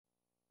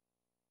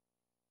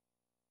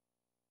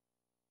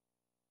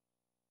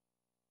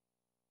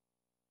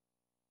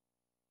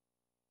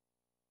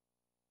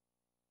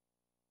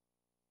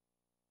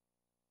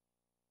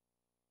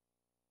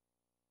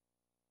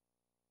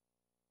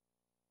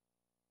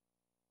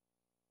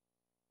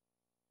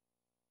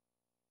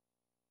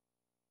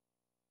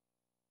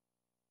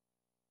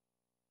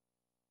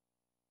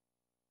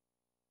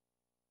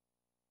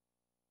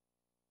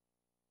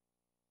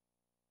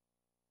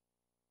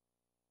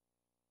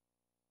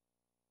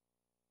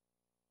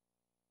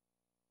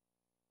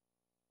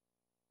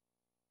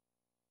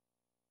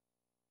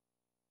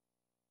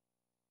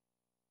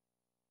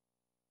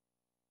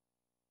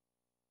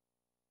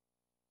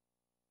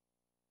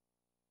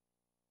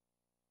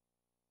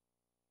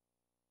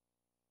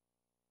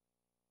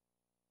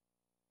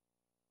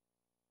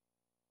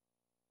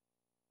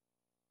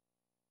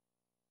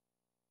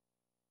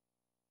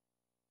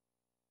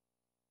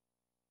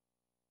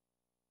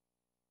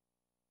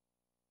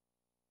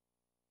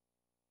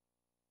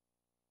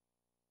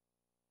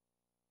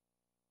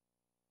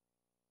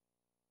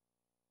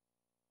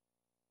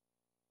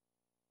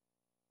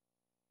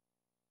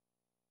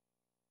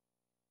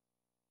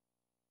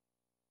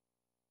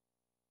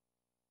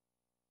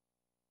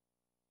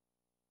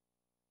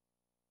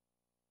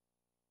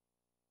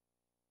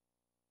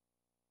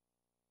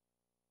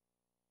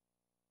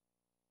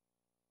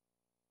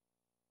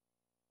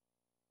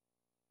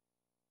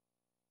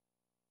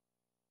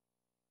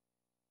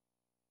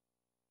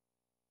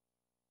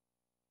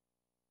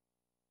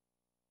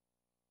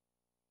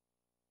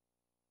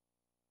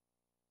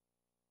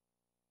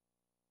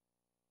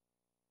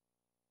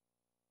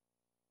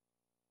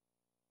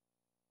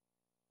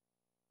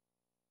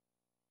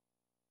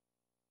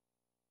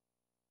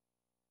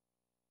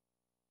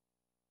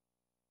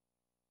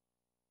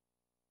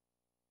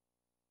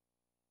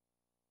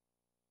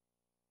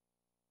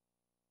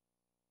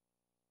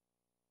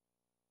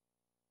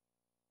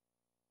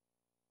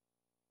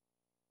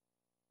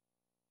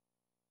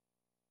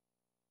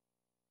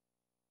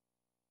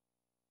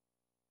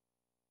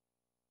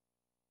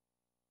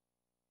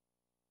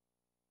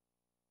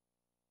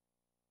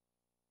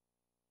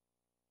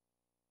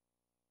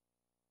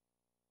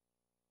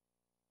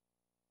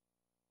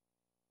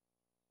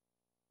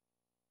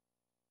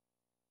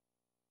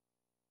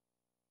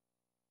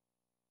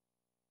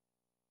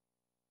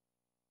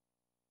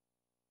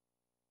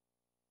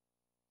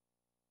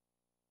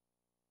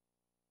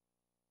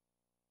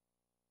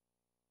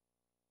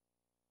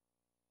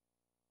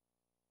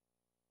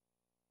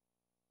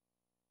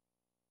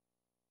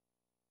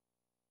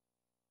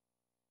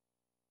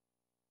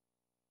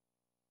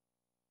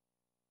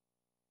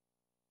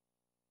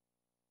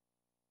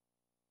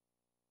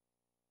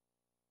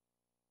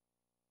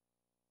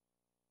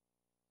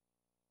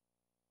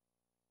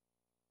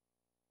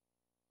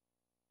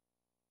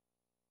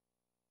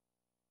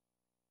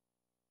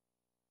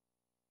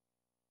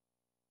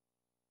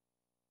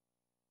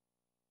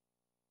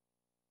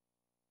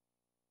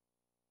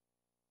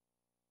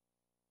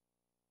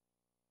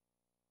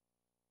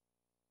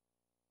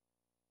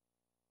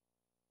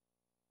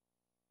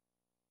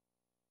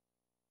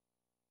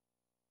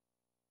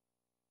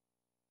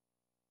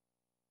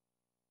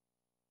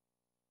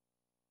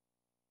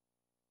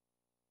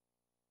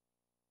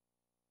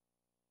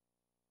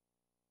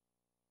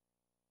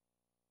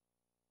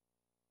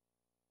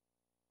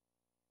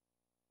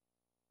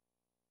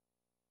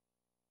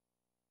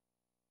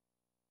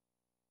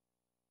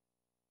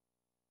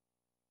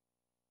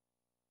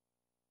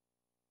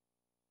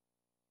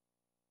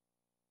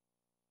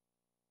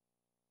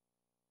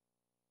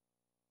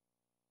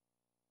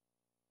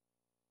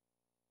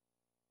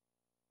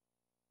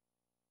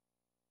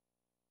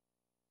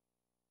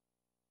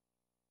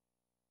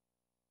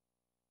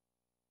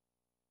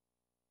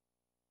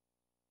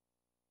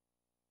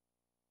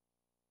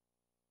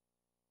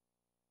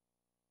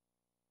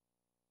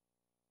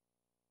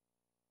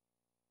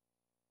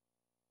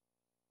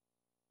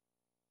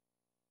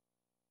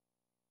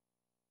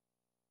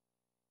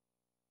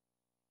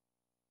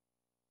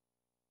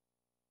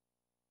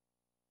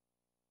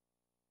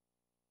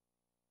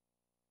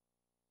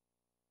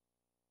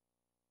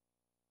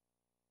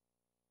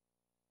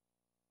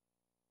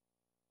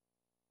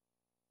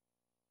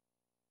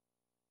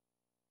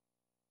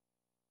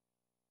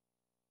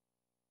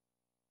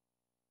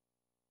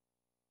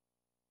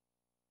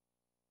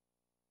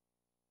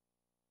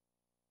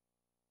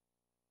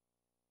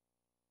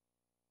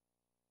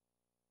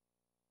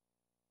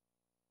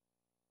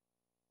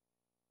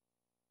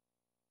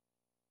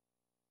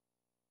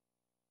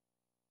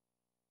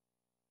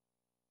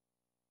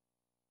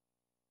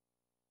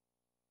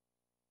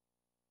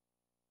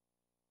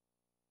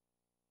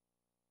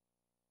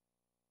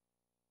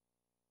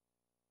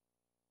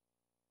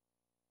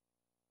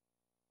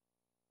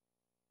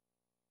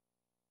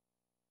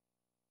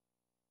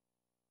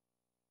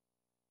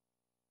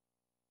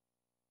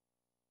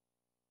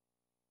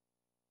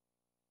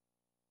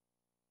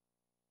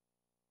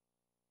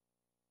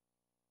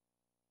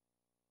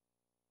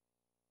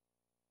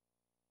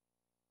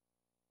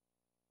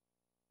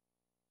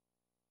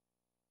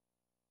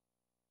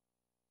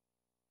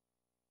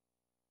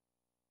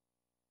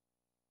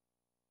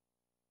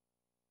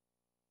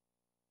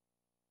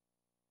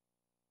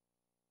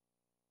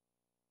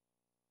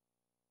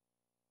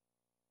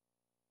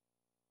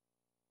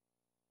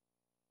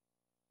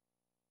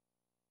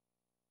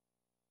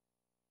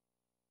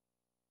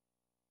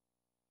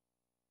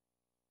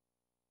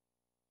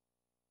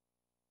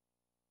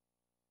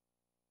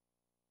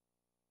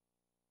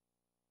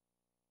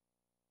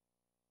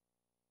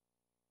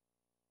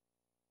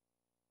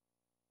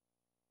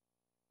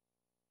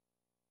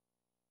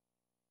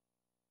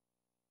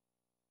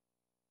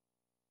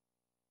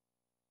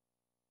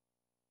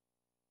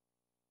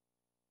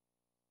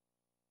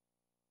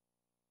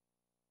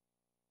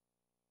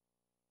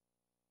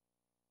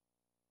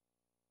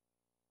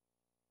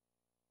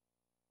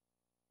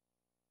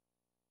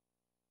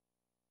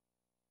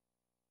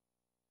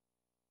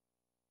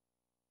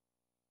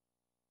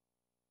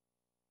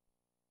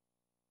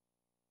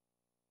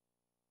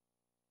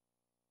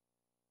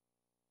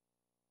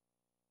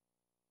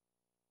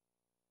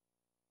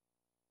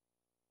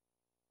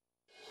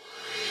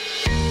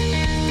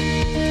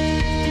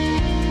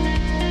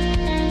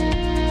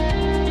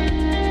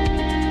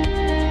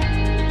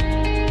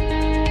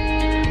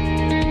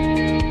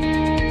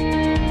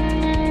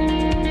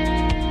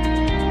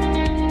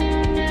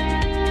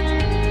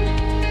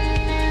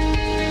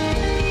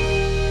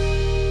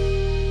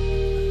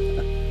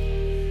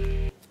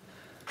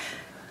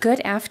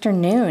Good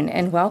afternoon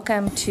and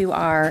welcome to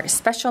our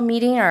special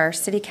meeting, our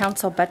City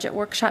Council Budget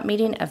Workshop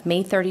meeting of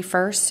May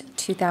 31st,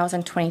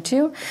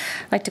 2022.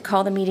 I'd like to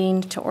call the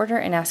meeting to order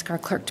and ask our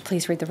clerk to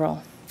please read the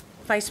roll.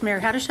 Vice Mayor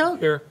Haddishelt.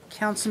 Here.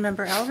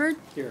 Councilmember Alvord.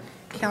 Here.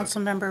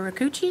 Councilmember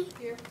Rakucci.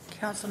 Here.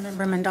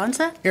 Councilmember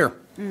Mendonça. Here.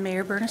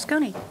 Mayor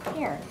Bernasconi.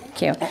 Here.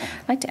 Thank you.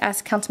 I'd like to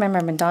ask Councilmember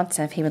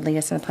Mendonça if he would lead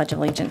us in the Pledge of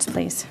Allegiance,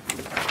 please.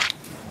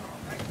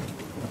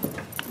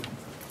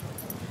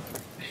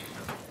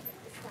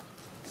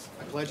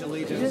 Pledge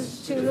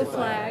allegiance to the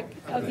flag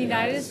of the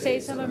United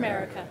States of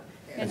America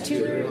and to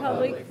the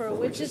republic for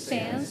which it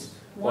stands,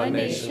 one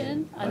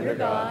nation, under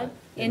God,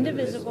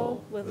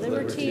 indivisible, with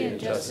liberty and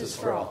justice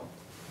for all.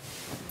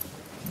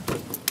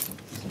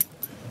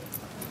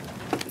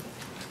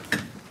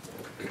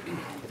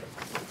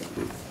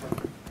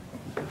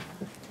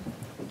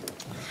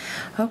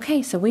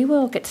 Okay, so we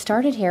will get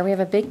started here. We have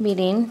a big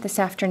meeting this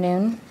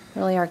afternoon,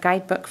 really our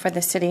guidebook for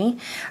the city.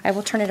 I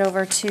will turn it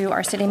over to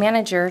our city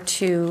manager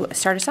to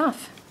start us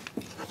off.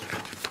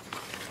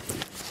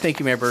 Thank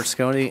you, Mayor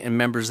Bernasconi and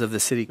members of the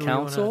City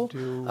Council.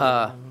 Do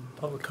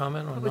public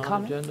comment on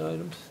non-agenda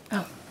items?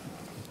 Oh.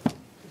 Is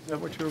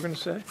that what you were going to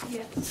say?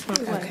 Yes.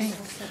 Okay.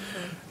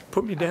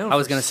 Put me down. I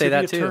was going to say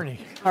that too. Attorney.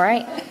 All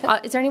right.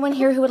 Is there anyone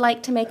here who would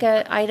like to make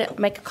a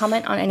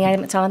comment on any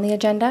item that's on the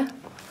agenda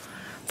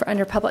for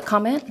under public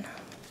comment?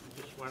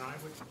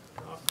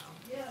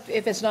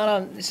 If it's not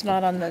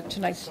on the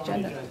tonight's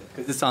agenda.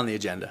 Because it's on the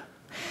agenda.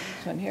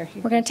 It's on here.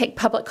 We're going to take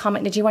public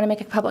comment. Did you want to make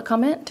a public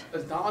comment?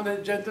 It's not on the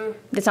agenda?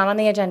 It's not on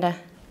the agenda.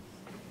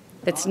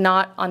 It's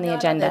not on the Not on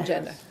agenda. the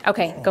agenda.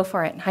 Okay, go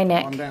for it. Hi,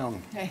 Nick. Calm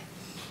down. Okay.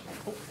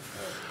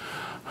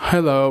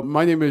 Hello,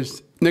 my name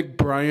is Nick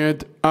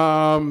Bryant.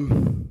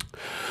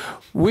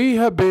 We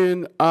have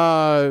been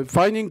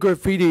finding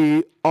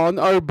graffiti on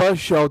our bus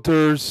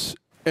shelters,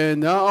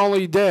 and not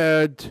only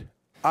that,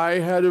 I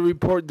had to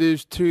report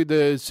this to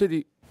the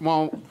city.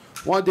 Well,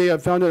 one day I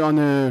found it on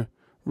the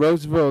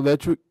Roseville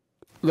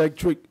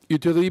electric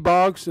utility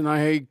box, and I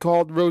had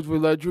called Roseville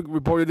Electric,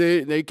 reported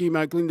it, and they came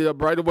out, cleaned it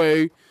up right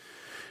away.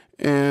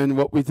 And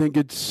what we think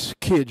it's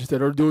kids that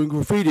are doing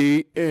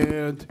graffiti,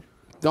 and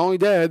not only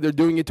that, they're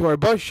doing it to our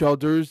bus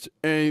shelters,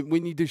 and we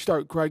need to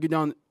start cracking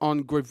down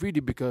on graffiti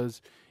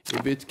because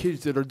if it's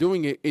kids that are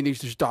doing it, it needs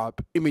to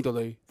stop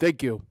immediately.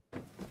 Thank you.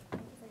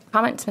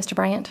 Comments, Mr.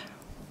 Bryant?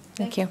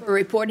 Thank you. For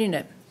reporting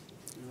it.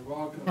 You're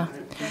welcome. Yeah.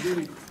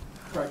 Really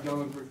crack down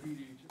on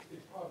graffiti.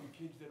 It's probably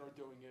kids that are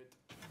doing it.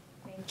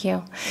 Thank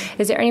you.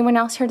 Is there anyone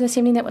else here this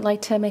evening that would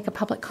like to make a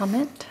public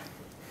comment?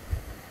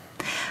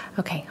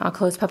 Okay, I'll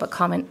close public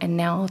comment, and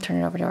now I'll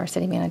turn it over to our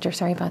city manager.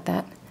 Sorry about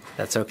that.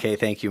 That's okay.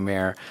 Thank you,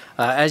 Mayor.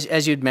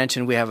 As you'd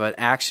mentioned, we have an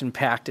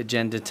action-packed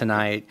agenda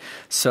tonight,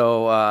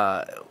 so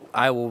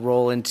I will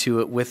roll into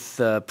it with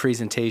the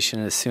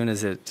presentation as soon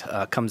as it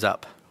comes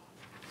up.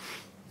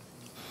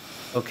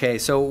 Okay,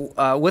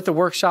 so with the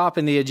workshop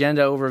and the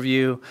agenda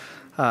overview,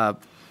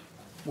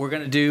 we're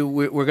going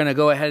to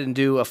go ahead and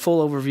do a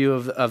full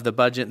overview of the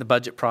budget and the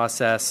budget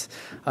process.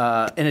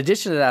 In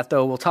addition to that,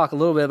 though, we'll talk a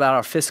little bit about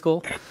our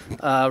fiscal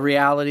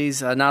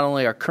realities, not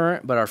only our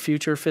current but our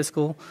future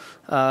fiscal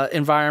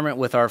environment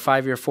with our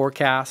 5-year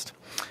forecast.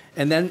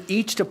 And then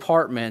each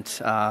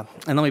department, and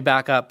let me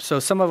back up.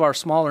 So some of our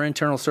smaller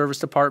internal service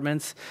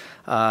departments,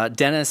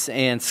 Dennis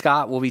and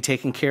Scott will be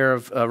taking care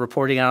of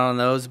reporting out on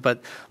those. But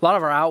a lot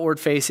of our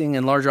outward-facing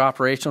and larger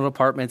operational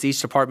departments, each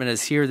department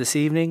is here this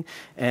evening,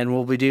 and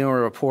we'll be doing a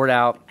report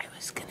out.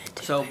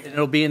 So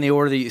it'll be in the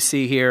order that you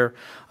see here: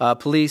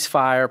 police,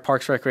 fire,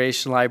 parks,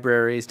 recreation,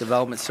 libraries,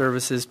 development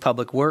services,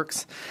 public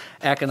works,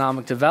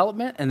 economic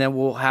development, and then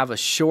we'll have a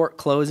short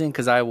closing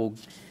because I will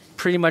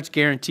pretty much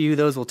guarantee you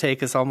those will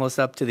take us almost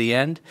up to the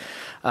end.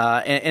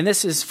 And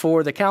this is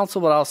for the council,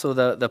 but also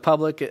the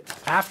public.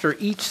 After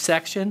each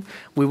section,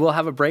 we will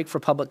have a break for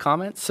public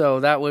comments. So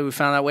that way, we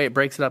found that way it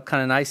breaks it up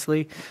kind of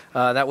nicely.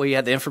 That way, you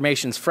have the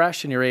information's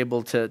fresh and you're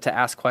able to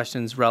ask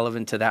questions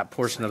relevant to that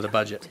portion of the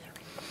budget.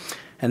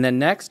 And then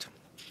next,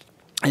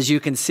 as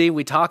you can see,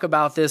 we talk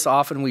about this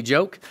often. We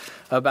joke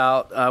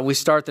about we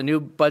start the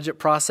new budget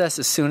process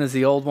as soon as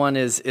the old one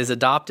is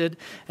adopted.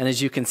 And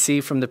as you can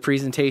see from the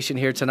presentation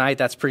here tonight,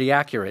 that's pretty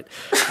accurate.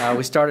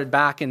 We started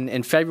back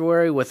in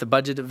February with the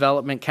budget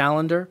development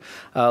calendar,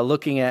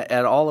 looking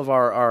at all of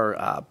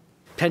our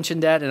pension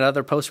debt and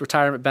other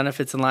post-retirement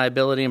benefits and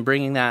liability and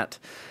bringing that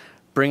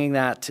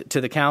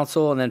to the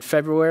council. And then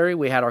February,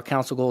 we had our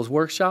council goals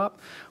workshop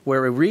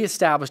where we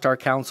reestablished our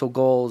council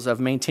goals of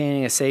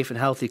maintaining a safe and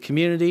healthy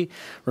community,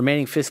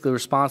 remaining fiscally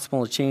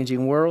responsible in a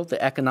changing world,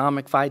 the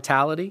economic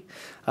vitality,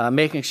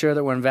 making sure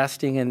that we're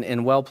investing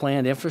in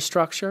well-planned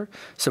infrastructure,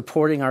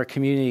 supporting our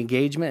community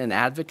engagement and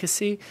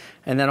advocacy,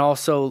 and then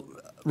also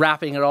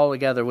wrapping it all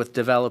together with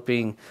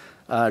developing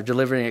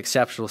delivering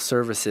exceptional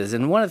services.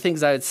 And one of the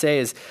things I would say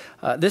is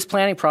this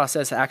planning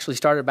process actually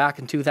started back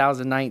in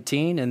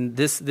 2019, and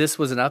this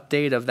was an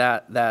update of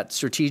that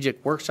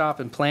strategic workshop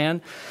and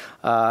plan.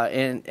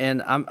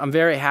 And I'm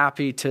very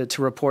happy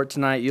to report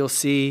tonight. You'll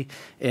see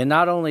in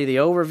not only the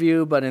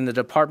overview, but in the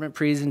department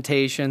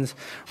presentations,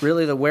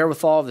 really the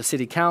wherewithal of the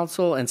City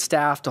Council and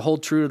staff to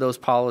hold true to those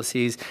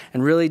policies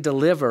and really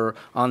deliver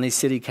on these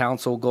City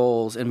Council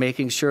goals and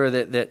making sure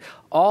that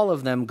all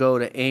of them go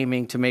to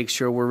aiming to make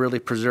sure we're really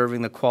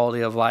preserving the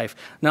quality of life,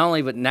 not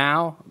only but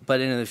now, but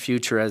into the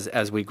future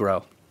as we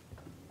grow.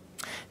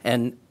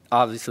 And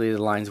obviously it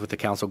aligns with the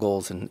council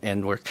goals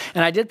and work.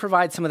 And I did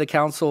provide some of the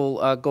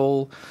council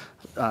goal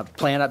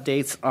plan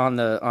updates on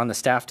the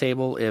staff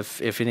table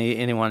if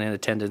anyone in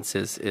attendance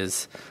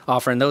is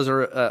offering. Those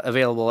are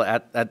available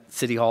at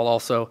City Hall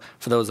also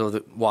for those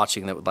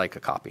watching that would like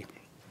a copy.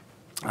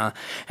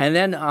 And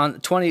then on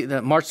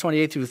March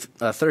 28th through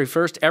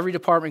 31st, every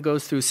department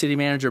goes through city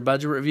manager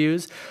budget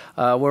reviews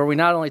where we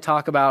not only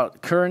talk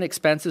about current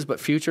expenses but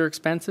future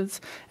expenses,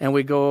 and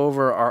we go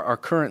over our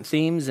current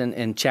themes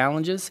and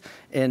challenges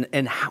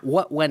and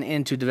what went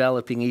into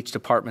developing each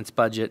department's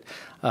budget.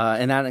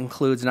 And that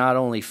includes not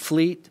only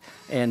fleet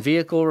and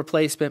vehicle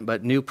replacement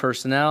but new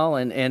personnel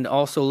and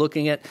also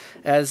looking at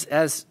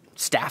as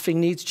staffing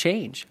needs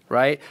change,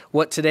 right?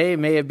 What today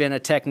may have been a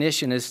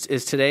technician is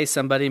today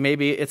somebody,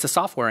 maybe it's a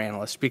software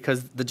analyst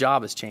because the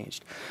job has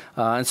changed.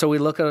 And so we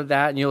look at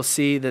that and you'll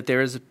see that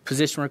there is a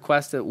position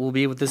request that will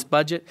be with this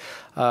budget,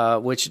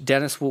 which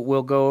Dennis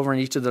will go over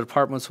and each of the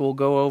departments will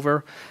go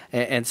over.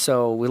 And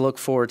so we look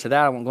forward to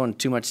that. I won't go into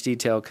too much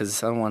detail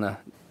because I don't want to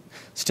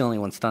steal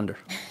anyone's thunder.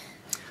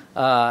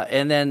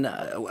 And then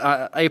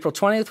April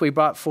 20th, we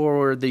brought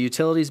forward the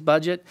utilities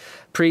budget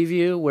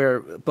preview where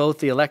both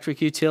the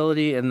electric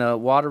utility and the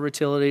water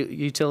utility,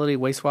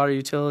 wastewater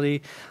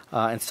utility,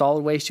 and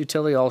solid waste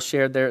utility all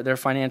shared their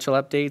financial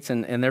updates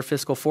and their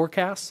fiscal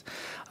forecasts.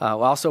 We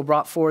also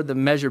brought forward the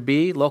Measure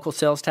B, Local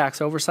Sales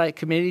Tax Oversight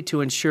Committee,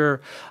 to ensure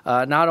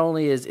not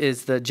only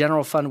is the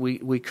general fund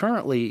we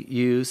currently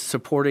use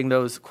supporting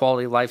those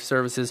quality of life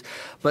services,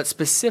 but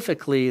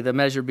specifically the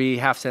Measure B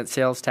half-cent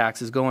sales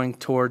tax is going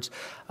towards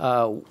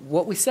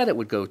what we said it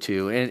would go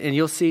to. And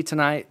you'll see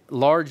tonight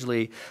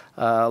largely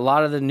a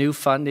lot of the new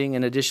funding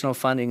and additional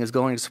funding is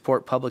going to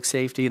support public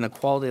safety and the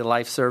quality of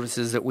life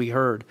services that we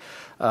heard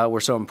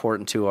were so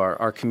important to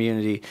our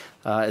community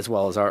as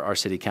well as our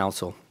city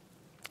council.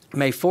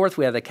 May 4th,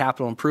 we had the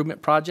capital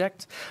improvement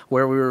project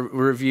where we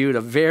reviewed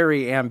a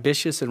very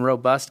ambitious and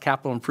robust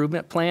capital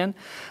improvement plan,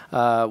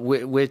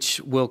 which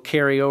will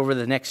carry over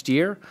the next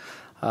year.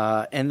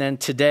 And then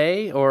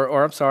today,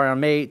 or I'm sorry,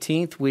 on May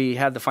 18th, we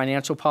had the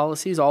financial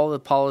policies, all the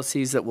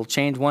policies that will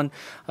change. One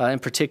in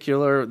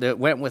particular that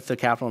went with the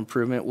capital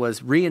improvement was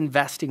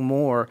reinvesting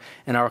more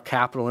in our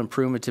capital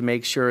improvement to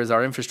make sure as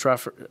our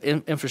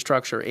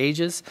infrastructure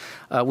ages,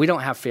 we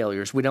don't have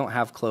failures, we don't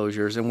have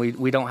closures, and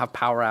we don't have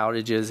power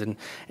outages,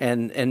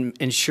 and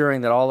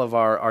ensuring that all of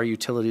our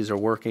utilities are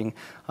working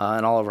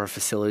and all of our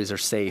facilities are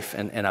safe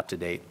and up to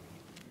date.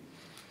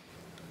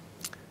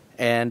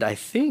 And I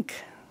think,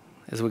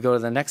 as we go to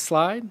the next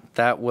slide,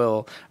 that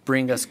will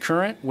bring us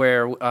current,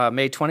 where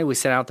May 20 we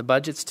sent out the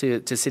budgets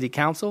to City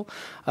Council.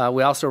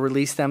 We also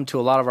released them to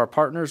a lot of our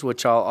partners,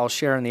 which I'll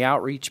share in the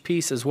outreach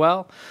piece as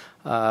well.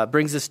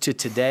 Brings us to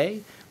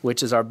today,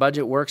 which is our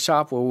budget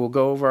workshop, where we'll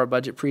go over our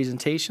budget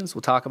presentations.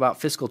 We'll talk about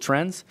fiscal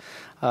trends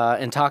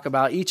and talk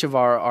about each of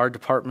our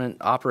department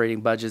operating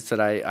budgets that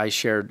I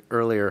shared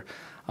earlier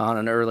on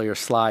an earlier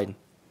slide.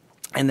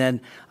 And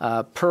then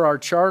per our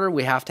charter,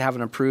 we have to have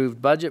an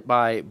approved budget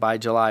by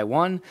July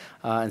 1.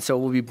 And so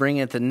we'll be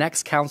bringing it to the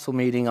next council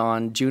meeting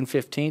on June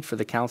 15th for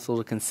the council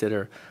to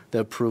consider the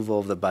approval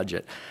of the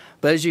budget.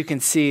 But as you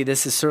can see,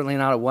 this is certainly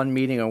not a one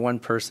meeting or one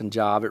person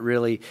job. It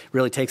really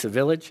takes a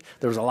village.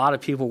 There was a lot of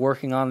people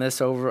working on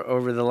this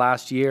over the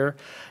last year.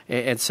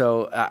 And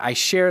so I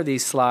share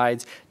these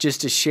slides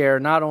just to share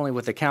not only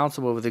with the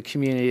council, but with the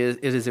community.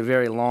 It is a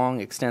very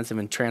long, extensive,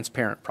 and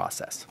transparent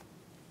process.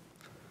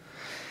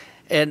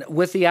 And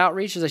with the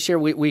outreach, as I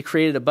shared, we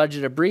created a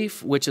budget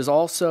brief, which is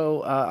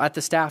also at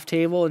the staff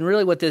table. And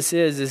really, what this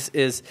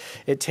is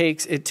it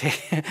takes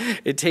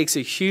a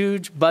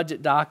huge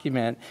budget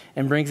document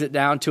and brings it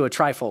down to a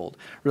trifold.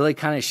 Really,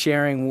 kind of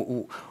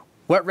sharing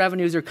what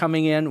revenues are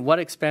coming in, what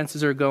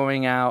expenses are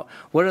going out,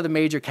 what are the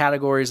major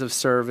categories of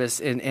service,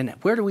 and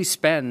where do we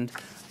spend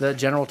the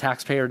general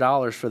taxpayer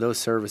dollars for those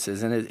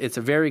services. And it's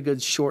a very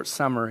good short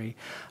summary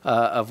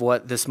of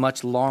what this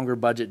much longer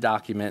budget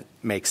document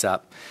makes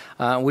up.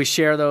 We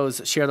share those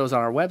on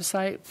our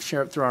website,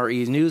 share it through our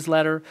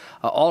e-newsletter.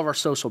 All of our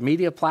social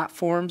media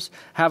platforms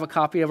have a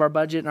copy of our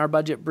budget and our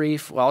budget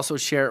brief. We'll also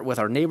share it with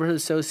our neighborhood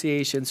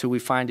associations, who we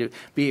find to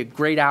be a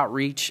great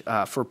outreach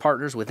for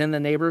partners within the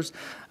neighbors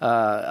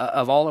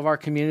of all of our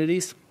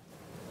communities.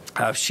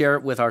 share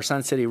it with our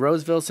Sun City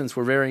Roseville, since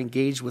we're very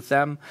engaged with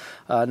them,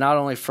 not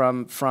only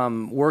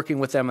from working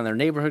with them in their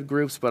neighborhood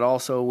groups, but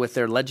also with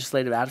their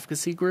legislative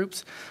advocacy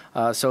groups.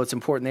 So it's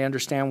important they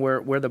understand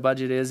where the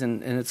budget is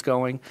and it's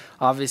going,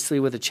 obviously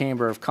with the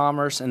Chamber of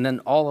Commerce, and then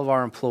all of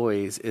our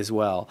employees as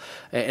well.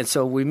 And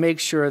so we make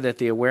sure that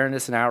the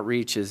awareness and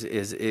outreach is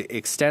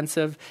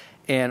extensive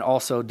and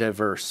also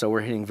diverse. So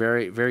we're hitting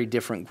very, very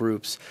different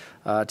groups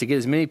to get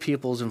as many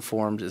people as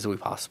informed as we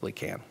possibly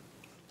can.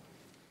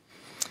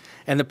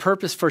 And the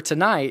purpose for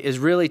tonight is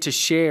really to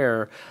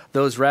share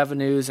those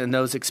revenues and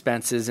those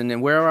expenses, and then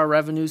where are our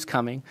revenues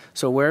coming?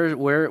 So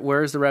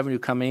where is the revenue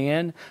coming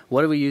in?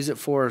 What do we use it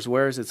for?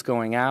 Where is it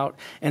going out?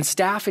 And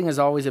staffing is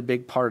always a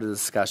big part of the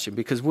discussion,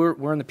 because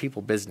we're in the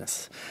people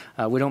business.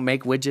 We don't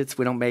make widgets.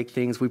 We don't make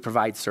things. We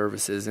provide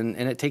services, and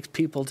it takes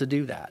people to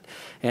do that.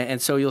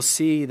 And so you'll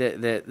see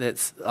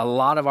that a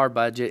lot of our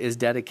budget is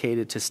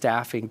dedicated to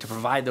staffing to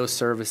provide those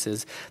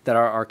services that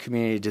our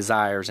community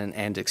desires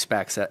and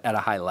expects at a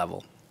high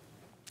level.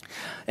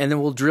 And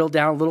then we'll drill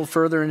down a little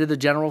further into the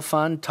general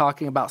fund,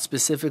 talking about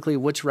specifically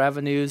which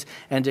revenues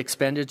and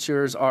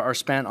expenditures are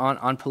spent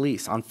on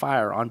police, on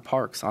fire, on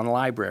parks, on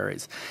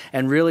libraries,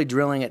 and really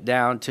drilling it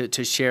down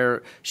to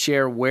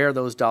share where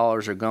those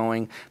dollars are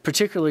going,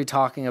 particularly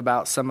talking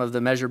about some of the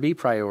Measure B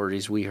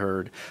priorities we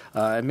heard,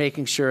 and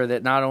making sure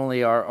that not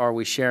only are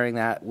we sharing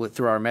that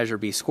through our Measure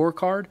B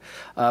scorecard,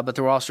 but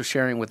that we're also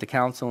sharing with the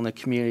council and the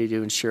community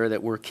to ensure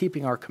that we're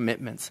keeping our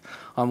commitments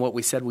on what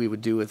we said we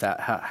would do with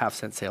that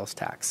half-cent sales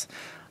tax.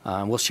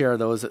 We'll share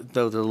those a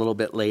little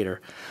bit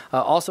later.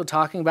 Also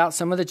talking about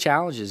some of the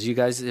challenges you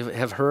guys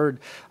have heard.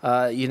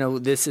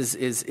 This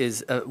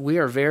is we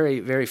are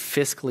very, very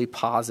fiscally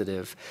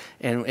positive,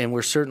 and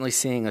we're certainly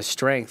seeing a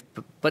strength.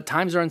 But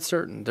times are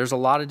uncertain. There's a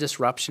lot of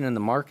disruption in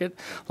the market,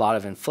 a lot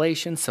of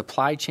inflation,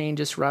 supply chain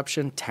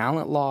disruption,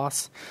 talent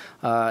loss.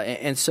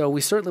 And so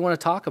we certainly want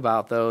to talk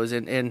about those,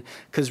 and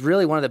because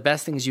really one of the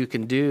best things you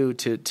can do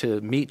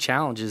to meet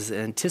challenges is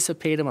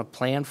anticipate them,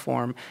 plan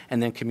for them,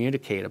 and then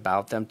communicate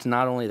about them to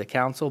not only the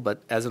council,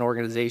 but as an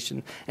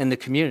organization and the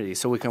community,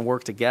 so we can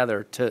work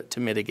together to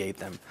mitigate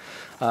them.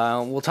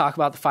 We'll talk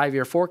about the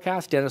 5-year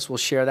forecast. Dennis will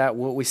share that,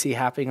 what we see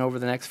happening over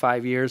the next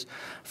 5 years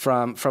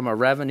from a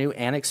revenue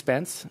and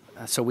expense,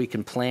 so we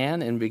can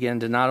plan and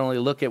begin to not only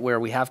look at where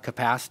we have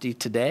capacity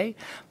today,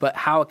 but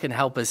how it can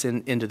help us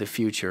into the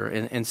future.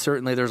 And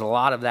certainly there's a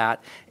lot of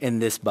that in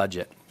this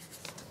budget.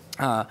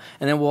 And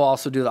then we'll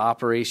also do the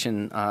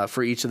operation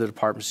for each of the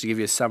departments to give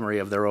you a summary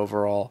of their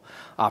overall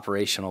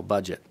operational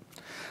budget.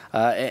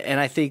 And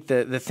I think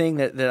the thing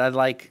that I'd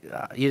like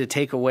you to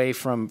take away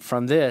from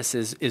this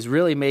is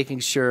really making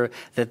sure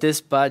that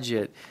this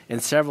budget in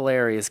several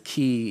areas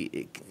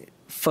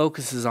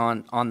focuses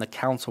on the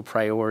council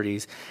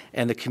priorities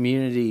and the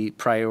community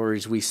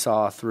priorities we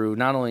saw through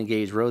not only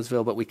Engage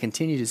Roseville, but we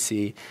continue to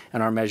see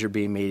in our Measure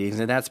B meetings,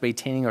 and that's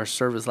maintaining our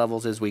service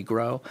levels as we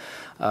grow.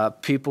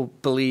 People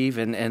believe,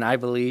 and I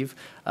believe,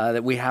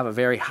 that we have a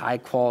very high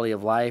quality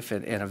of life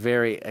and a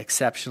very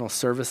exceptional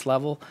service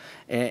level.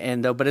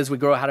 But as we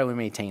grow, how do we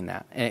maintain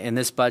that? And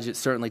this budget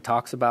certainly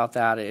talks about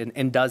that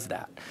and does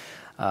that.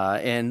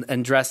 And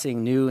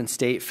addressing new and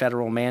state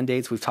federal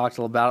mandates. We've talked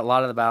a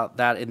lot about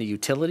that in the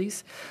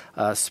utilities,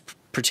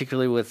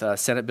 particularly with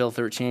Senate Bill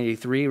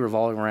 1383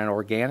 revolving around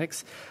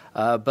organics.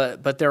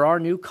 But there are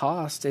new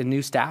costs and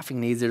new staffing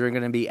needs that are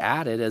going to be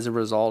added as a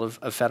result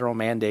of federal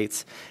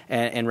mandates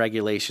and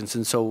regulations.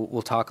 And so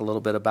we'll talk a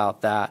little bit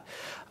about that.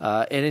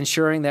 And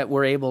ensuring that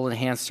we're able to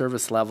enhance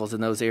service levels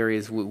in those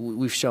areas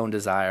we've shown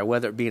desire,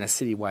 whether it be in a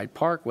citywide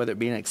park, whether it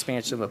be an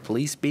expansion of a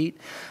police beat,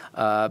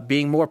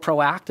 being more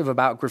proactive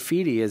about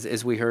graffiti,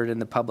 as we heard in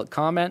the public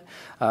comment.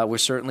 We're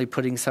certainly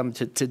putting some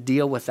to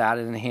deal with that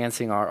and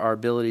enhancing our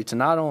ability to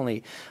not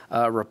only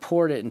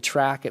report it and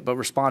track it, but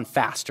respond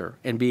faster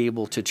and be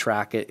able to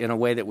track it in a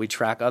way that we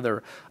track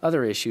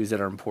other issues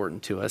that are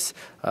important to us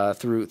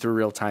through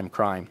real-time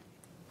crime.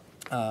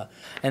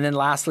 And then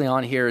lastly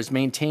on here is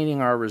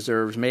maintaining our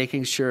reserves,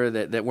 making sure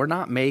that we're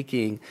not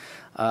making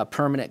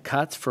permanent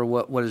cuts for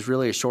what is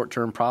really a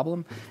short-term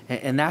problem.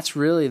 And that's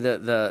really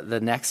the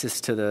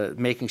nexus to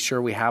making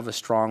sure we have a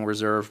strong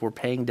reserve. We're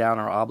paying down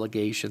our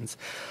obligations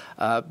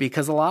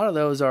because a lot of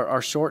those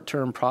are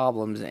short-term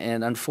problems.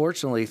 And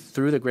unfortunately,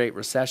 through the Great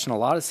Recession, a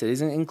lot of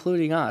cities,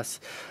 including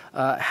us,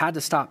 had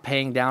to stop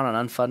paying down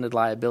on unfunded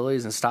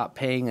liabilities and stop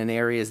paying in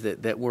areas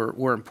that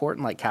were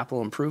important, like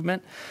capital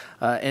improvement.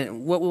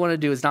 And what we want to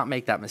do is not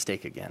make that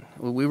mistake again.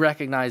 We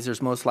recognize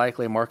there's most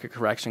likely a market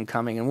correction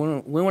coming,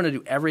 and we want to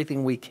do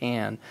everything we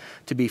can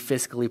to be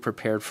fiscally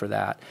prepared for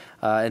that.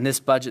 And this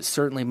budget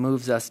certainly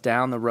moves us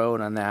down the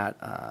road on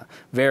that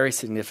very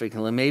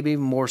significantly, maybe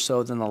even more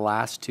so than the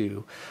last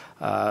two.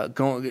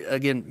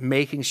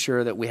 Making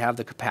sure that we have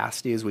the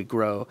capacity as we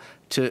grow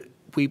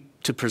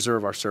to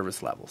preserve our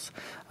service levels.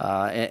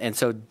 And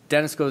so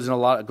Dennis goes in a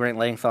lot of great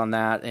length on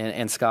that,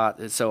 and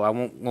Scott, so I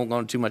won't go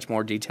into too much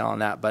more detail on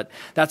that, but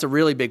that's a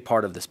really big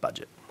part of this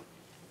budget.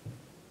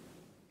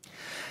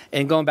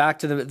 And going back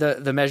to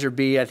the Measure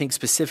B, I think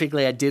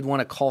specifically I did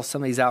want to call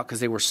some of these out because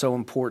they were so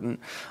important.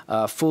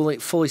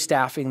 Fully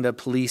staffing the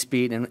police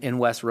beat in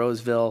West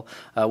Roseville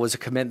was a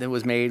commitment that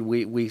was made.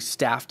 We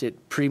staffed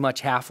it pretty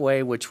much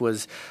halfway, which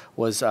was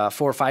 4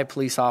 or 5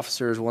 police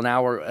officers. Well,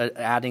 now we're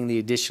adding the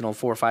additional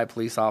 4 or 5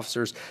 police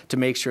officers to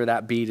make sure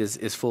that beat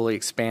is fully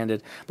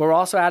expanded. But we're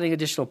also adding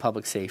additional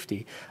public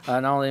safety,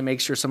 not only to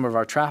make sure some of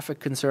our traffic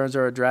concerns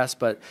are addressed,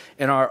 but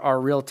in our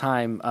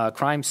real-time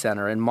crime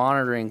center and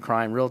monitoring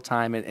crime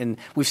real-time. And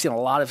we've seen a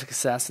lot of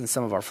success in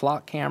some of our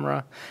flock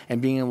camera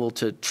and being able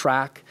to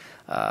track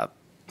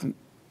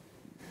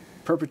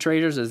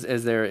perpetrators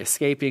as they're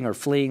escaping or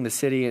fleeing the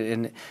city,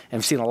 and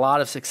have seen a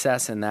lot of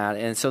success in that.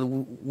 And so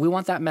we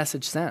want that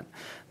message sent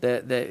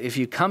that if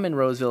you come in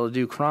Roseville to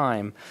do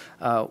crime,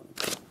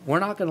 we're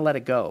not going to let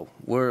it go.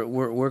 We're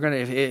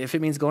going to, if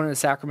it means going into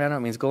Sacramento, it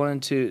means going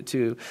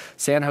into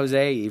San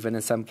Jose, even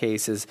in some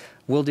cases,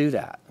 we'll do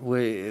that.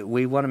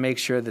 We want to make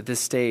sure that this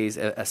stays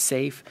a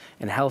safe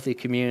and healthy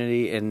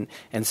community, and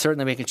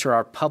certainly making sure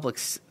our public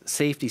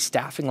safety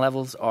staffing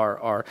levels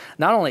are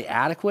not only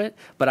adequate,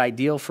 but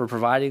ideal for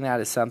providing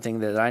that is something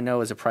that I know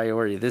is a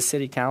priority of this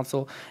city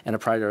council and a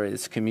priority of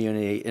this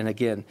community. And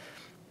again,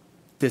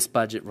 this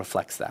budget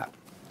reflects that.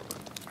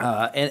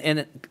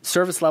 And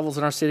service levels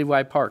in our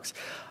citywide parks.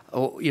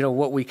 You know,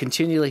 what we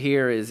continually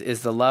hear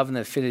is the love and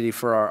the affinity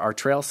for our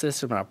trail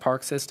system and our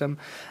park system.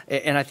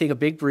 And I think a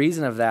big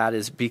reason of that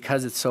is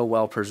because it's so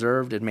well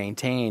preserved and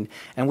maintained,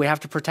 and we have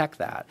to protect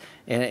that.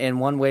 And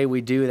one way we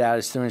do that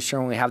is through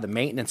ensuring we have the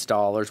maintenance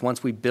dollars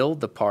once we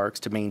build the parks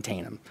to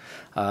maintain them.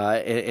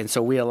 And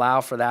so we allow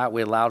for that.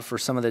 We allowed for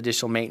some of the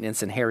additional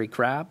maintenance in Harry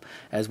Crab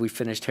as we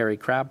finished Harry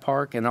Crab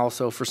Park, and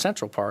also for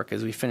Central Park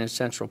as we finished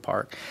Central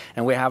Park.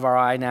 And we have our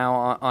eye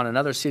now on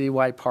another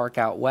citywide park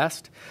out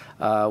west,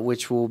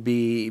 which will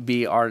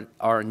be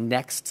our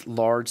next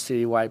large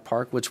citywide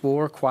park, which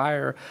will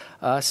require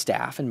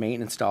staff and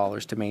maintenance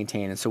dollars to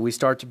maintain. And so we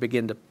start to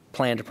begin to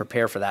plan to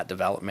prepare for that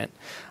development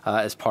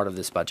as part of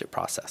this budget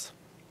process.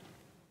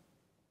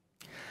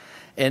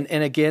 And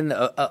again,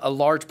 a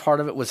large part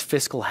of it was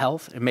fiscal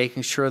health and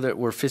making sure that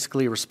we're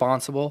fiscally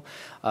responsible.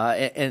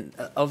 And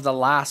of the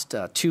last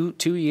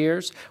two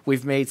years,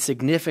 we've made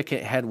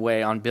significant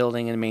headway on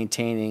building and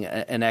maintaining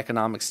an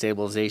economic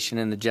stabilization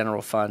in the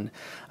general fund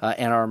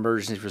and our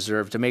emergency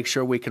reserve to make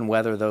sure we can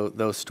weather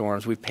those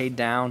storms. We've paid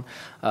down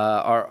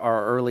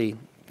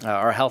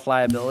our health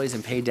liabilities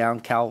and paid down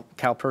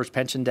CalPERS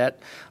pension debt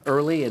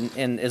early.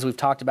 And as we've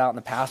talked about in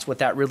the past, what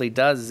that really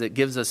does is it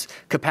gives us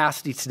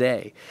capacity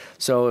today.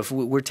 So if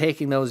we're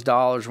taking those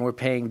dollars and we're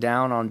paying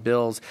down on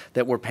bills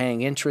that we're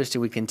paying interest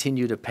and we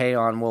continue to pay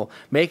on, well,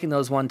 making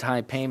those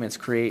one-time payments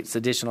creates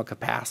additional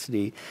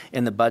capacity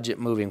in the budget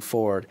moving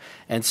forward.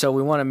 And so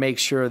we want to make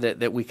sure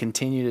that we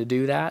continue to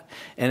do that.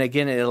 And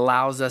again, it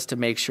allows us to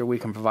make sure we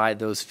can provide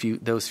those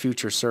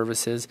future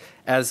services.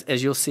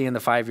 As you'll see in the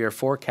 5-year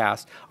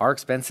forecast, our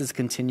expenses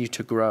continue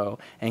to grow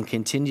and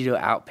continue to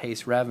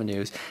outpace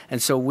revenues.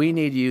 And so we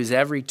need to use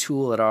every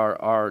tool at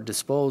our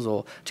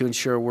disposal to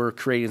ensure we're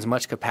creating as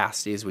much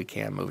capacity as we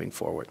can moving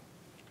forward.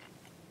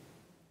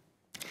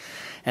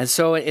 And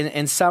so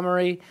in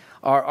summary,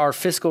 our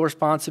fiscal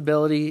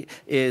responsibility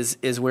is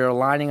we're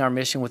aligning our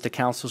mission with the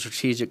council's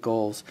strategic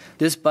goals.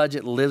 This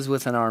budget lives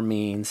within our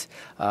means.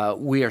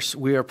 We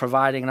are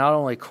providing not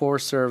only core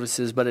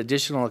services but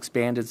additional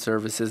expanded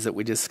services that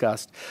we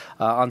discussed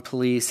on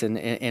police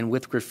and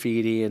with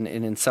graffiti and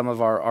in some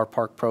of our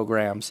park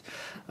programs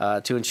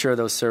to ensure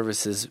those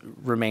services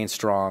remain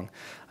strong.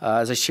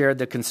 As I shared,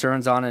 the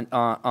concerns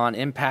on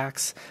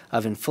impacts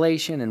of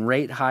inflation and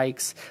rate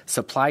hikes,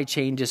 supply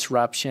chain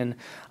disruption,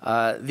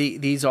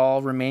 these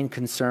all remain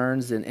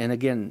concerns. And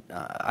again,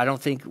 I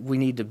don't think we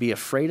need to be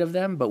afraid of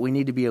them, but we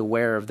need to be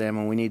aware of them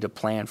and we need to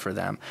plan for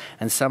them.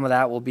 And some of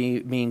that will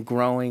mean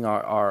growing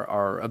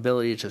our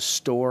ability to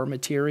store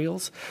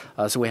materials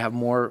so we have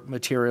more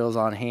materials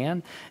on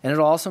hand. And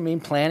it'll also mean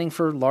planning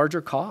for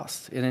larger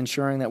costs and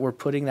ensuring that we're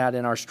putting that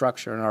in our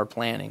structure and our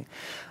planning.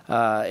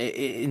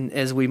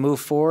 As we move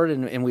forward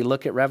and we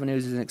look at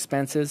revenues and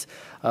expenses,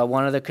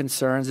 one of the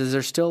concerns is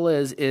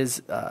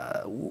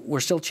we're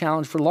still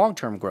challenged for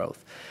long-term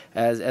growth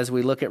as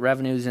we look at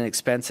revenues and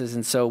expenses.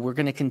 And so we're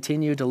going to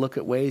continue to look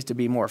at ways to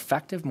be more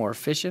effective, more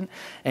efficient,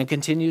 and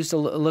continues to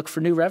look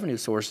for new revenue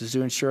sources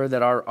to ensure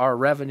that our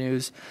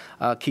revenues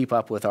keep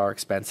up with our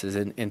expenses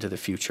into the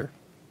future.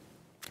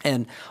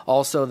 And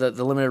also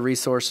the limited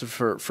resources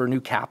for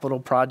new capital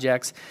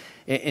projects,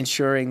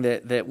 ensuring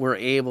that we're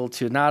able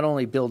to not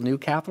only build new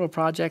capital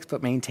projects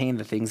but maintain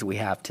the things that we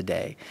have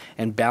today.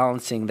 And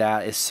balancing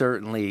that is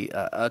certainly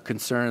a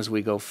concern as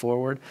we go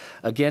forward.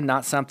 Again,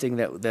 not something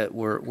that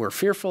we're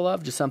fearful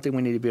of, just something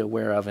we need to be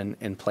aware of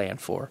and plan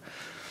for.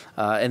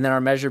 And then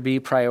our Measure B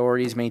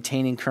priorities,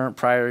 maintaining current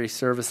priority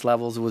service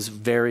levels was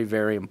very,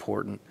 very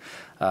important.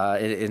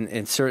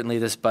 And certainly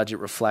this budget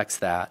reflects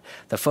that.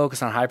 The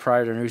focus on high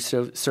priority new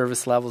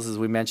service levels, as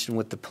we mentioned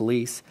with the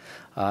police,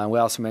 we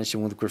also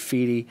mentioned with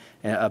graffiti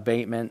and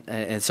abatement.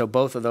 And so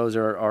both of those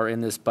are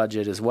in this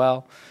budget as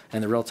well,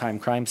 and the real-time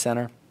crime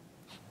center.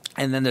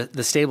 And then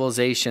the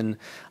stabilization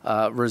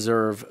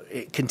reserve,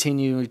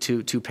 continue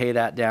to pay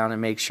that down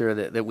and make sure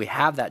that we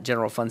have that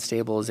general fund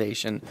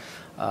stabilization,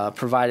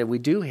 provided we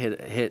do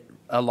hit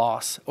a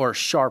loss, or a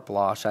sharp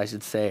loss, I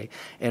should say,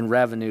 in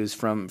revenues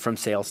from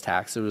sales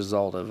tax as a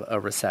result of a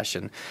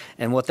recession.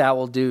 And what that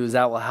will do is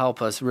that will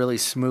help us really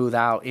smooth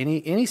out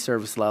any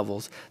service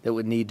levels that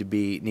would need to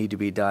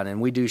be done.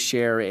 And we do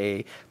share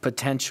a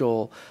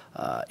potential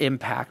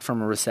impact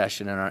from a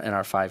recession in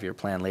our 5-year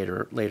plan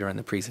later in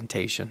the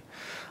presentation.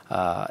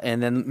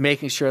 And then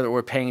making sure that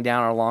we're paying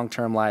down our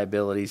long-term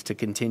liabilities to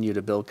continue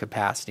to build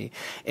capacity.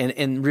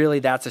 And really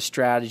that's a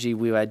strategy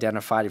we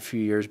identified a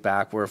few years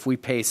back, where if we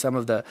pay some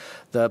of the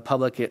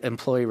public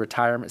employee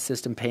retirement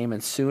system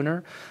payments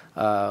sooner,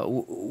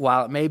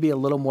 while it may be a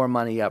little more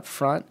money up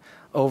front,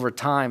 over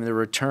time, the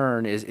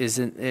return is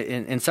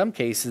in some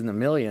cases in the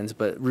millions,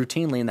 but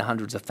routinely in the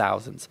hundreds of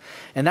thousands.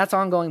 And that's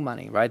ongoing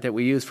money, right, that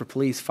we use for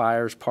police,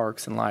 fires,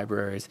 parks, and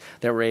libraries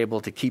that we're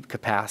able to keep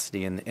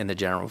capacity in the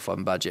general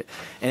fund budget.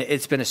 And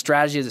it's been a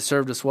strategy that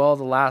served us well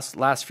the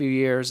last few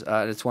years.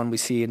 It's one we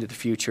see into the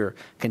future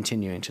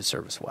continuing to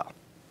serve us well.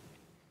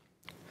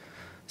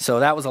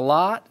 So that was a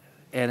lot,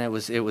 and it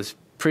was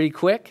pretty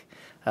quick.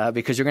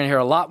 Because you're going to hear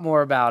a lot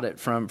more about it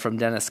from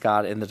Dennis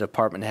Scott and the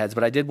department heads.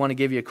 But I did want to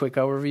give you a quick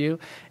overview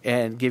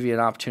and give you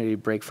an opportunity to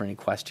break for any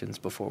questions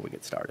before we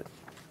get started.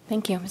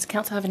 Thank you. Does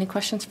council have any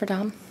questions for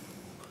Dom?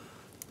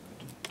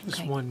 Just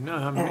Okay.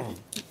 one.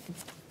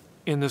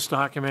 In this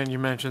document, you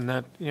mentioned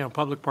that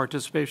public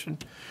participation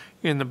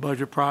in the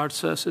budget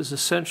process is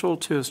essential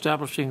to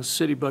establishing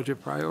city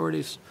budget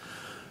priorities.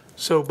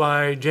 So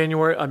by June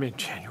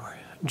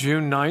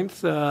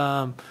 9th.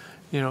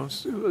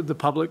 The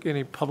public,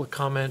 any public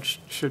comments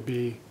should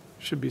be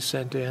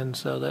sent in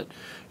so that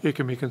it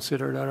can be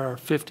considered at our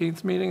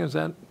 15th meeting. Is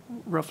that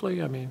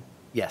roughly?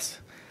 Yes,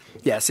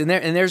 and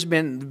there's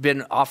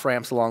been off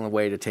ramps along the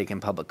way to take in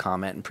public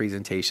comment and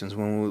presentations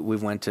when we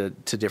went to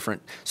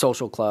different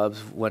social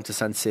clubs, went to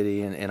Sun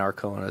City and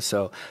Arcona.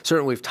 So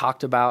certainly we've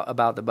talked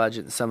about the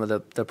budget and some of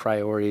the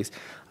priorities,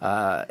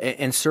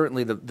 and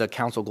certainly the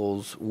council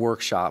goals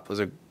workshop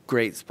was a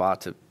great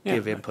spot to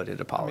give input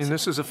into policy.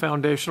 This is a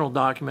foundational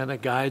document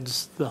that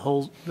guides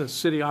the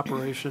city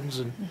operations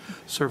and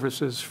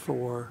services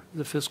for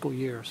the fiscal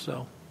year.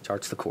 So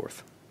charts the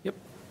course. Yep.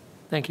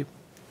 Thank you.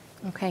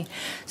 Okay.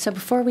 So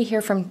before we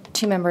hear from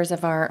two members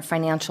of our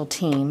financial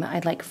team,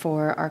 I'd like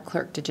for our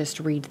clerk to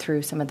just read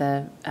through some of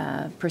the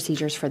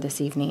procedures for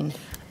this evening.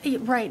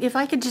 Right. If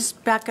I could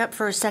just back up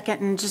for a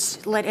second and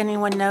just let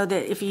anyone know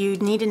that if you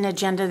need an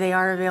agenda, they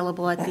are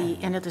available at the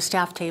end of the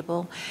staff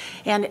table.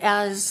 And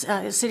as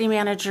City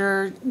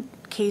Manager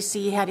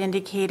Casey had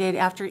indicated,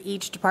 after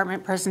each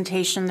department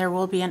presentation, there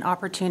will be an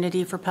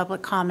opportunity for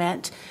public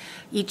comment.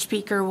 Each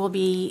speaker will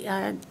be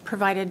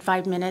provided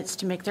 5 minutes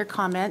to make their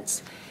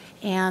comments.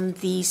 And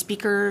the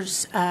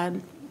speakers,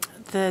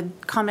 the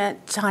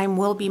comment time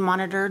will be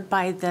monitored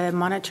by the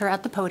monitor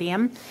at the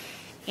podium.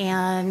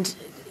 And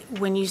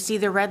when you see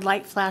the red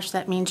light flash,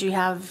 that means you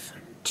have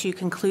to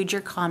conclude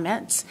your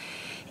comments.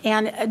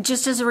 And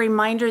just as a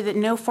reminder that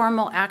no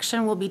formal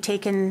action will be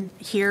taken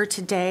here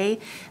today,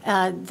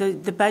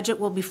 the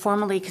budget will be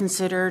formally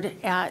considered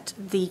at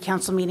the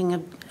council meeting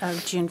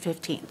of June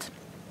 15th.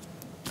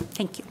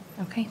 Thank you.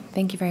 Okay,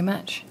 thank you very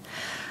much.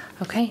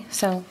 Okay,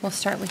 so we'll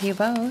start with you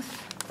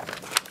both.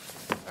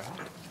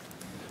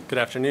 Good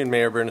afternoon,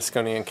 Mayor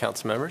Bernasconi and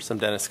council members. I'm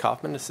Dennis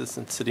Kaufman,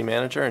 Assistant City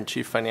Manager and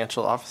Chief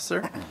Financial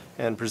Officer.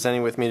 And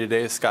presenting with me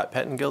today is Scott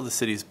Pettengill, the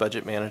city's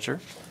budget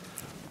manager.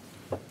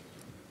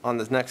 On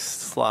the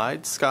next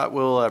slide, Scott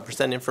will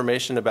present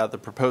information about the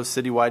proposed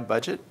citywide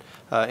budget,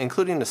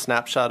 including a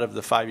snapshot of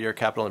the 5-year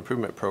capital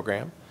improvement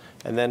program.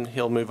 And then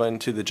he'll move on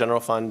to the general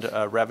fund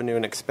revenue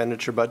and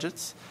expenditure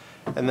budgets.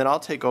 And then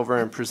I'll take over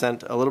and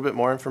present a little bit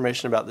more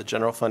information about the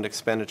general fund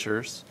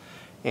expenditures.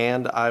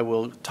 And I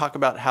will talk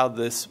about how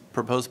this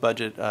proposed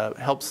budget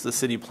helps the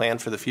city plan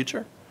for the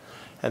future.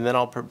 And then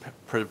I'll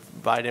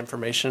provide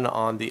information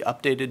on the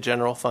updated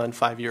general fund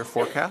 5-year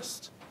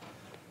forecast.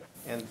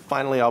 And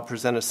finally, I'll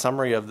present a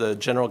summary of the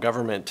general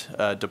government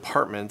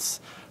departments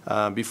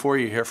before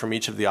you hear from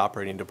each of the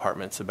operating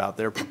departments about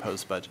their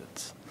proposed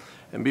budgets.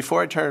 And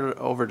before I turn it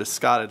over to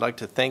Scott, I'd like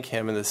to thank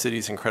him and the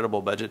city's incredible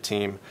budget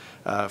team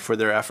for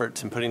their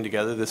efforts in putting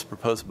together this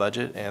proposed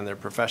budget and their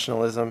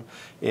professionalism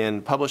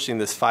in publishing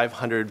this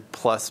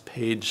 500-plus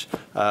page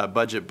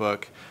budget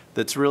book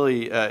that's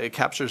really, it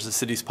captures the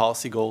city's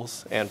policy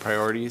goals and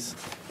priorities,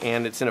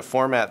 and it's in a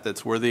format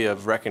that's worthy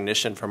of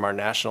recognition from our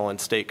national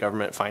and state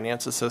government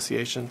finance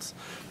associations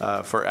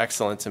for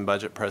excellence in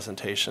budget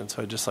presentation.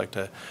 So I'd just like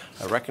to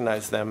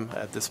recognize them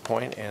at this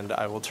point, and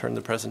I will turn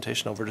the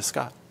presentation over to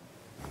Scott.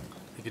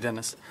 Thank you,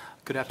 Dennis.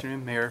 Good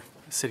afternoon, Mayor,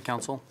 City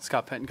Council.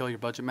 Scott Pettengill, your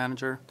budget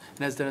manager.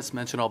 And as Dennis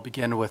mentioned, I'll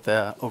begin with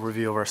an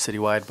overview of our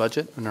citywide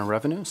budget and our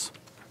revenues.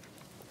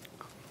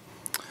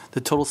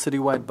 The total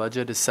citywide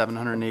budget is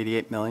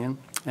 $788 million,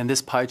 and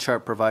this pie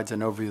chart provides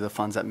an overview of the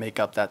funds that make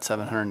up that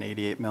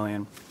 $788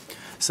 million.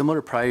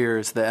 Similar to prior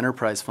years, the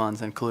enterprise funds,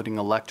 including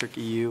electric,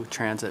 EU,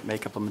 transit,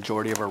 make up a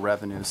majority of our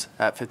revenues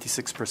at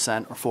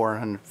 56%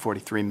 or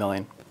 $443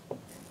 million.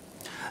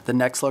 The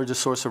next largest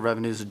source of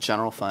revenue is the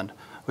general fund,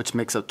 which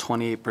makes up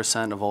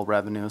 28% of all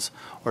revenues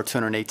or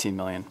 $218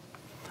 million.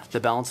 The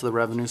balance of the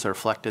revenues are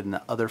reflected in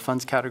the other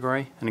funds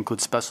category and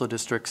include special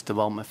districts,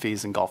 development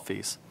fees, and golf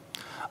fees.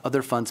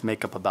 Other funds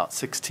make up about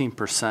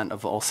 16%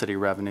 of all city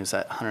revenues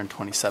at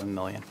 $127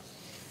 million.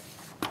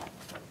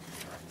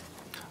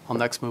 I'll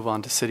next move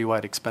on to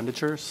citywide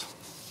expenditures.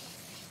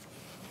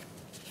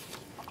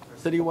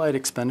 Citywide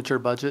expenditure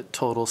budget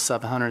totals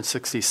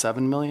 $767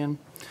 million.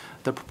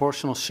 The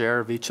proportional share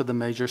of each of the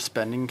major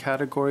spending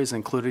categories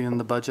included in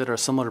the budget are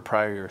similar to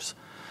prior years.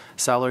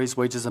 Salaries,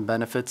 wages, and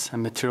benefits,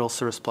 and material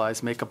service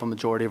supplies make up a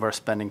majority of our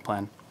spending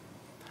plan.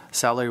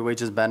 Salary,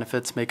 wages, and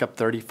benefits make up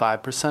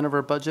 35% of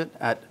our budget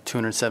at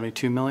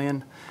 $272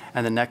 million,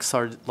 and the next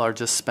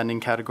largest spending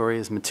category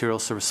is material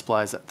service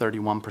supplies at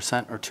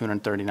 31% or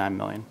 $239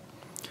 million.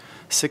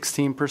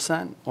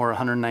 16% or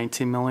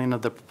 $119 million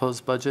of the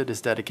proposed budget is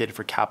dedicated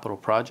for capital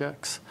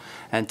projects,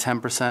 and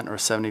 10% or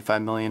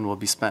 $75 million will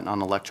be spent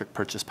on electric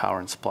purchase power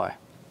and supply.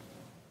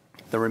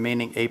 The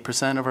remaining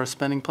 8% of our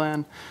spending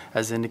plan,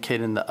 as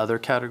indicated in the other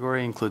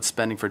category, includes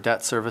spending for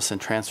debt service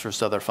and transfers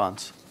to other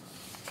funds.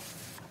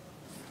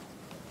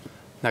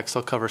 Next,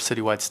 I'll cover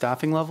citywide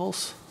staffing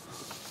levels.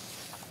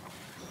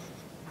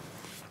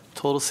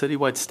 Total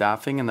citywide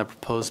staffing in the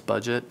proposed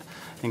budget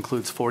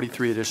includes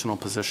 43 additional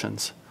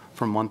positions,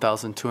 from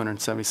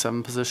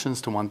 1,277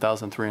 positions to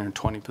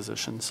 1,320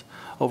 positions.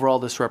 Overall,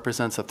 this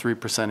represents a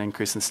 3%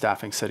 increase in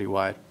staffing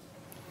citywide.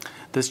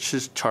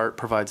 This chart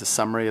provides a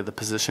summary of the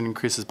position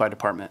increases by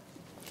department.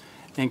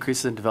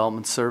 Increases in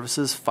development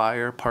services,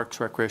 fire, parks,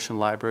 recreation,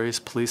 libraries,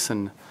 police,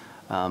 and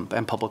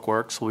public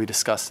works will be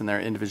discussed in their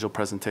individual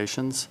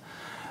presentations.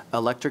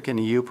 Electric and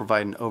EU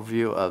provided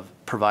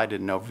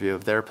an overview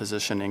of their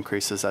position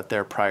increases at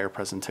their prior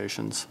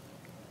presentations.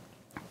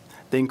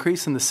 The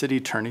increase in the city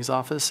attorney's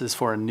office is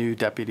for a new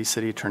deputy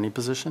city attorney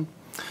position.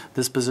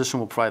 This position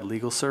will provide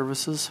legal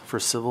services for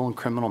civil and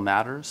criminal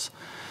matters,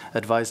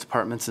 advise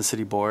departments and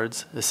city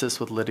boards, assist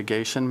with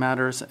litigation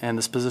matters, and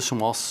this position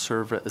will also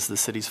serve as the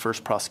city's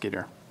first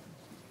prosecutor.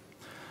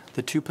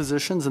 The two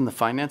positions in the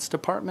finance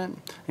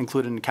department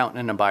include an accountant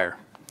and a buyer.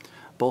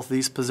 Both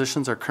these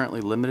positions are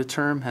currently limited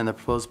term, and the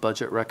proposed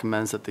budget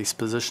recommends that these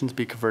positions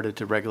be converted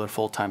to regular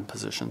full-time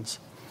positions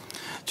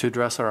to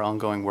address our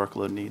ongoing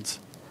workload needs.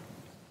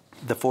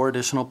 The 4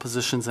 additional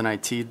positions in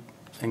IT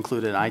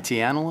include an IT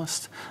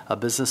analyst, a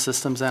business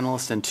systems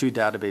analyst, and 2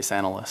 database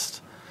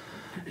analysts.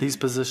 These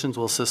positions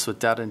will assist with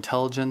data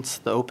intelligence,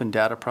 the open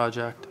data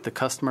project, the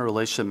customer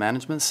relationship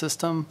management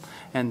system,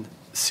 and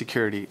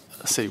security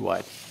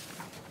citywide.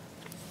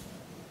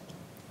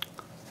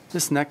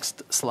 This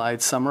next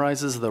slide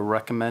summarizes the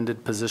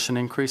recommended position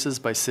increases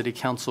by City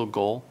Council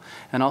goal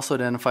and also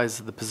identifies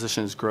that the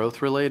position is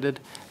growth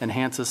related,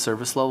 enhances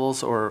service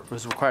levels, or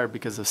is required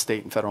because of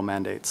state and federal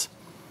mandates.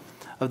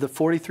 Of the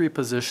 43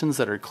 positions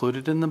that are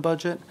included in the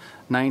budget,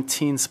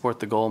 19 support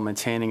the goal of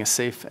maintaining a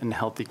safe and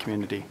healthy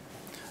community.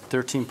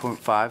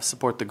 13.5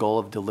 support the goal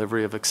of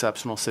delivery of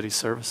exceptional city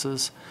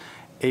services.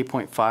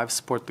 8.5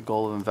 support the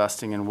goal of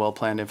investing in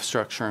well-planned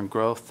infrastructure and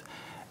growth.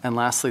 And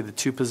lastly, the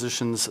 2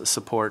 positions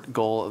support the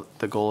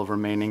goal of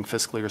remaining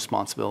fiscally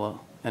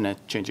responsible in a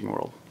changing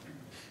world.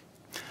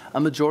 A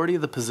majority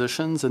of the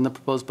positions in the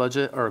proposed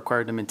budget are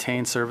required to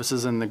maintain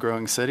services in the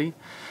growing city,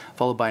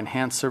 followed by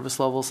enhanced service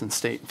levels and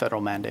state and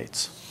federal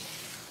mandates.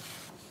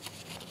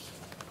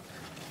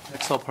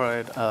 Next, I'll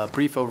provide a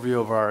brief overview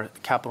of our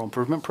capital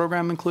improvement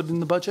program included in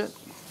the budget.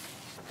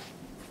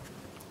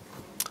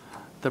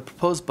 The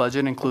proposed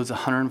budget includes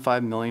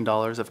 $105 million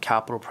of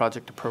capital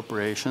project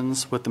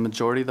appropriations, with the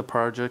majority of the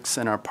projects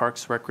in our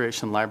parks,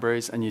 recreation,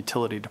 libraries, and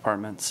utility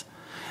departments.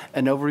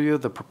 An overview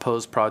of the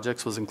proposed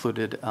projects was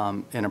included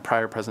in a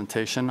prior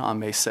presentation on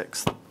May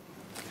 6th.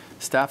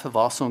 Staff have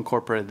also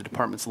incorporated the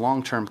department's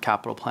long-term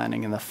capital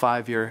planning in the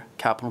 5-year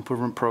capital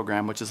improvement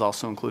program, which is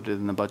also included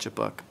in the budget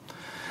book.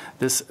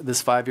 This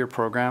 5-year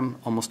program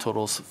almost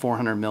totals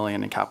 $400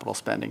 million in capital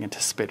spending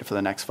anticipated for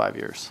the next 5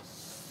 years.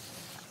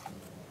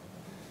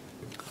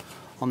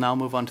 I'll now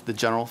move on to the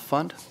general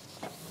fund.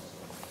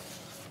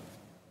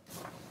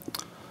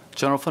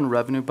 General fund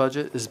revenue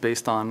budget is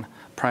based on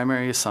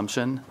primary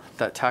assumption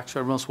that tax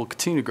revenues will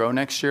continue to grow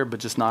next year, but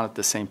just not at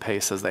the same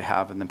pace as they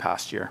have in the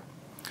past year.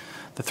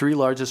 The 3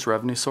 largest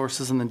revenue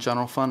sources in the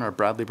general fund are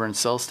Bradley-Burns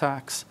sales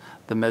tax,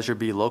 the Measure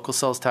B local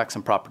sales tax,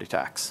 and property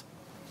tax.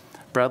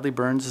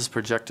 Bradley-Burns is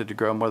projected to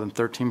grow more than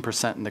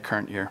 13% in the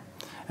current year,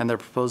 and their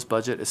proposed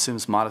budget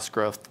assumes modest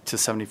growth to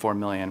 $74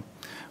 million,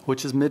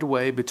 which is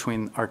midway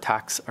between our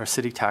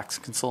city tax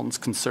consultants'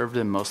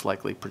 conservative and most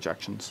likely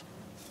projections.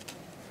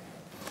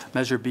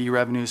 Measure B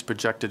revenue is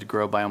projected to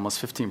grow by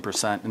almost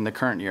 15% in the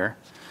current year,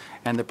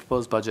 and the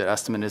proposed budget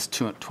estimate is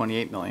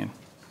 $28 million,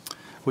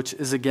 which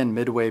is again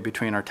midway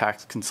between our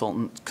tax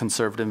consultant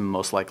conservative and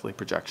most likely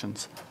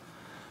projections.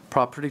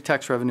 Property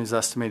tax revenue is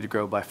estimated to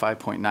grow by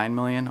 $5.9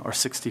 million or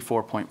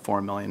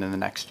 $64.4 million in the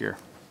next year.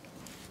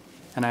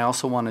 And I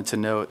also wanted to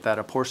note that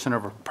a portion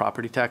of our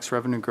property tax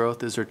revenue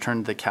growth is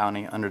returned to the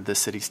county under the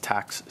city's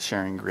tax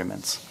sharing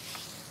agreements.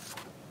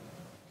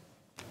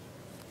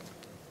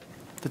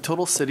 The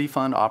total city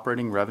fund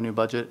operating revenue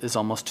budget is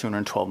almost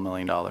 $212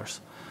 million.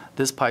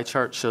 This pie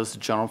chart shows the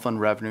general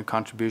fund revenue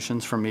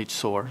contributions from each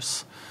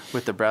source,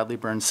 with the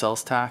Bradley-Burns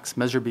sales tax,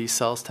 Measure B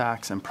sales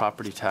tax, and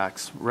property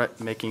tax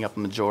making up a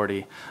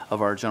majority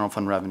of our general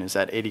fund revenues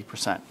at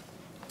 80%.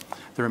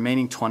 The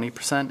remaining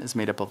 20% is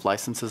made up of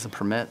licenses and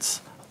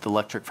permits, the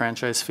electric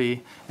franchise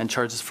fee, and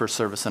charges for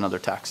service and other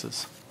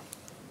taxes.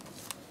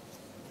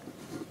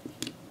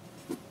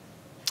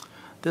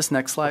 This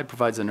next slide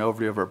provides an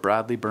overview of our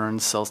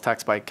Bradley-Burns sales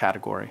tax by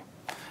category,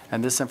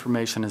 and this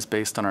information is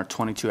based on our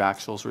 22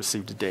 actuals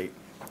received to date.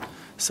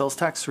 Sales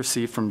tax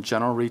received from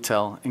general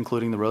retail,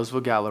 including the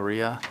Roseville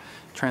Galleria,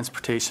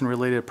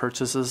 transportation-related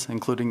purchases,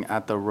 including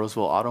at the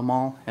Roseville Auto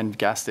Mall, and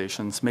gas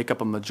stations, make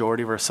up a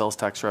majority of our sales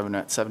tax revenue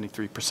at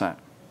 73%.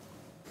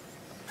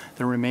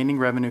 The remaining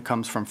revenue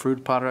comes from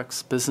food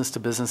products,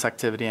 business-to-business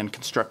activity, and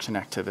construction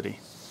activity.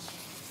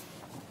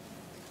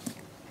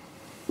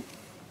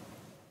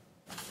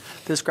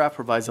 This graph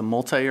provides a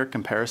multi-year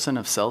comparison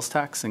of sales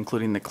tax,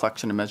 including the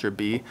collection of Measure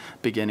B,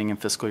 beginning in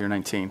fiscal year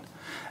 19.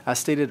 As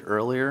stated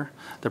earlier,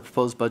 the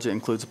proposed budget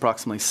includes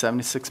approximately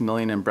 $76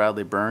 million in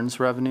Bradley-Burns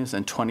revenues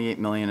and $28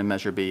 million in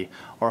Measure B,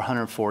 or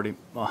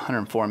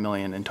 $104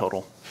 million in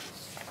total.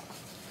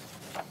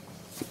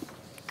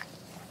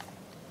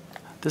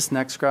 This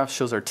next graph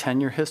shows our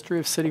 10-year history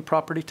of city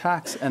property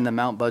tax and the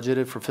amount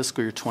budgeted for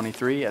fiscal year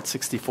 23 at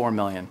 $64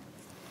 million.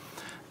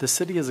 The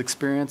city has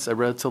experienced a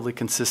relatively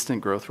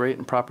consistent growth rate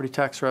in property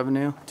tax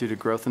revenue due to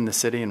growth in the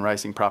city and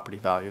rising property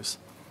values.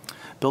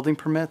 Building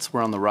permits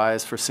were on the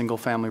rise for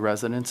single-family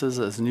residences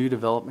as new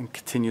development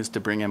continues to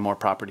bring in more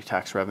property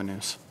tax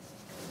revenues.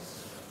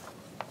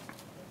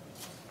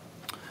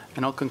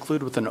 And I'll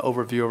conclude with an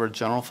overview of our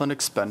general fund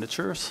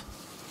expenditures.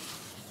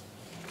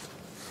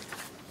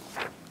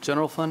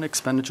 General fund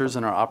expenditures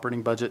in our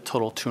operating budget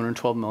total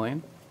 $212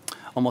 million.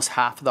 Almost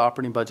half of the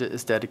operating budget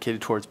is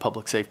dedicated towards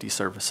public safety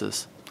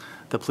services.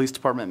 The police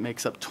department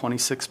makes up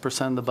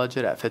 26% of the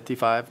budget at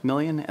 $55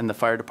 million, and the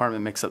fire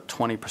department makes up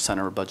 20% of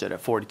our budget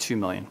at $42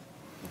 million.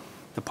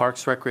 The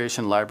Parks,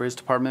 Recreation, Libraries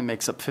department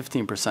makes up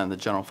 15% of the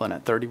general fund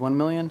at $31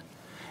 million,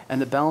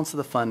 and the balance of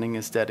the funding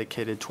is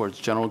dedicated towards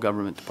general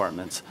government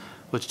departments,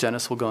 which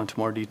Dennis will go into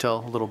more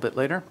detail a little bit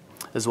later,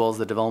 as well as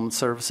the Development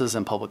Services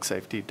and Public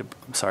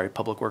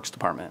Works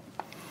department.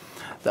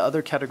 The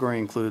other category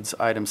includes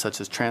items such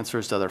as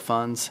transfers to other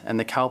funds and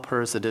the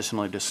CalPERS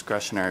additionally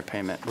discretionary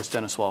payment, which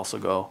Dennis will also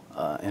go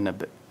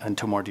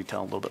into more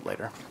detail a little bit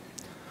later.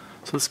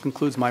 So this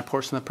concludes my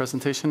portion of the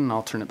presentation, and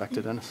I'll turn it back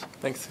to Dennis.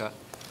 Thanks, Scott.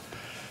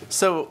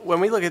 So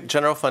when we look at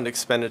general fund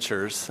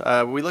expenditures,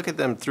 we look at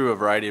them through a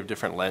variety of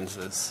different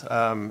lenses.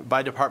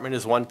 By department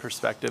is one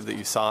perspective that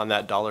you saw on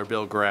that dollar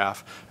bill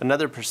graph.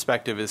 Another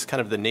perspective is kind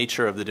of the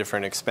nature of the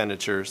different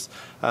expenditures.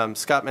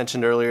 Scott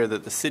mentioned earlier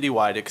that the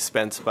citywide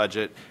expense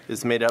budget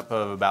is made up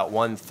of about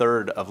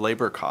 1/3 of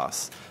labor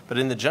costs. But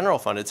in the general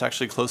fund, it's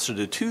actually closer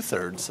to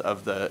 2/3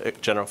 of the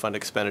general fund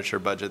expenditure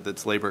budget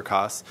that's labor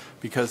costs,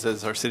 because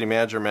as our city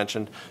manager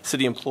mentioned,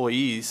 city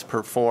employees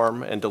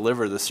perform and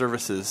deliver the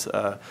services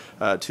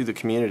to the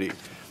community.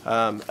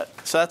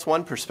 So that's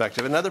one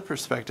perspective. Another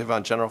perspective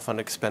on general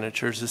fund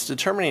expenditures is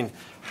determining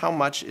how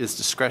much is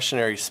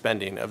discretionary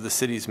spending of the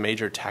city's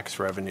major tax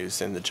revenues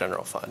in the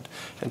general fund.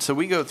 And so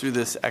we go through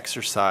this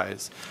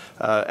exercise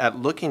at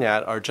looking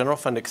at our general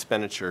fund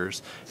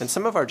expenditures, and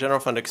some of our general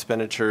fund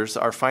expenditures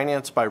are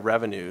financed by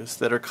revenues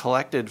that are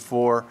collected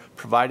for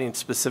providing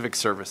specific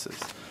services.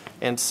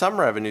 And some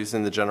revenues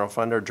in the general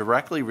fund are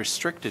directly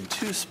restricted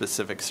to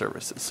specific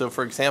services. So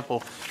for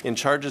example, in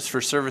charges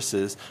for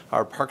services,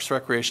 our Parks,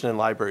 Recreation, and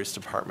Libraries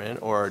Department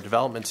or our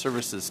Development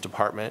Services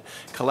Department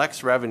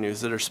collects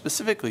revenues that are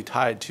specifically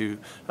tied to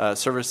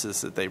services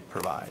that they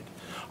provide.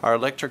 Our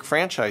electric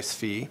franchise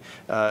fee,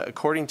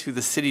 according to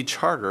the city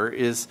charter,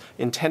 is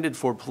intended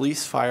for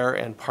police, fire,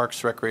 and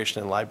parks,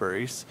 recreation, and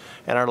libraries.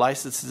 And our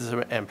licenses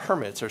and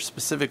permits are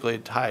specifically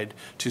tied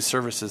to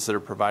services that are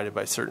provided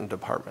by certain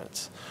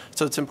departments.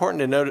 So it's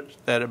important to note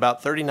that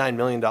about $39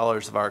 million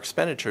of our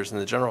expenditures in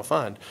the general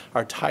fund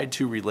are tied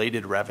to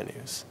related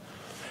revenues.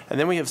 And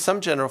then we have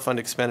some general fund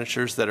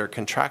expenditures that are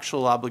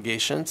contractual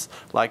obligations,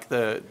 like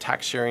the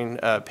tax sharing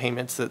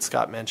payments that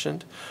Scott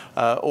mentioned,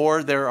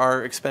 or there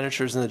are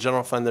expenditures in the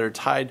general fund that are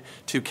tied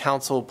to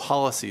council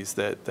policies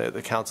that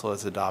the council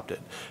has adopted.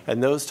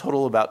 And those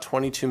total about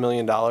 $22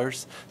 million.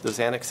 Those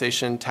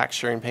annexation tax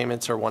sharing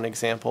payments are one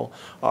example.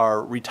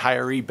 Our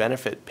retiree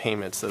benefit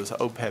payments, those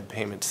OPEB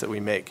payments that we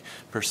make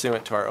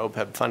pursuant to our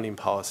OPEB funding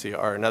policy,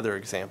 are another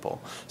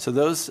example. So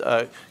those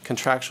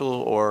contractual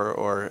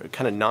or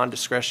kind of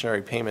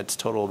non-discretionary payments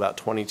total about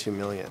 $22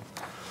 million.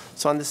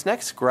 So on this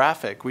next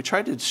graphic, we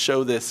tried to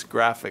show this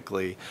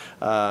graphically,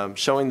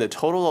 showing the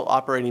total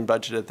operating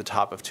budget at the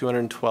top of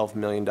 $212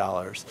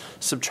 million,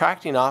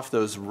 subtracting off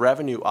those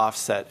revenue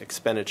offset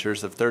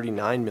expenditures of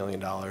 $39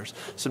 million,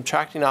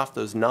 subtracting off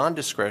those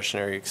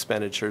non-discretionary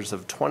expenditures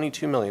of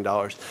 $22 million,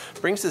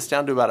 brings us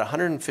down to about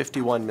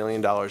 $151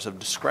 million of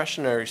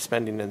discretionary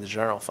spending in the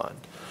general fund.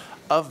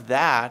 Of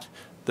that,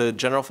 the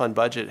general fund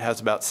budget has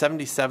about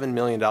 $77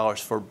 million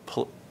for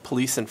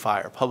police and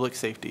fire, public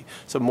safety.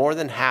 So more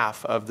than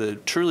half of the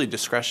truly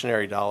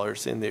discretionary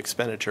dollars in the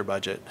expenditure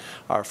budget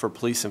are for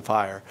police and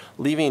fire,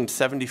 leaving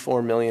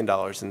 $74 million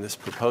in this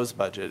proposed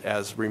budget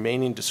as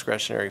remaining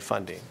discretionary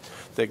funding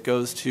that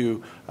goes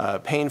to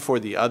paying for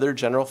the other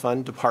general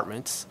fund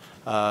departments,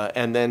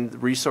 and then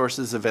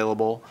resources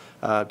available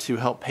to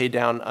help pay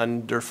down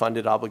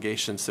underfunded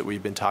obligations that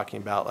we've been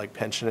talking about, like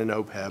pension and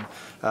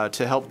OPEB,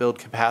 to help build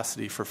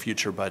capacity for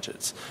future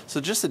budgets.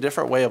 So just a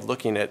different way of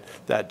looking at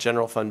that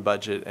general fund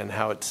budget and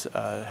how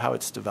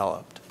it's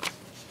developed.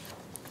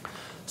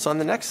 So on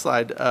the next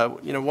slide,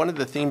 one of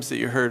the themes that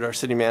you heard our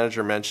city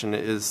manager mention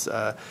is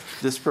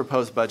this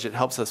proposed budget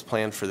helps us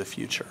plan for the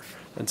future.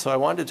 And so I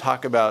wanted to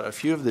talk about a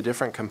few of the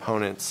different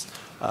components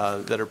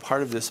that are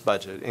part of this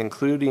budget,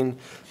 including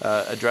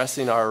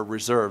addressing our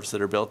reserves that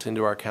are built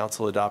into our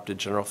council-adopted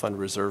general fund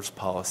reserves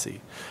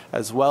policy,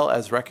 as well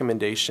as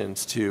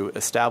recommendations to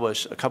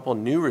establish a couple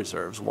new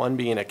reserves, one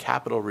being a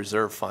capital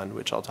reserve fund,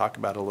 which I'll talk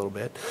about a little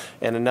bit,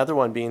 and another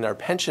one being our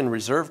pension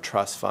reserve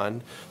trust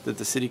fund that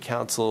the City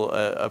Council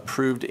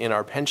approved in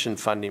our pension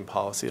funding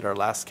policy at our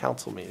last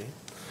council meeting.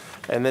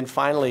 And then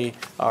finally,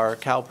 our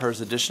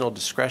CalPERS additional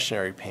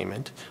discretionary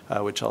payment,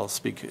 which I'll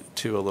speak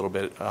to a little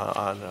bit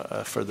on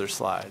a further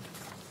slide.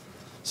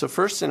 So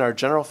first, in our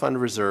general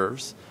fund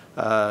reserves,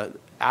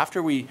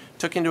 after we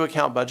took into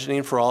account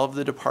budgeting for all of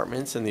the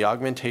departments and the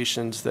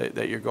augmentations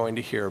that you're going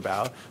to hear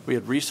about, we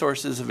had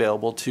resources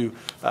available to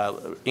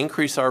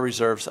increase our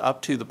reserves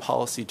up to the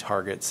policy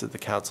targets that the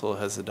council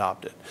has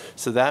adopted.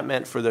 So that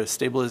meant for the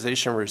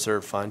stabilization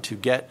reserve fund to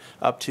get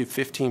up to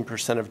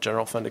 15% of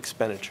general fund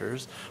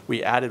expenditures,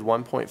 we added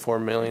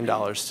 $1.4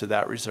 million to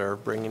that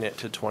reserve, bringing it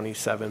to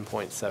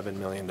 $27.7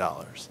 million.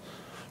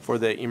 For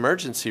the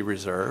emergency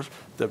reserve,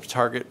 the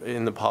target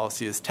in the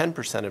policy is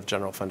 10% of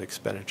general fund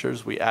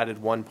expenditures. We added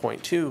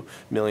 $1.2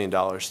 million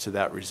to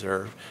that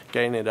reserve,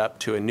 getting it up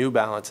to a new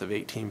balance of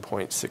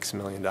 $18.6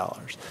 million.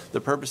 The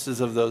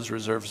purposes of those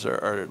reserves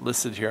are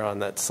listed here on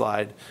that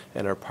slide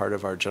and are part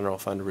of our general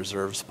fund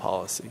reserves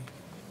policy.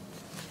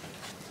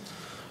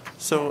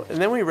 So,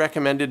 and then we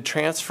recommended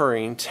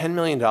transferring $10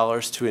 million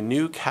to a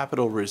new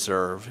capital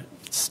reserve,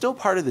 still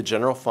part of the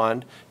general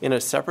fund, in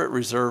a separate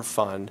reserve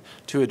fund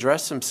to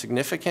address some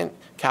significant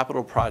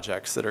capital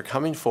projects that are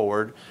coming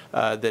forward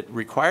that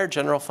require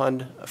general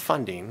fund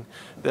funding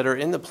that are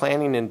in the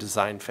planning and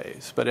design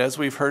phase. But as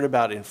we've heard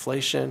about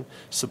inflation,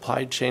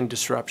 supply chain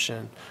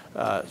disruption,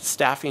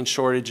 staffing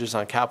shortages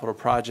on capital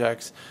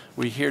projects,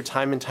 we hear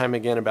time and time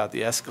again about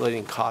the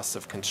escalating costs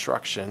of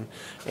construction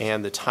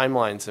and the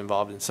timelines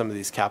involved in some of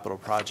these capital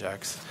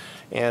projects.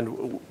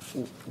 And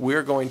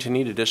we're going to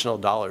need additional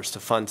dollars to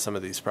fund some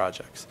of these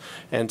projects.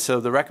 And so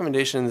the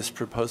recommendation in this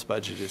proposed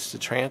budget is to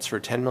transfer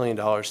 $10 million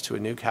to a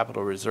new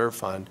capital reserve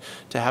fund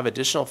to have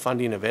additional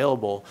funding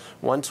available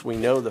once we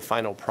know the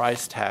final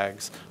price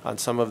tags on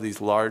some of these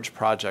large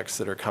projects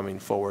that are coming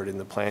forward in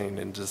the planning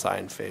and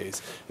design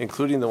phase,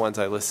 including the ones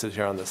I listed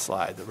here on the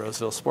slide, the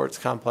Roseville Sports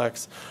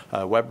Complex,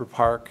 Weber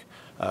Park,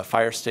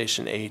 Fire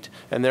Station 8,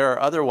 and there are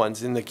other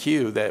ones in the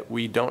queue that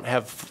we don't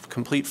have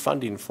complete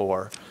funding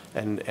for,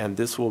 and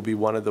this will be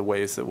one of the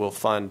ways that we'll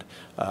fund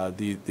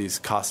these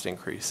cost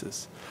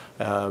increases.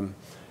 And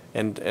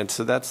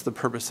so that's the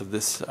purpose of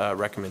this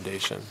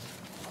recommendation.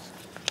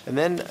 And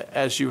then,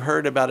 as you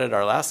heard about at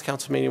our last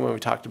council meeting when we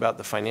talked about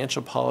the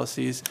financial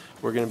policies,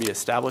 we're going to be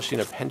establishing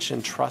a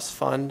pension trust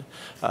fund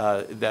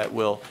that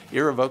will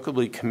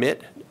irrevocably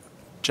commit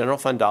general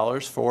fund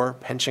dollars for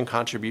pension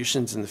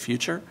contributions in the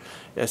future.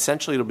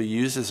 Essentially, it'll be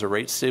used as a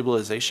rate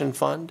stabilization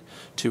fund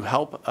to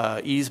help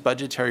ease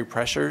budgetary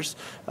pressures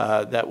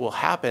that will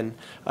happen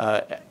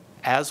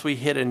as we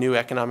hit a new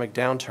economic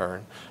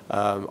downturn.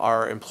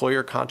 Our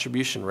employer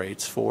contribution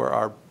rates for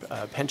our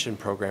pension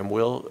program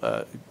will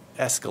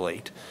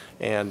escalate,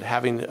 and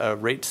having a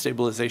rate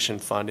stabilization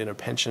fund in a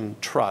pension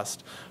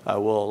trust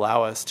will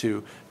allow us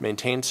to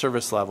maintain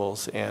service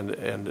levels and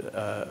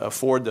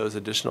afford those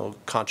additional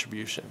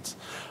contributions.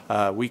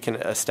 We can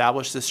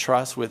establish this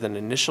trust with an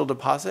initial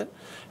deposit,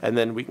 and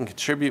then we can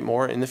contribute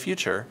more in the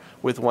future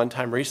with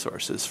one-time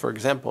resources. For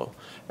example,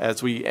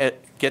 as we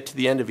get to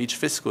the end of each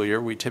fiscal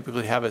year, we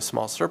typically have a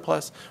small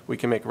surplus. We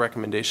can make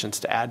recommendations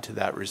to add to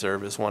that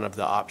reserve as one of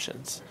the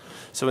options.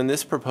 So in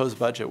this proposed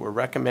budget, we're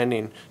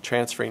recommending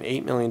transferring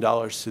 $8 million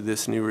to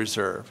this new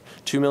reserve.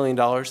 $2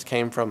 million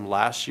came from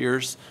last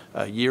year's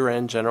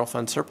year-end general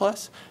fund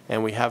surplus,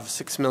 and we have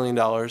 $6 million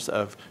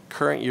of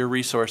current year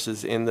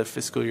resources in the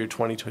fiscal year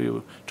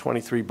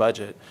 22-23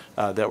 budget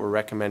that we're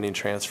recommending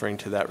transferring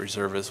to that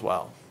reserve as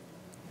well.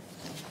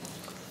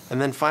 And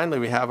then finally,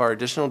 we have our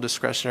additional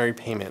discretionary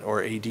payment,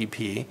 or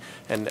ADP.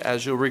 And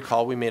as you'll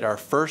recall, we made our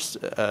first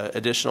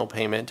additional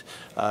payment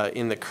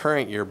in the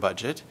current year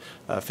budget,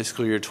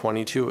 fiscal year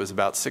 22. It was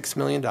about $6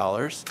 million.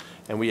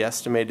 And we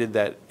estimated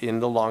that in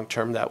the long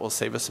term, that will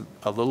save us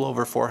a little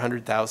over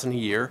 $400,000 a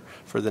year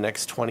for the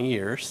next 20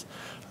 years.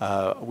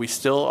 We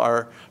still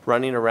are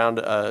running around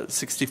a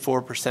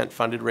 64%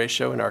 funded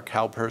ratio in our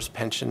CalPERS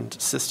pension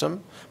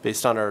system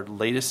based on our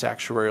latest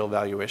actuarial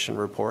valuation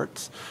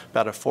reports,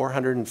 about a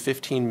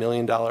 $415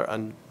 million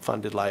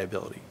unfunded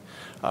liability.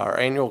 Our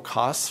annual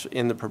costs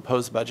in the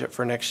proposed budget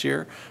for next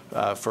year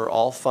for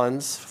all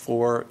funds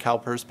for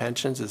CalPERS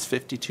pensions is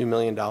 $52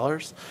 million.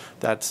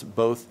 That's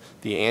both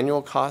the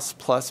annual costs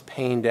plus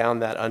paying down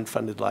that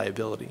unfunded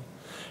liability.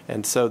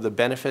 And so the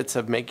benefits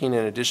of making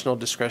an additional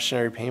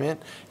discretionary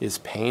payment is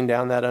paying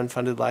down that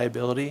unfunded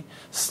liability,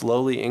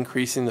 slowly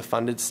increasing the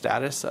funded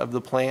status of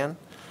the plan,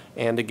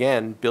 and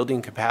again,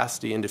 building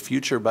capacity into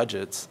future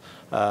budgets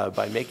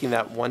by making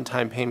that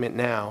one-time payment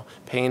now,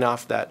 paying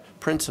off that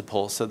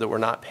principal so that we're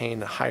not paying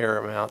higher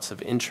amounts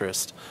of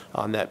interest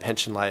on that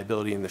pension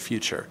liability in the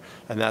future.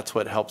 And that's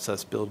what helps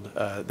us build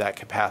that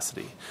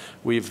capacity.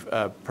 We've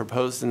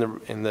proposed in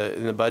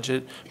the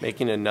budget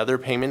making another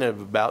payment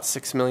of about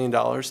 $6 million to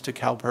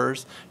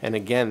CalPERS, and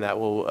again, that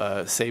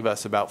will save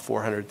us about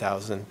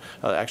 $400,000,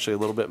 actually a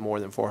little bit more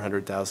than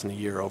 $400,000 a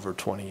year over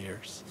 20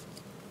 years.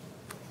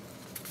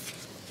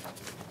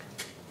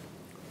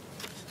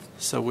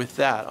 So with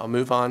that, I'll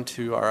move on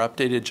to our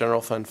updated general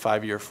fund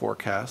 5-year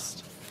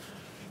forecast.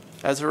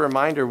 As a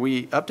reminder,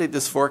 we update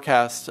this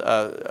forecast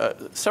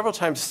several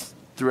times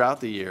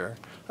throughout the year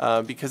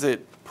because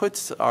it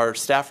puts our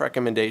staff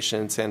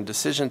recommendations and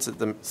decisions that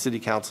the City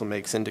Council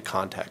makes into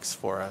context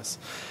for us.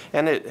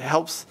 And it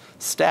helps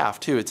staff,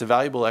 too. It's a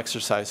valuable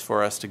exercise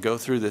for us to go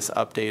through this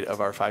update of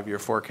our 5-year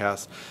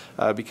forecast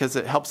because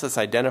it helps us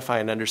identify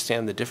and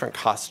understand the different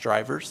cost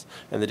drivers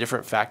and the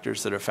different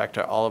factors that affect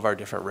all of our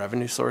different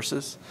revenue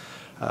sources.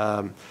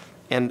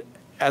 And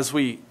as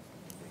we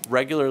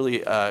regularly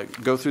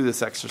go through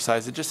this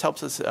exercise, it just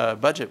helps us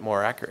budget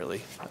more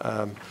accurately.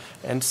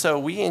 And so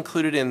we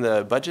included in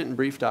the budget and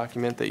brief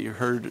document that you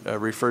heard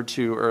referred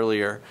to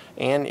earlier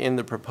and in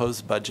the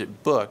proposed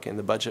budget book in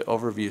the budget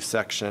overview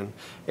section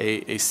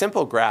a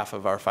simple graph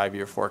of our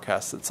 5-year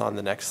forecast that's on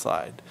the next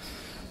slide.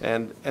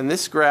 And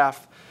this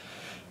graph,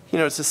 you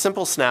know, it's a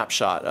simple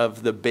snapshot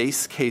of the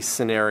base case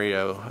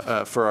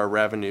scenario for our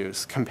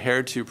revenues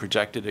compared to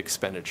projected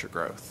expenditure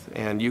growth.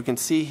 And you can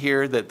see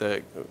here that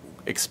the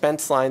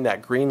expense line,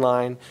 that green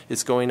line,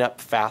 is going up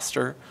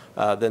faster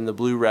than the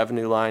blue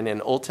revenue line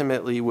and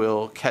ultimately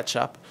will catch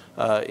up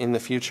in the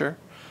future.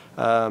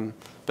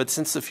 But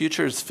since the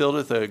future is filled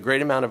with a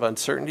great amount of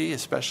uncertainty,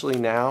 especially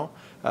now,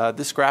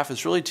 this graph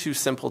is really too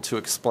simple to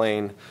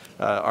explain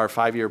our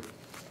 5-year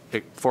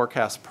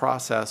forecast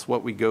process,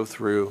 what we go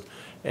through.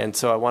 And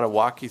so I want to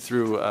walk you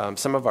through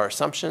some of our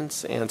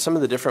assumptions and some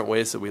of the different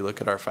ways that we look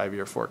at our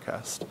 5-year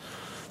forecast.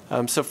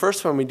 So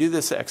first, when we do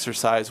this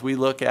exercise, we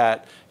look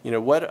at, you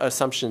know, what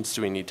assumptions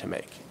do we need to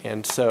make?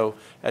 And so,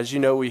 as you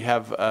know, we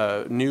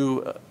have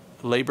new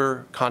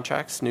labor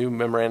contracts, new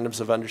memorandums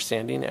of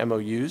understanding,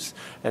 MOUs,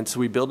 and so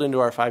we build into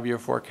our 5-year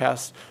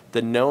forecast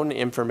the known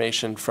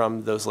information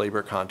from those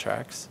labor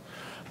contracts.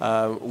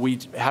 We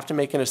have to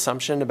make an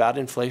assumption about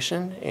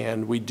inflation,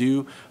 and we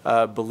do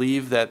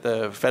believe that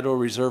the Federal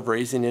Reserve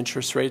raising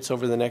interest rates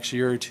over the next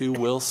year or two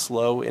will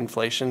slow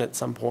inflation at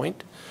some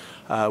point.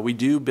 We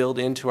do build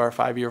into our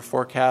 5-year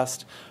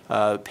forecast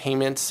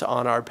payments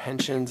on our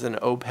pensions and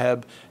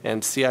OPEB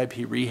and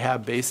CIP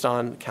rehab based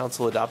on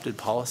council-adopted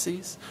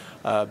policies,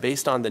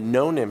 based on the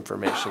known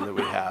information that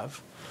we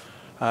have.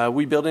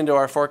 We build into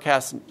our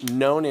forecast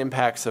known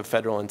impacts of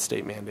federal and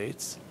state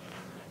mandates.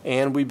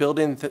 And we build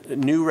in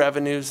new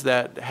revenues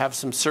that have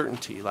some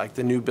certainty, like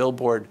the new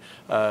billboard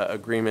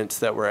agreements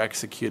that were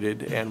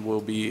executed and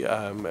will be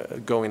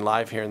going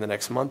live here in the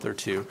next month or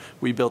two.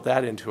 We built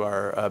that into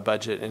our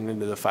budget and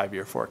into the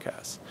 5-year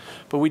forecast.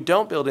 But we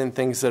don't build in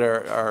things that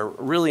are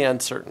really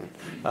uncertain.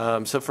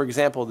 So, for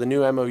example, the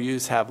new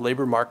MOUs have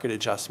labor market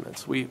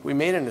adjustments. We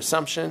made an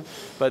assumption,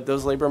 but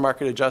those labor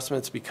market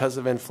adjustments, because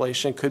of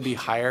inflation, could be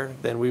higher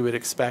than we would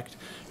expect.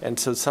 And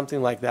so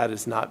something like that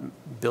is not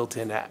built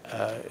in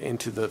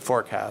into the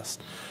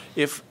forecast.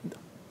 If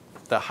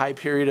the high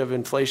period of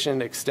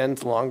inflation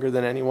extends longer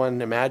than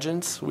anyone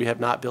imagines, we have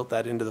not built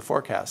that into the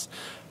forecast.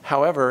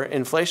 However,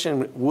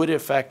 inflation would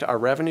affect our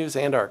revenues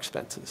and our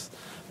expenses.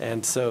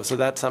 And so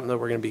that's something that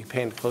we're going to be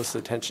paying close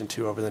attention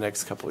to over the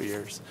next couple of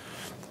years.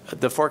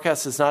 The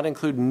forecast does not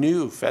include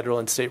new federal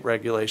and state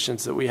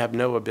regulations that we have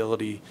no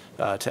ability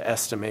to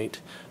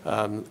estimate.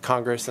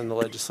 Congress and the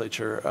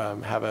legislature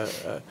have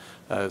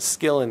a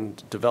skill in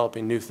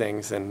developing new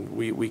things, and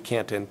we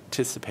can't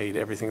anticipate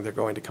everything they're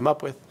going to come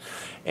up with.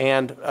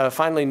 And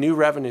finally, new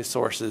revenue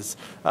sources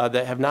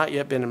that have not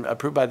yet been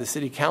approved by the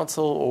City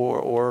Council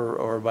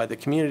or by the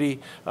community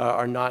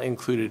are not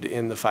included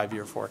in the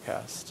 5-year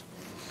forecast.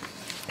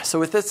 So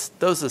with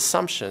those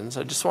assumptions,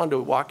 I just wanted to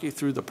walk you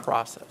through the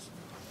process.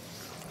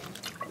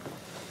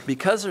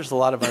 because there's a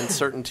lot of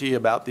uncertainty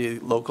about the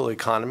local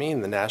economy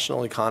and the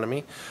national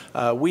economy,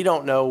 we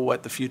don't know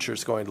what the future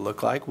is going to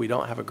look like. We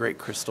don't have a great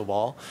crystal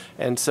ball.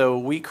 And so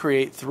we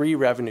create 3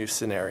 revenue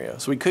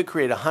scenarios. We could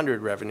create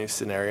 100 revenue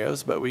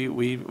scenarios, but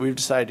we've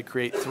decided to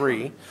create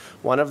 3.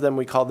 One of them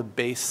we call the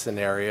base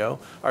scenario.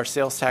 Our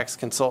sales tax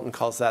consultant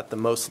calls that the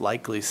most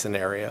likely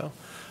scenario.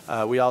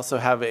 We also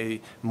have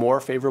a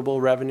more favorable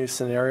revenue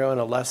scenario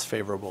and a less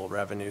favorable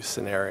revenue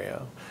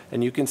scenario.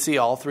 And you can see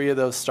all 3 of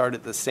those start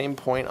at the same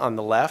point on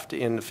the left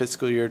in the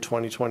fiscal year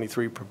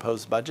 2023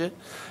 proposed budget,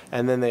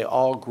 and then they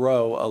all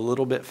grow a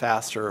little bit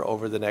faster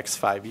over the next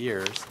 5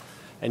 years.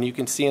 And you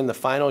can see in the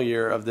final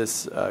year of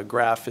this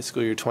graph,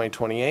 fiscal year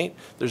 2028,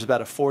 there's about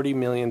a $40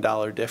 million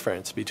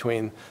difference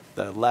between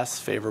the less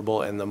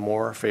favorable and the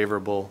more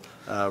favorable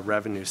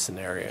revenue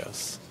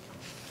scenarios.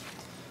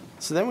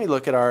 So then we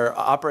look at our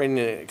operating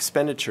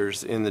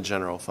expenditures in the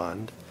general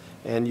fund.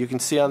 And you can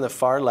see on the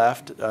far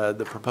left,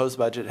 the proposed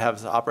budget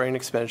has operating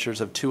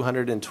expenditures of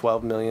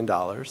 $212 million.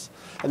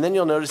 And then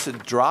you'll notice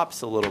it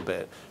drops a little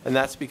bit. And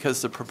that's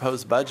because the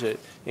proposed budget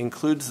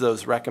includes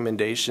those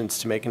recommendations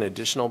to make an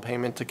additional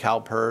payment to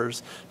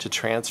CalPERS, to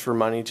transfer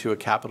money to a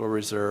capital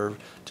reserve,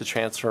 to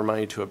transfer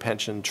money to a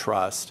pension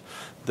trust.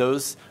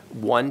 Those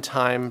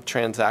one-time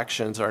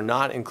transactions are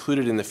not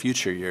included in the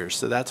future years,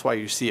 so that's why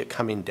you see it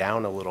coming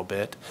down a little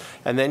bit.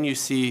 And then you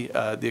see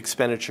the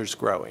expenditures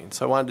growing.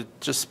 So I wanted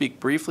to just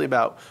speak briefly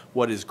about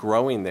what is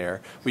growing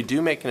there. We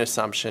do make an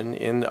assumption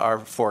in our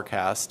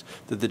forecast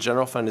that the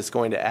general fund is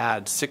going to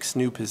add 6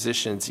 new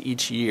positions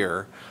each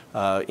year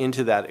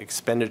into that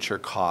expenditure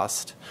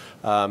cost.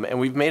 And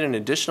we've made an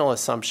additional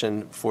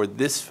assumption for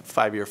this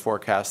 5-year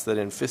forecast that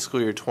in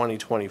fiscal year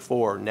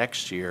 2024,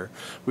 next year,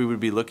 we would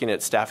be looking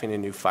at staffing a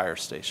new fire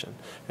station.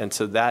 And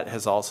so that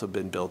has also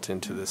been built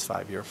into this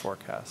 5-year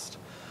forecast.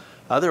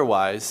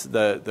 Otherwise,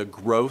 the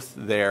growth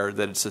there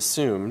that it's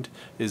assumed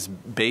is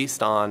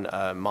based on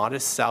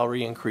modest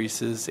salary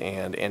increases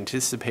and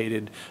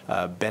anticipated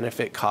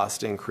benefit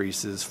cost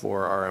increases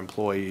for our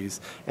employees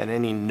and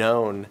any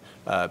known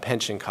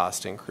pension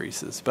cost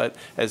increases. But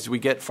as we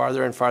get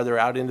farther and farther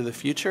out into the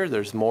future,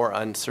 there's more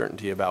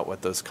uncertainty about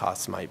what those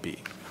costs might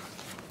be.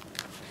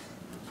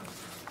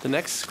 The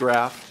next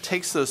graph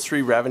takes those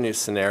 3 revenue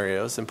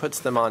scenarios and puts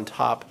them on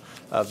top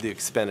of the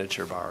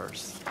expenditure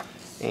bars.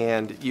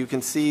 And you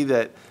can see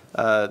that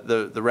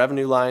the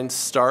revenue lines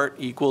start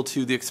equal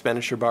to the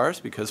expenditure bars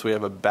because we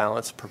have a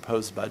balanced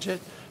proposed budget.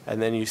 And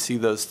then you see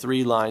those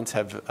 3 lines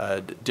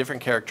have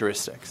different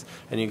characteristics.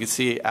 And you can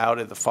see out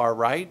at the far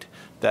right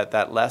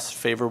that less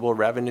favorable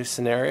revenue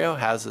scenario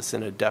has us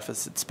in a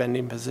deficit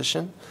spending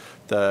position.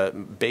 The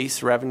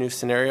base revenue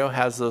scenario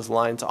has those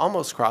lines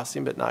almost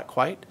crossing, but not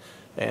quite.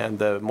 And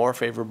the more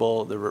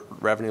favorable, the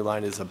revenue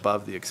line is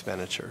above the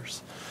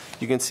expenditures.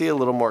 You can see a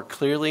little more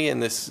clearly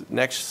in this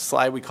next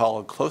slide we call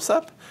a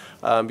close-up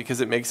because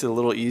it makes it a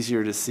little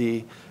easier to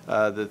see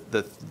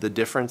the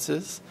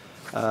differences.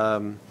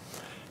 And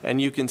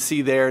you can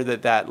see there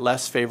that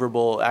less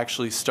favorable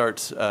actually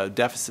starts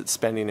deficit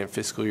spending in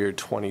fiscal year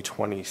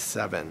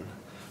 2027.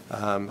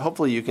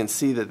 Hopefully you can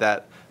see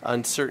that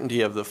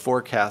uncertainty of the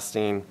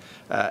forecasting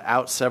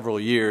out several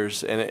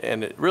years,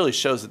 and it really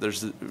shows that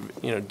there's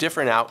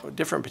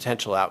different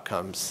potential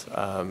outcomes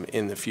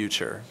in the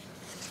future.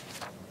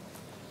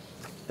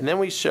 And then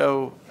we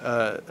show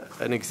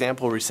an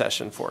example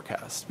recession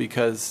forecast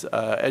because,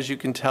 as you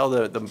can tell,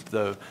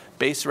 the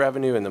base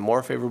revenue and the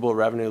more favorable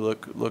revenue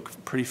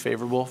look pretty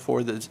favorable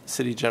for the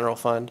city general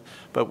fund.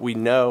 But we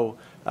know,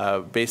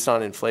 based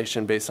on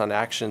inflation, based on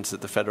actions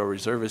that the Federal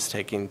Reserve is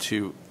taking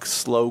to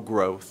slow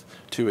growth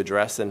to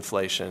address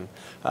inflation,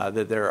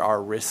 that there are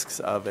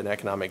risks of an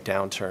economic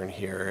downturn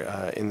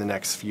here in the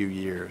next few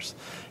years.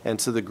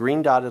 And so the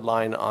green dotted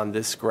line on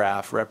this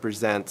graph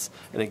represents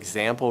an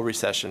example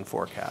recession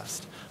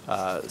forecast.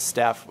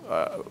 Staff,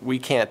 we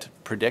can't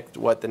predict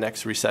what the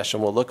next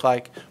recession will look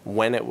like,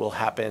 when it will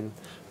happen,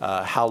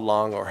 how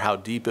long or how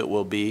deep it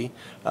will be.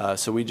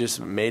 So we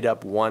just made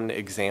up one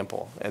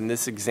example. And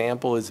this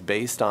example is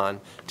based on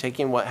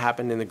taking what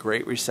happened in the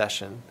Great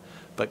Recession,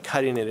 but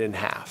cutting it in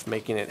half,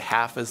 making it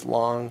half as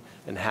long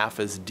and half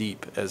as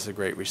deep as the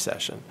Great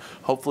Recession.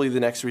 Hopefully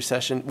the next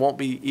recession won't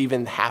be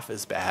even half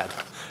as bad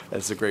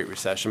as the Great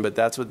Recession, but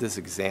that's what this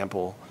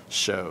example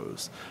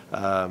shows.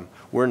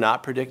 We're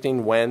not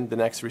predicting when the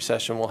next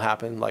recession will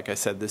happen. Like I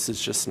said, this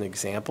is just an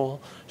example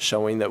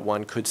showing that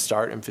one could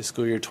start in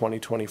fiscal year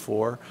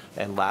 2024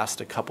 and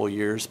last a couple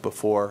years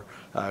before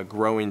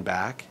growing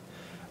back.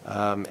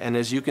 And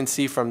as you can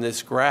see from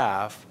this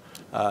graph,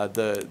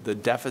 the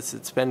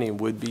deficit spending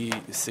would be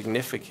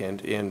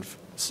significant in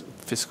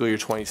fiscal year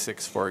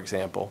 26, for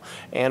example,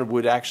 and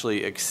would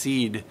actually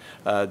exceed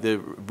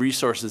the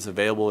resources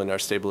available in our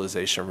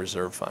stabilization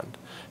reserve fund.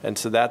 And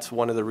so that's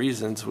one of the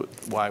reasons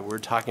why we're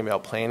talking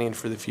about planning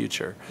for the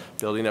future,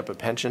 building up a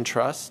pension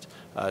trust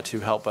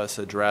to help us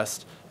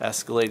address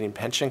escalating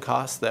pension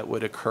costs that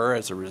would occur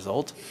as a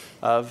result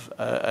of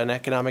an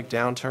economic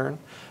downturn,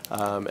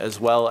 as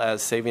well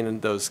as saving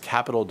those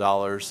capital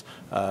dollars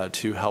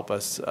to help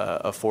us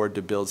afford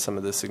to build some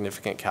of the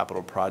significant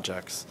capital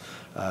projects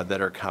that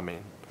are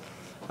coming.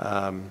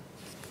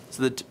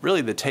 So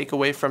really the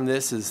takeaway from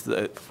this is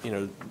that,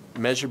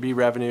 Measure B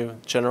revenue,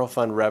 general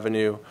fund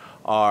revenue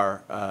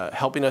are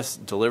helping us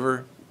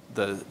deliver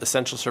the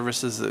essential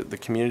services that the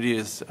community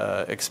is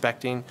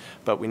expecting,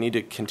 but we need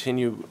to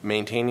continue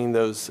maintaining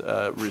those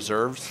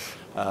reserves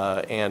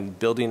and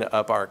building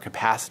up our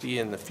capacity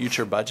in the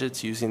future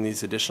budgets using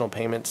these additional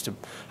payments to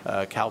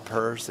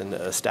CalPERS and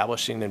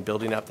establishing and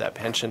building up that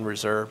pension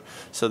reserve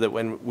so that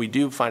when we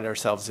do find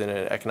ourselves in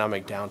an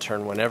economic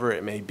downturn, whenever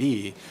it may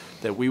be,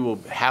 that we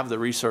will have the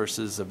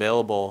resources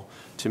available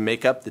to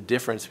make up the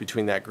difference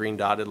between that green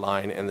dotted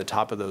line and the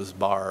top of those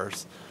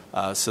bars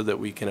so that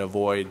we can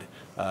avoid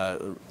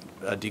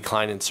a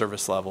decline in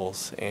service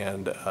levels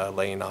and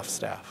laying off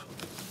staff.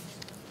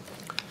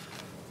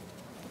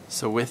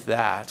 So with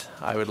that,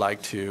 I would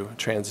like to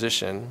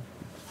transition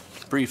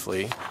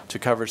briefly to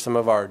cover some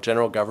of our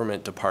general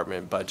government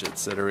department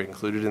budgets that are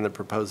included in the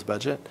proposed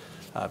budget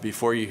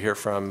before you hear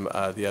from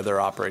the other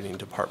operating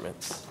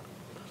departments.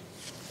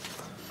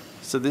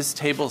 So this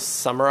table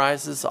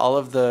summarizes all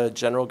of the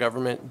general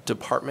government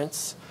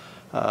departments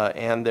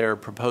and their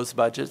proposed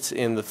budgets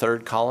in the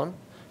third column.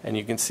 And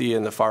you can see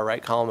in the far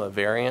right column a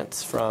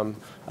variance from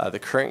the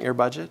current year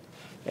budget.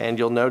 And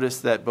you'll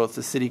notice that both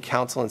the city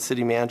council and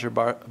city manager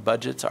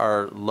budgets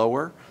are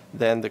lower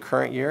than the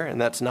current year, and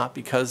that's not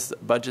because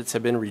budgets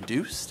have been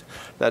reduced.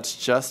 That's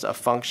just a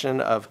function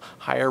of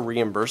higher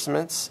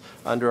reimbursements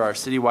under our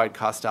citywide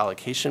cost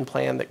allocation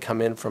plan that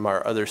come in from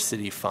our other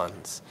city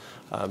funds.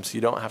 So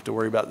you don't have to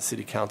worry about the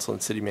city council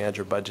and city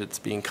manager budgets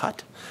being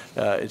cut.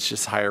 It's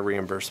just higher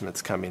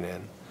reimbursements coming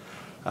in.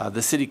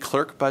 The city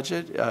clerk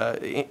budget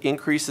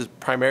increase is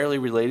primarily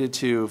related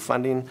to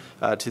funding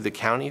to the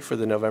county for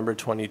the November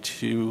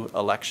 22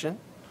 election.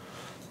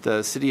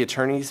 The city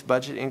attorney's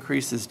budget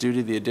increase is due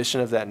to the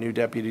addition of that new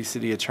deputy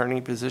city attorney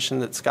position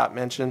that Scott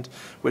mentioned,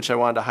 which I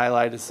wanted to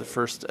highlight as the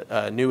first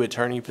new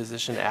attorney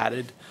position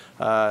added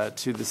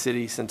to the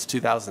city since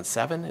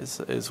 2007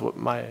 is what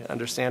my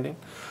understanding.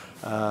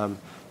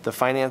 The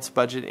finance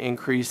budget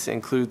increase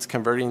includes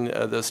converting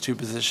those two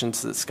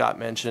positions that Scott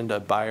mentioned,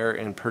 a buyer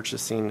in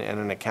purchasing and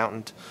an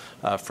accountant,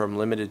 from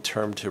limited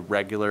term to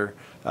regular,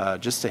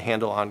 just to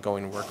handle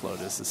ongoing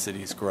workload as the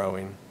city's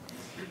growing.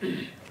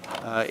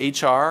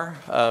 HR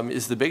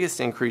is the biggest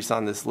increase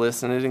on this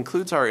list, and it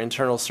includes our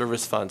internal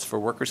service funds for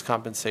workers'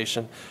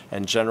 compensation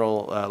and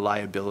general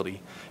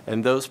liability.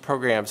 And those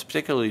programs,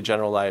 particularly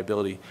general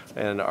liability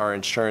and our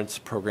insurance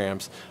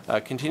programs,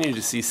 continue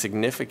to see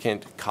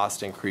significant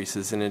cost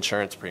increases in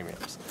insurance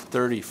premiums,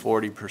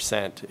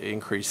 30–40%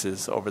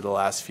 increases over the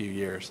last few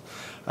years.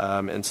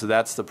 And so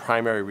that's the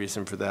primary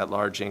reason for that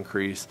large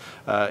increase.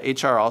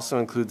 HR also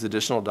includes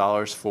additional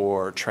dollars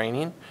for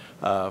training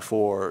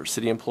for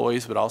city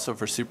employees, but also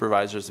for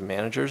supervisors and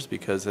managers,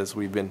 because as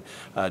we've been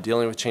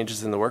dealing with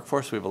changes in the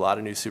workforce, we have a lot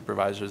of new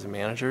supervisors and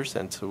managers,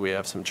 and so we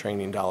have some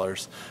training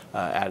dollars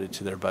added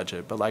to their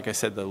budget. But like I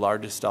said, the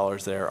largest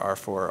dollars there are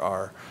for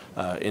our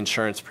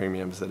insurance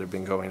premiums that have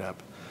been going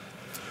up.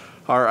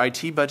 Our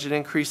IT budget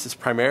increase is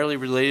primarily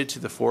related to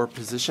the 4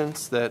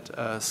 positions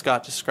that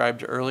Scott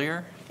described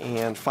earlier.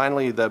 And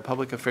finally, the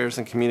public affairs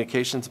and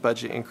communications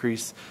budget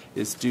increase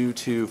is due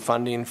to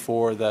funding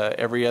for the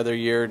every other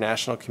year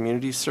National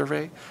Community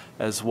Survey,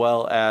 as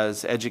well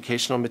as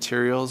educational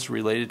materials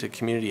related to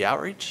community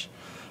outreach,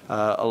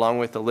 along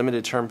with a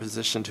limited term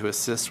position to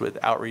assist with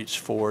outreach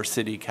for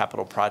city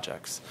capital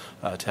projects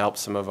to help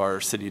some of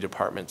our city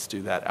departments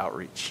do that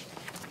outreach.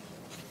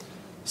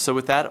 So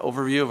with that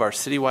overview of our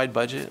citywide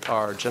budget,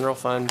 our general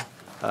fund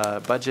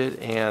budget,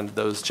 and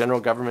those general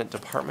government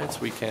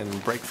departments, we can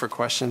break for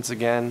questions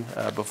again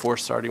before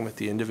starting with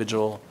the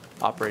individual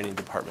operating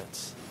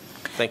departments.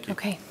 Thank you.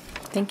 Okay,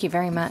 thank you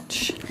very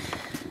much.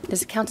 Does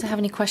the council have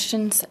any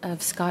questions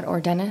of Scott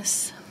or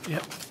Dennis?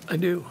 Yep, I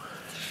do.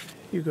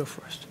 You go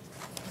first.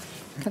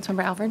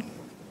 Councilmember Alford?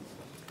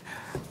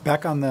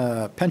 Back on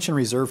the pension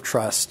reserve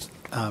trust,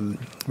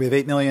 we have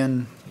 $8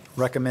 million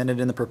recommended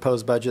in the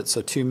proposed budget,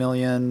 so $2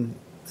 million.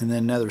 And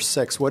then another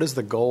 6. What is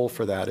the goal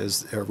for that?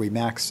 Is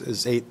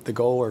 8 the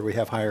goal, or do we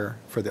have higher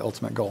for the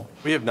ultimate goal?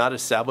 We have not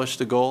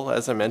established a goal.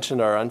 As I mentioned,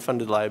 our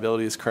unfunded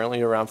liability is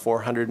currently around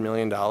 $400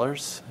 million.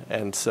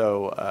 And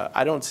so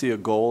I don't see a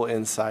goal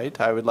in sight.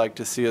 I would like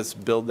to see us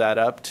build that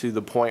up to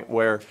the point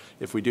where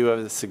if we do have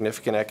a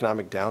significant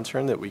economic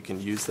downturn, that we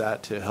can use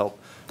that to help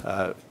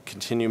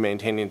continue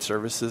maintaining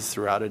services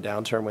throughout a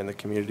downturn when the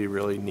community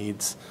really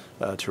needs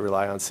to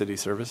rely on city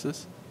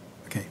services.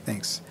 Okay,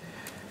 thanks.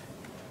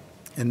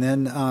 And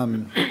then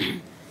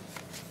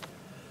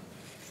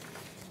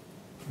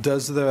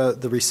Does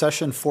the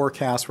recession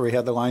forecast where we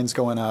had the lines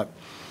going up,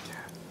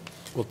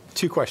 well,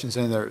 two questions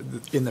in there.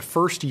 In the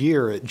first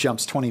year, it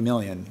jumps 20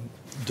 million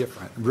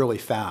different, really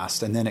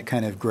fast, and then it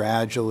kind of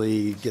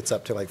gradually gets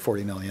up to like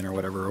 40 million or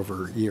whatever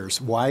over years.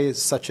 Why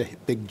is such a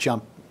big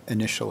jump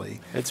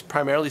initially? It's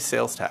primarily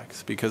sales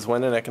tax, because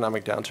when an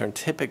economic downturn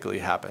typically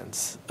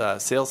happens,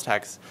 sales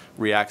tax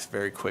reacts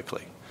very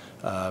quickly.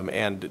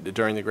 And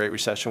during the Great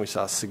Recession, we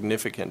saw a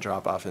significant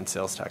drop-off in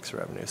sales tax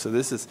revenue. So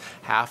this is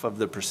half of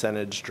the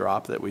percentage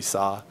drop that we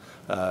saw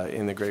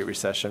in the Great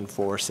Recession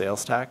for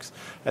sales tax.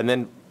 And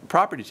then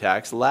property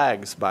tax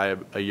lags by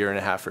a year and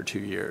a half or 2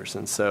 years.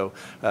 And so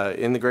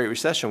in the Great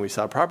Recession, we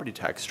saw property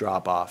tax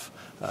drop off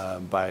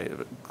by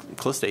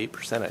close to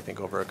 8%, I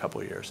think, over a couple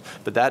of years.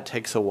 But that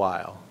takes a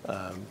while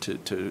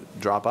to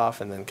drop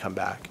off and then come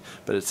back.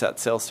 But it's that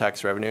sales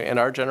tax revenue. And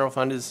our general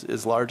fund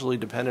is largely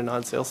dependent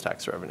on sales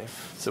tax revenue.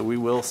 So we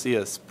will see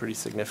a pretty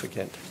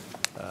significant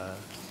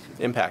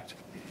impact.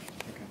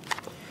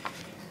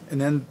 And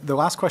then the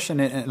last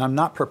question, and I'm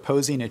not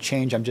proposing a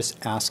change, I'm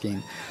just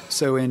asking.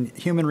 So in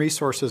human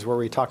resources, where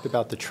we talked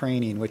about the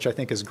training, which I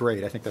think is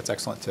great, I think that's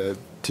excellent to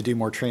do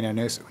more training.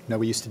 I know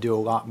we used to do a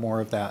lot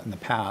more of that in the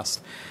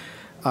past.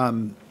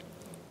 Some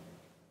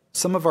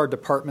of our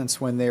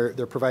departments, when they're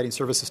providing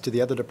services to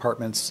the other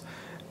departments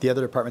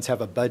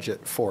have a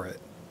budget for it,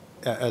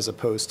 as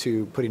opposed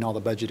to putting all the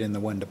budget in the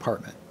one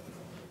department.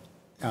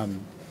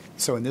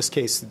 So in this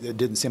case, it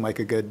didn't seem like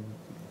a good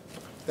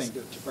thing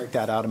to break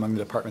that out among the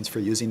departments for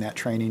using that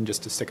training,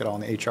 just to stick it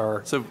all in the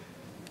HR. So,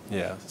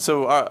 yeah.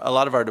 So a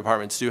lot of our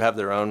departments do have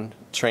their own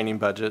training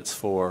budgets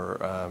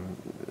for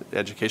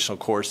educational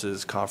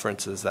courses,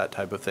 conferences, that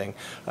type of thing.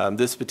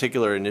 This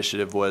particular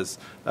initiative was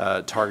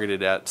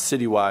targeted at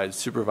citywide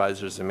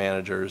supervisors and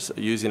managers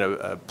using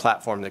a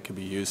platform that could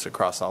be used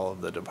across all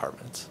of the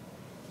departments.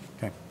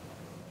 Okay.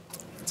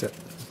 That's it.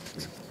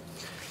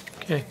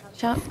 Okay.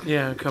 Chuck?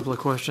 Yeah, a couple of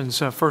questions.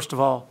 First of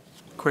all,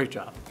 great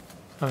job.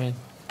 I mean,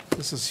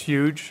 this is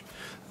huge.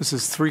 This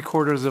is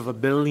 $750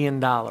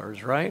 million,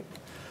 right?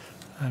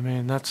 I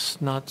mean,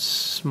 that's not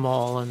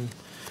small,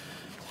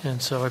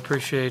 and so I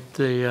appreciate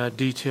the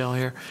detail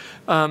here.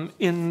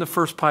 In the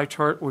first pie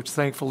chart, which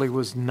thankfully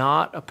was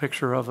not a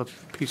picture of a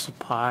piece of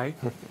pie,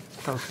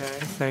 okay,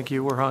 thank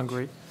you, we're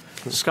hungry.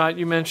 Scott,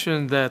 you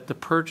mentioned that the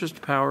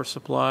purchased power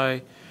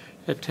supply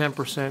at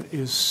 10%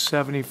 is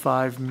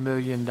 $75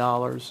 million.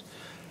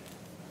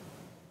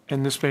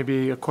 And this may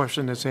be a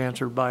question that's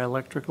answered by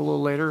electric a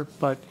little later,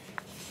 but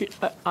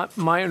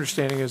my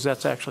understanding is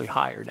that's actually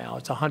higher now.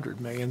 It's $100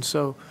 million.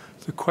 So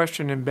the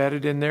question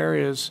embedded in there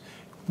is,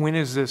 when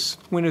is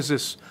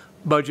this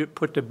budget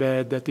put to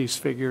bed that these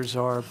figures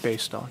are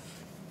based on?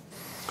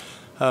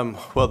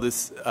 Well,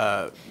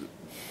 the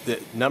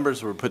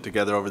numbers were put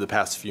together over the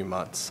past few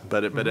months,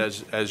 but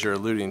as you're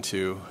alluding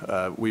to,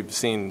 we've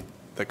seen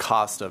the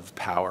cost of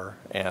power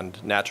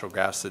and natural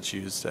gas that's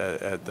used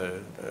at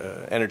the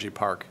energy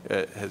park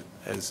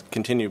has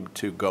continued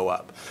to go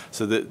up.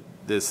 So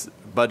this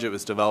budget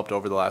was developed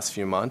over the last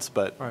few months,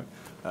 but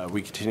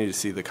we continue to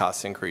see the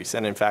costs increase.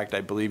 And in fact,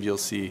 I believe you'll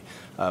see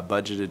a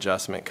budget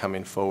adjustment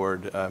coming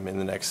forward in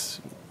the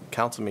next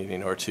council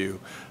meeting or two,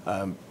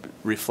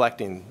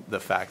 reflecting the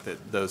fact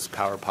that those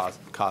power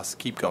costs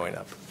keep going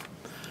up.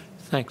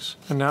 Thanks.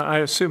 And I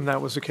assume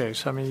that was the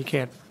case. I mean, you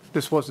can't.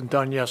 This wasn't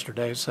done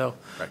yesterday, so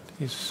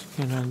it's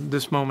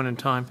this moment in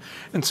time.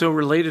 And so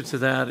related to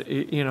that,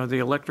 the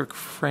electric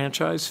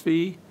franchise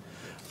fee,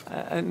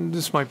 and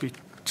this might be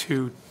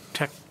too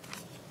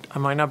I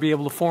might not be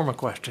able to form a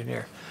question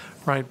here,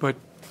 right? But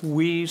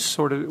we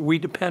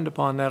depend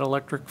upon that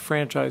electric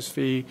franchise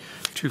fee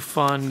to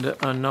fund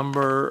a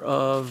number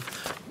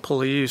of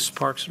police,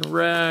 Parks and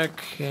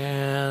Rec,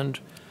 and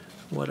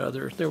what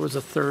other? There was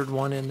a third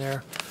one in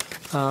there.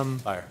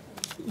 Fire.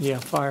 Yeah,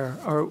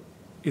 fire.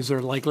 Is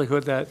there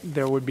likelihood that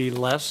there would be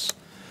less?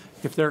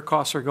 If their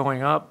costs are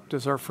going up,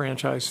 does our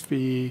franchise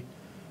fee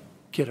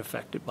get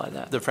affected by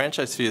that? The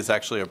franchise fee is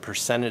actually a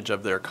percentage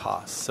of their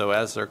costs. So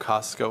as their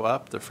costs go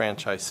up, the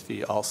franchise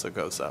fee also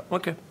goes up.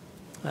 Okay.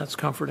 That's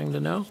comforting to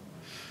know.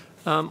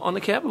 On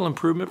the capital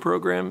improvement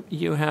program,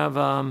 you have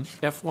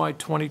FY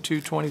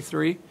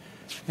 22-23,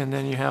 and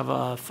then you have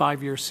a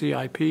 5-year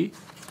CIP.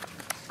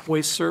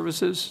 Waste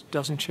services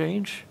doesn't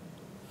change.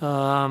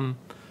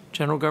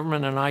 General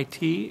government and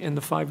IT in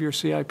the 5-year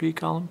CIP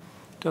column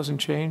doesn't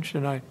change,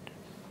 and I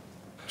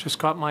just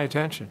caught my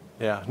attention.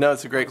 Yeah, no,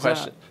 it's a great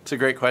question. It's a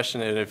great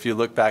question, and if you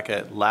look back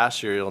at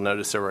last year, you'll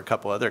notice there were a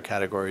couple other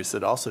categories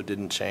that also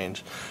didn't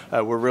change.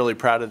 We're really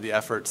proud of the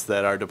efforts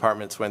that our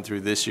departments went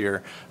through this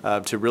year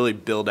to really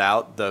build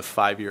out the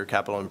 5-year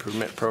capital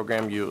improvement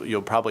program.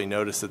 You'll probably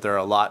notice that there are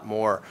a lot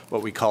more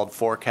what we called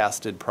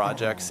forecasted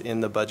projects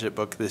in the budget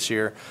book this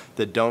year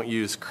that don't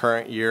use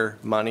current year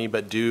money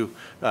but do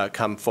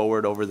come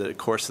forward over the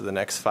course of the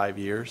next 5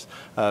 years.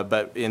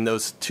 But in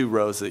those two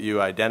rows that you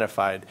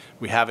identified,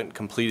 we haven't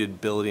completed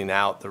building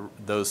out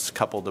those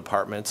couple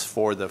departments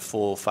for the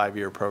full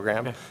 5-year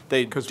program.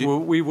 Because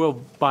we will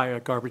buy a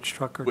garbage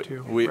truck or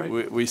two,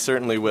 right? We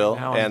certainly will,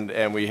 Now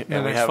and we in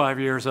the next have 5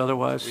 years.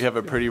 Otherwise, we have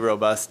a pretty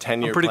robust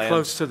 10-year I'm pretty plan.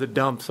 close to the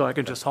dump, so I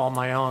can just haul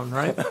my own,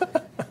 right?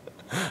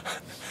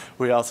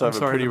 We also have a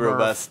pretty the MRF,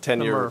 robust the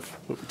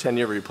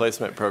 10-year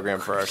replacement program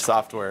for our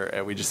software,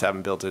 and we just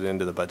haven't built it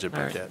into the budget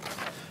book yet.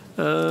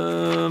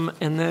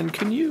 And then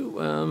can you,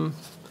 and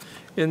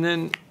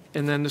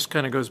then this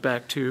kind of goes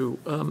back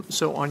to,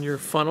 so on your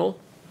funnel,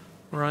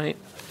 right?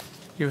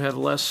 You have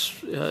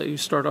less, you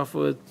start off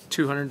with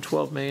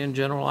 212 million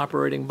general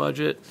operating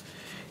budget,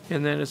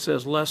 and then it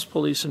says less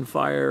police and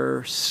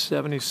fire,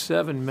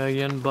 77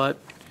 million, but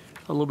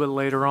a little bit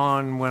later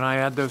on, when I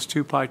add those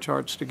two pie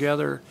charts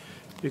together,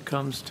 it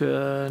comes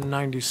to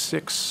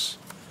 96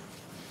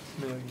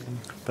 million.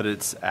 But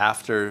it's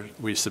after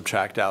we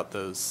subtract out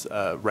those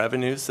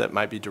revenues that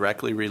might be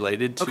directly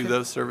related to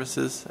those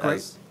services.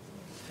 Great.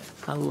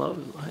 I love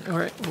it. All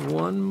right,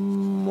 one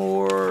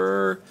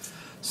more.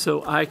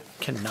 So I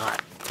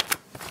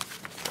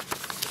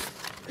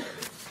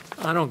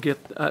don't get,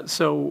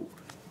 so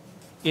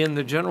in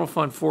the general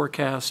fund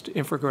forecast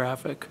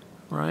infographic,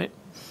 right?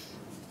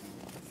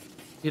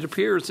 It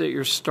appears that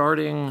you're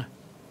starting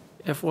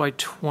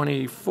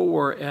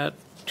FY24 at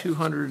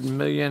 200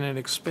 million in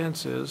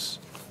expenses.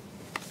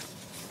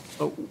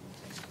 But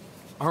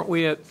aren't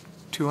we at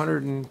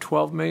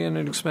 212 million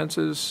in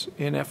expenses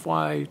in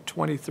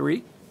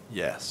FY23?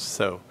 Yes.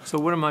 So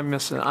what am I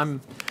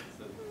missing?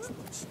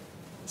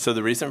 So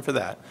the reason for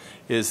that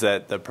is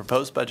that the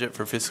proposed budget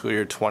for fiscal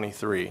year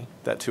 23,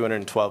 that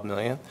 212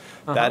 million,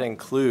 that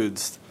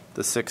includes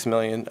the 6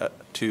 million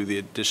to the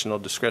additional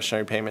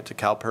discretionary payment to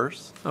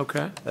CalPERS.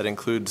 Okay. That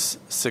includes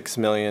 6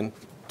 million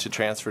to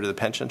transfer to the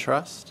pension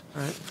trust.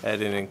 Right.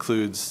 And it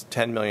includes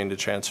 10 million to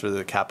transfer to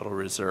the capital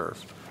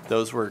reserve.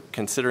 Those were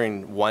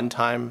considering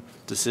one-time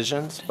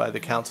decisions by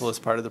the council as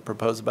part of the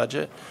proposed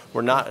budget.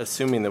 We're not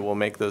assuming that we'll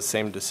make those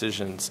same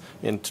decisions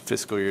in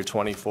fiscal year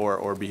 24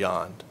 or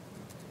beyond.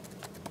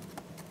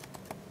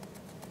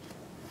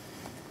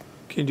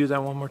 Can you do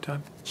that one more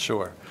time?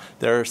 Sure.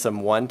 There are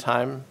some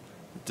one-time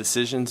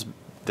decisions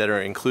that are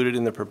included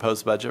in the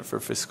proposed budget for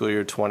fiscal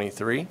year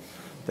 23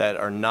 that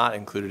are not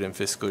included in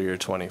fiscal year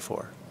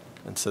 24.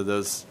 And so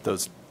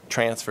those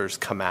transfers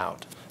come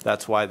out.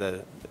 That's why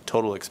the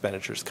total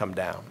expenditures come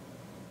down.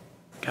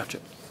 Gotcha.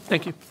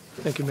 Thank you.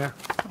 Thank you, Mayor.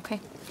 Okay.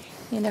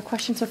 Any other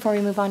questions before we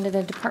move on to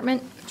the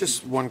department?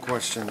 Just one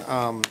question.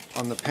 On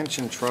the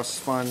pension trust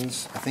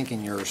funds, I think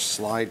in your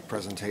slide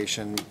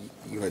presentation,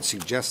 you had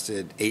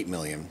suggested 8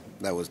 million.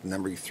 That was the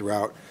number you threw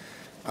out.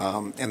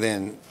 And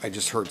then I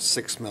just heard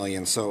 6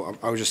 million. So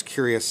I was just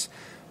curious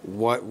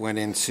what went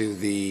into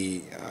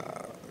the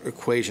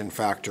equation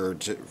factor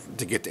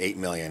to get to 8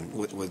 million.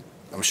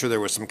 I'm sure there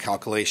was some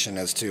calculation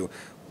as to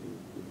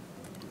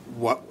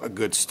what a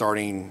good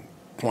starting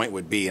point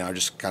would be, and I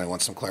just kind of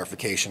want some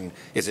clarification.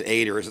 Is it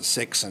 8 or is it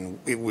 6? And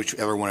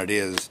whichever one it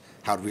is,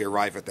 how do we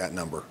arrive at that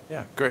number?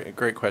 Yeah,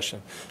 great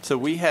question. So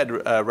we had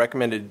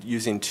recommended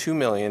using 2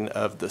 million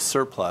of the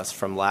surplus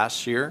from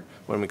last year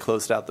when we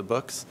closed out the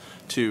books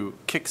to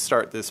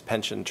kickstart this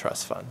pension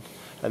trust fund.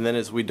 And then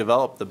as we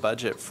developed the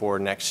budget for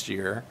next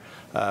year,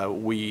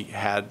 we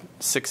had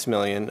 6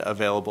 million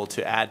available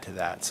to add to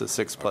that. So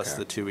 6 plus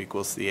the 2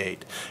 equals the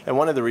 8. And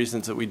one of the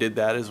reasons that we did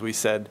that is we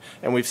said,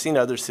 and we've seen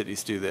other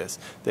cities do this,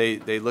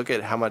 they look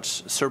at how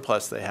much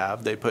surplus they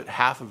have, they put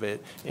half of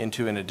it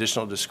into an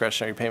additional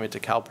discretionary payment to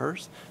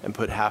CalPERS and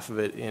put half of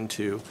it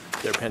into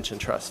their pension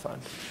trust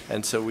fund.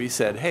 And so we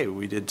said, hey,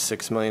 we did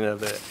 6 million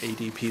of an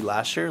ADP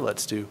last year,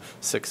 let's do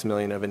 6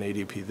 million of an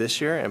ADP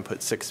this year and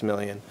put 6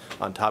 million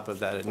on top of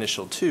that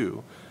initial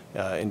 2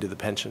 into the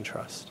pension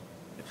trust.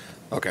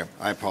 Okay,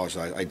 I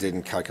apologize. I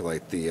didn't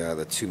calculate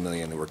the 2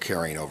 million that we're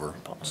carrying over.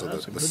 So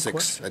the 6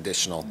 question.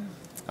 additional.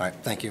 All right,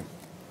 thank you.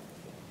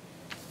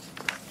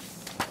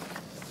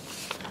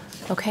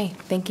 Okay,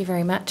 thank you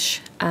very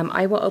much.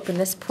 I will open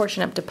this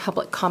portion up to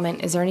public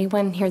comment. Is there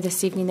anyone here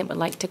this evening that would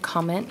like to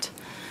comment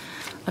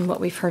on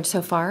what we've heard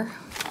so far?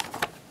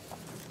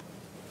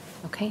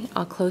 Okay,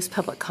 I'll close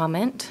public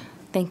comment.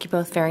 Thank you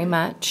both very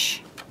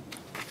much.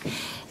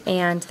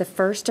 And the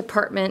first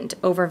department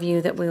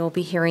overview that we will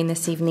be hearing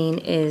this evening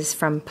is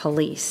from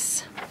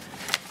police.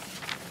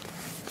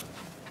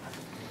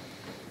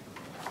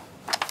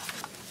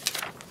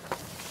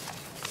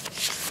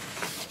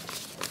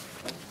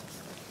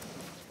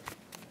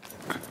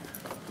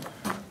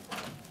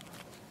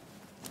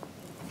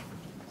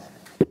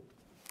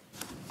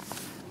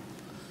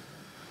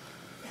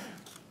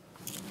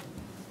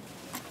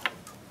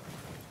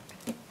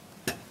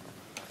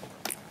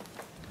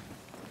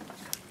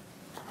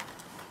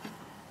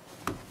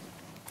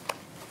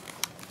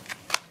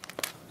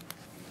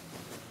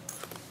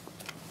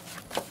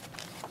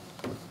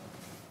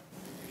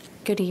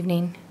 Good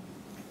evening.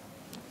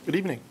 Good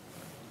evening.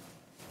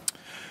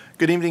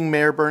 Good evening,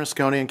 Mayor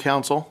Bernasconi and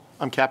Council.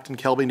 I'm Captain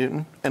Kelby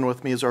Newton, and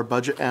with me is our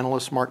budget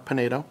analyst, Mark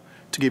Pinedo,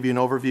 to give you an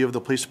overview of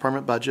the police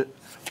department budget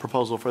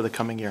proposal for the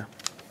coming year.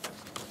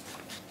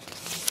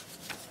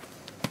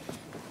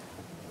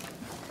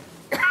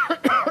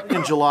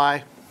 in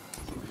July,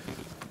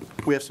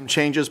 we have some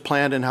changes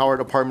planned in how our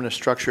department is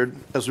structured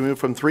as we move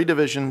from 3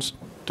 divisions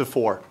to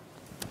 4.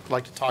 I'd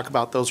like to talk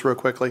about those real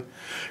quickly.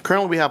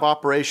 Currently, we have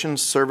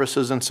operations,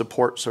 services, and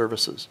support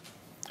services.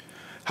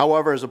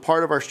 However, as a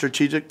part of our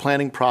strategic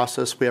planning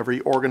process, we have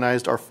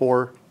reorganized our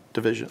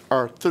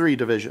 3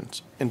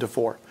 divisions into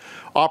 4.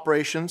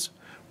 Operations,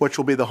 which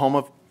will be the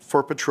home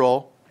for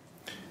patrol.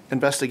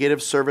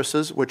 Investigative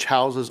services, which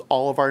houses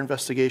all of our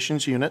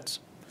investigations units.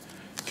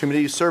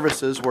 Community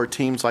services, where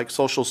teams like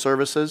social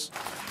services,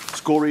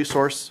 school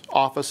resource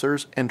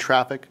officers, and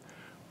traffic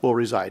will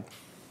reside.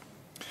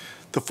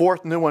 The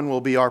 4th new one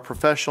will be our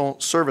professional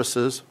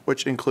services,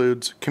 which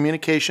includes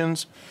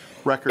communications,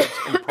 records,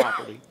 and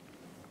property.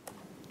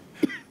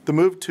 The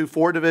move to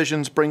 4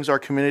 divisions brings our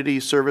community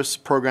service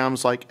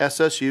programs like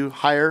SSU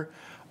higher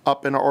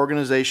up in our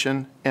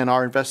organization, and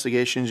our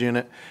investigations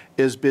unit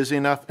is busy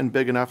enough and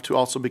big enough to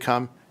also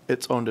become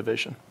its own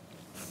division.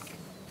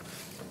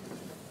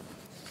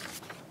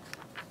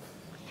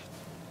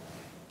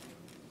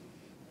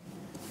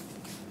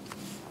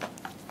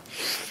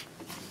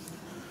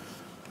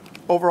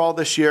 Overall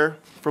this year,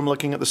 from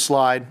looking at the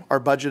slide, our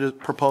budget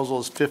proposal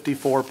is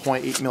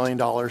 $54.8 million,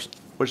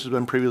 which has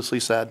been previously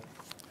said.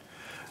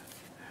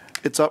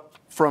 It's up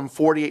from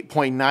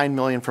 $48.9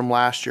 million from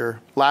last year.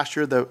 Last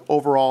year, the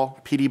overall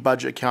PD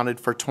budget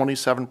accounted for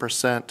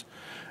 27%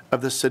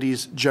 of the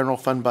city's general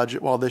fund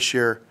budget, while this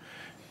year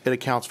it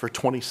accounts for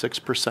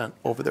 26%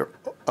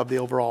 of the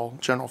overall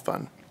general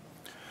fund.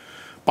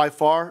 By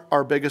far,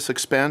 our biggest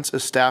expense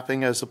is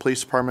staffing, as the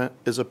police department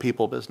is a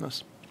people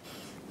business.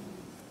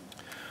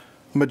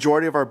 The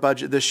majority of our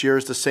budget this year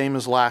is the same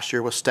as last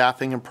year, with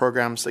staffing and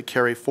programs that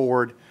carry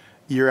forward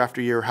year after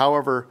year.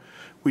 However,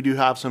 we do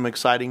have some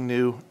exciting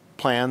new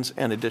plans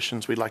and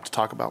additions we'd like to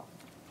talk about.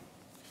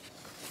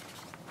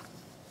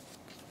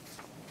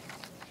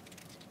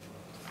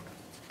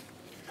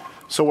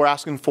 So we're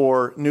asking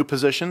for new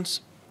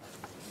positions.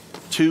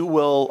 2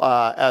 will,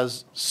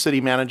 as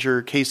City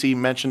Manager Casey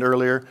mentioned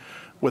earlier,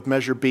 with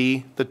Measure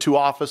B, the 2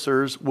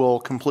 officers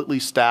will completely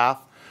staff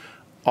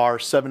our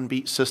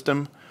 7-beat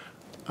system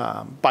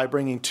by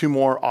bringing 2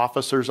 more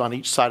officers on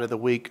each side of the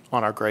week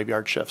on our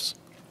graveyard shifts.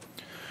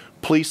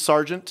 Police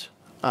Sergeant,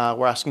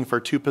 we're asking for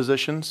 2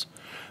 positions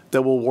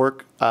that will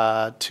work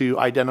to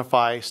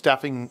identify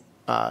staffing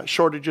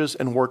shortages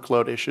and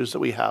workload issues that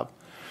we have.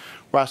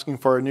 We're asking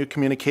for a new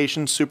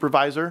communications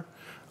supervisor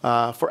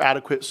for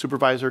adequate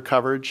supervisor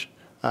coverage,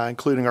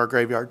 including our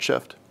graveyard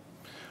shift.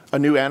 A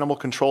new animal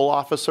control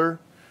officer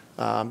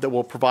that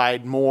will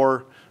provide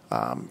more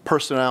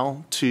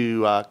personnel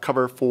to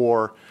cover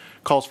for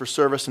calls for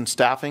service and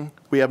staffing.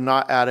 We have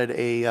not added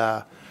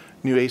a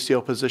new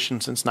ACO position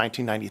since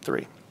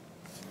 1993.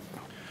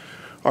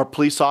 Our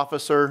police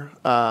officer,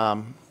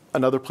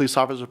 another police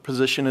officer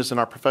position is in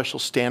our professional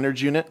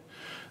standards unit.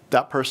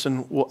 That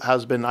person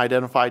has been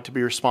identified to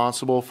be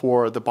responsible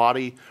for the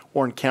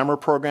body-worn camera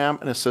program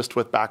and assist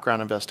with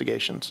background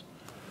investigations.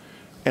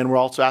 And we're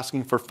also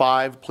asking for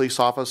 5 police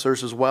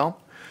officers as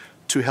well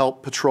to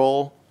help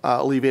patrol,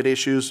 alleviate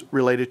issues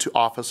related to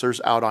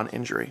officers out on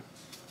injury.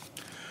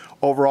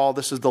 Overall,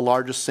 this is the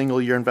largest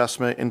single-year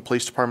investment in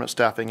police department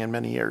staffing in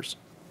many years.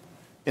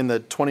 In the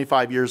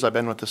 25 years I've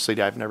been with the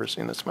city, I've never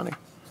seen this money.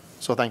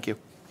 So thank you.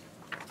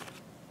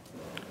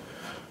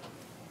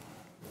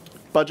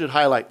 Budget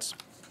highlights.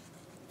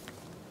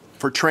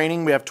 For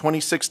training, we have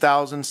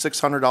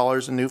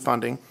 $26,600 in new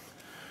funding.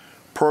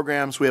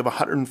 Programs, we have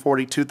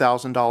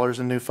 $142,000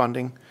 in new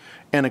funding.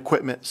 And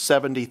equipment,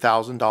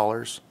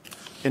 $70,000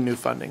 in new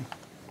funding.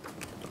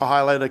 I'll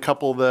highlight a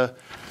couple of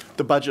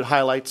the budget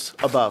highlights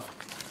above.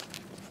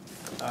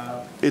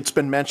 It's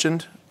been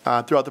mentioned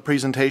throughout the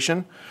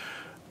presentation.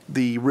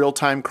 The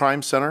Real-Time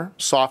Crime Center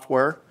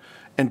software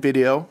and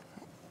video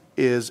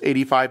is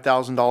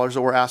 $85,000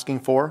 that we're asking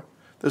for.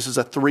 This is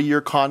a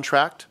 3-year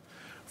contract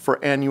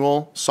for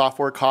annual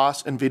software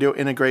costs and video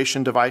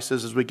integration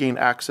devices as we gain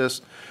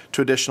access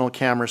to additional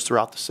cameras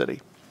throughout the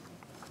city.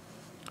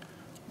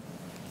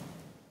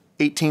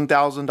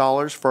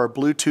 $18,000 for our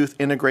Bluetooth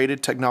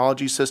integrated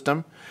technology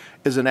system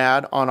is an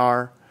add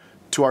on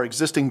to our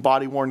existing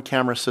body-worn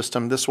camera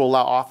system. This will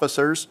allow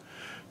officers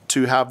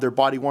to have their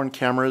body-worn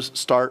cameras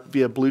start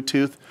via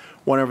Bluetooth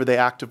whenever they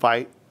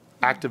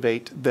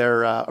activate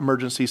their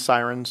emergency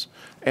sirens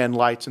and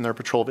lights in their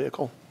patrol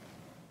vehicle.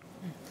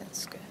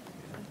 That's good.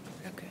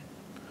 Okay.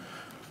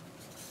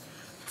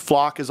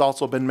 Flock has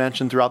also been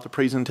mentioned throughout the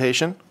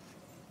presentation.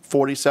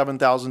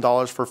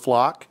 $47,000 for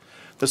Flock.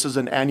 This is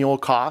an annual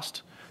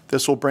cost.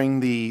 This will bring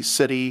the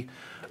city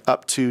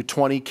up to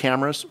 20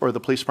 cameras, or the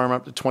police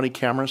department up to 20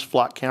 cameras,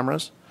 Flock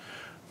cameras.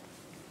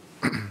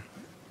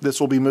 This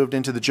will be moved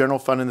into the general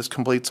fund, and this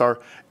completes our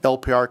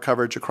LPR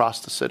coverage across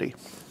the city.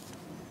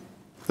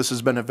 This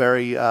has been a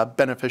very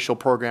beneficial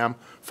program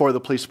for the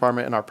police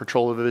department and our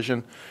patrol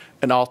division,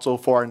 and also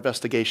for our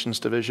investigations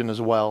division as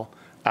well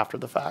after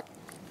the fact.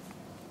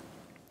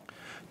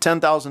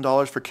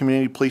 $10,000 for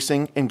community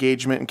policing,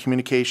 engagement, and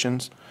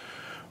communications.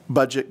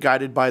 budget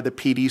guided by the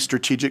PD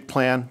strategic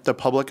plan, the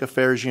Public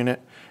Affairs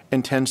Unit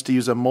intends to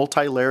use a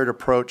multi-layered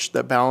approach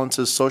that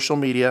balances social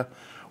media,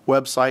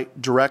 website,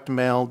 direct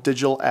mail,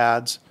 digital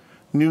ads,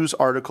 news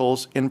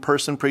articles,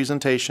 in-person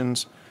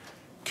presentations,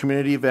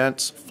 community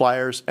events,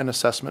 flyers, and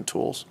assessment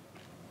tools.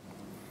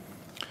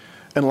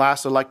 And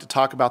last, I'd like to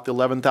talk about the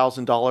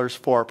 $11,000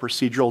 for our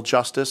procedural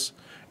justice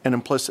and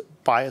implicit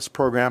bias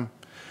program.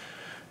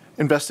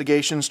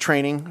 Investigations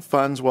training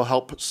funds will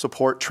help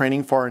support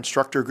training for our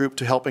instructor group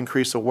to help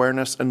increase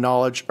awareness and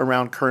knowledge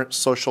around current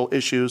social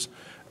issues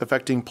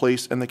affecting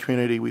police and the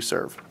community we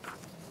serve.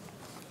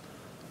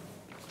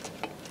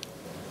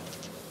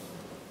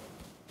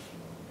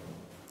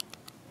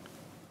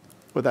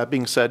 With that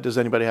being said, does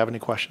anybody have any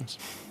questions?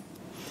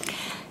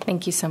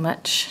 Thank you so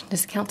much.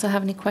 Does the council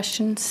have any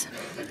questions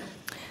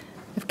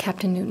of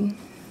Captain Newton?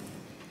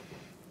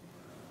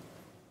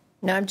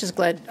 No, I'm just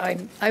glad.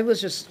 I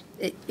was just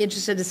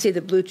interested to see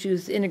the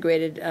Bluetooth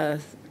integrated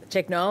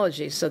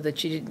technology so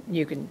that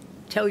you can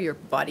tell your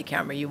body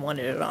camera you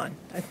wanted it on.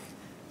 I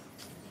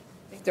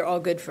think they're all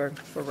good for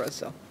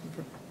Roseville.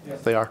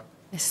 Yes, they are.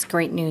 This is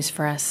great news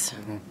for us.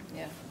 Mm-hmm.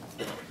 Yeah.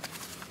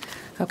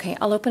 Okay,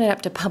 I'll open it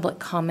up to public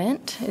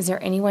comment. Is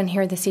there anyone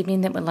here this evening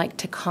that would like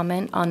to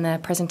comment on the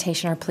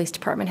presentation our police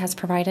department has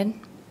provided?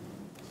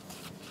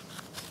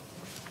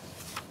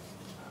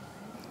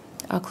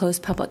 I'll close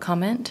public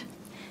comment.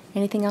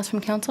 Anything else from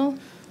council?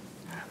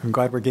 I'm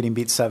glad we're getting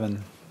Beat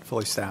 7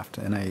 fully staffed,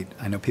 and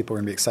I know people are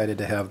going to be excited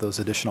to have those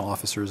additional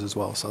officers as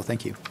well, so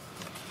thank you.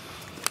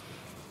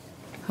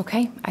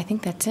 Okay, I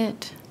think that's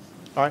it.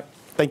 All right.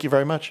 Thank you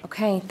very much.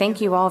 Okay,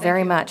 thank you all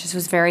very much. This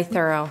was very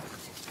thorough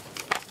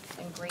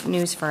and great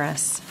news for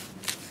us.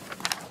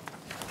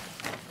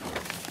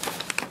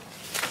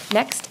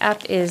 Next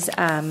up is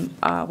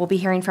we'll be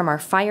hearing from our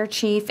fire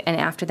chief, and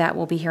after that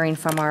we'll be hearing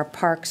from our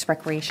parks,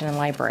 recreation, and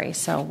library.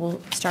 So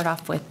we'll start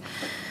off with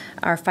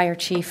our fire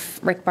chief,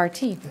 Rick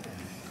Barty.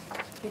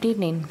 Good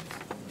evening.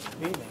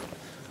 Good evening.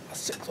 I'll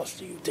sit close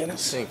to you,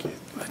 Dennis. Thank you.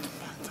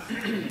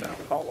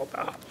 That's all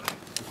about.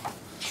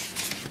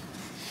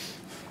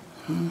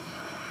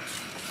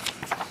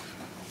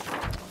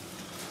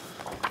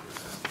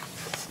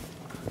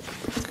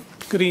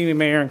 Good evening,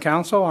 Mayor and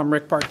Council. I'm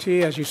Rick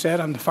Barty. As you said,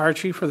 I'm the fire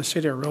chief for the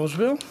city of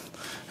Roseville. And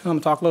I'm going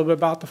to talk a little bit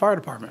about the fire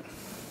department.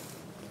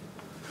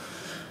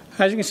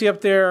 As you can see up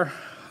there,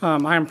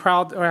 I am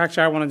proud, or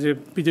actually I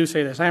wanted to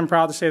say this. I am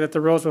proud to say that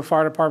the Roseville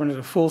Fire Department is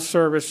a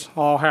full-service,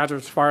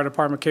 all-hazards fire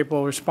department capable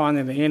of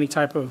responding to any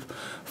type of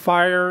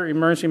fire,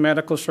 emergency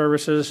medical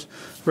services,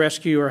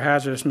 rescue, or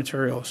hazardous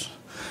materials.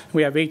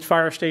 We have 8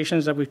 fire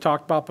stations that we've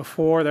talked about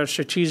before that are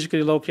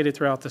strategically located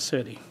throughout the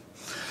city.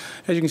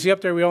 As you can see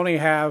up there, we only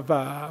have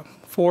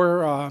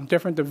 4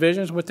 different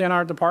divisions within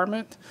our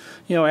department.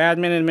 You know,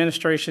 admin and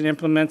administration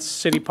implements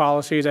city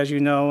policies, as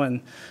you know,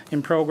 and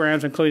in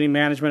programs, including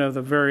management of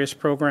the various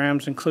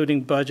programs,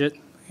 including budget,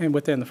 and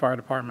within the fire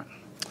department.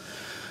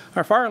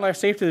 Our fire and life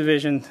safety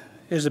division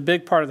is a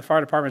big part of the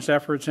fire department's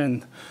efforts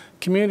in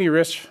community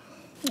risk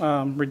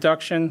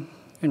reduction,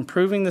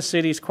 improving the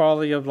city's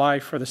quality of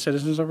life for the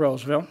citizens of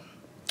Roseville.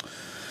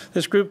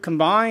 This group,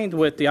 combined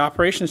with the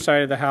operations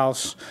side of the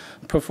house,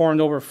 performed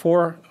over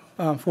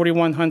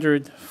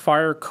 4,100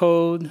 fire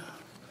code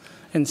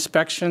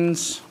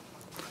inspections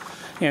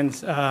and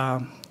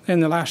in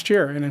the last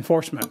year and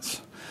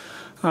enforcements.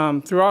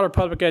 Throughout our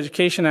public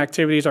education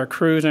activities, our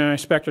crews and our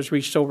inspectors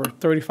reached over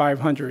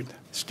 3,500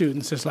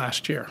 students this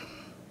last year.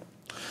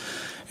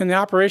 In the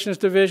operations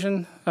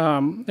division,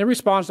 it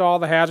responds to all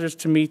the hazards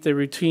to meet the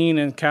routine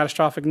and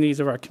catastrophic needs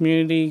of our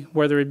community,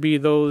 whether it be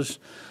those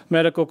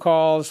medical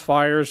calls,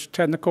 fires,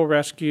 technical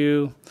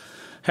rescue,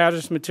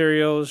 hazardous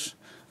materials,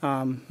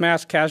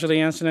 mass casualty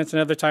incidents, and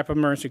other type of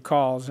emergency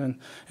calls. And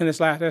in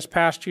this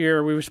past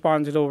year, we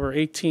responded to over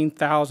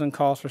 18,000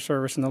 calls for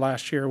service in the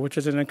last year, which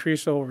is an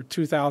increase of over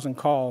 2,000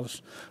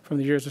 calls from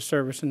the years of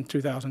service in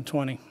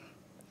 2020.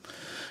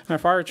 Our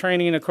fire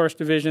training, of course,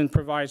 division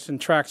provides and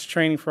tracks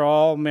training for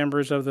all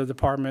members of the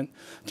department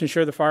to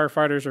ensure the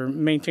firefighters are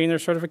maintain their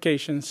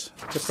certifications,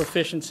 their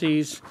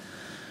proficiencies.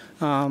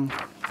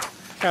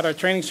 At our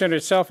training center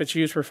itself, it's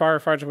used for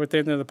firefighters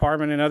within the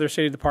department and other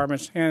city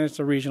departments, and it's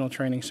a regional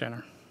training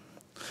center.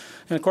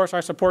 And of course,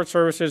 our support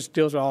services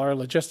deals with all our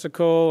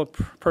logistical,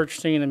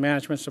 purchasing, and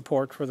management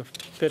support for the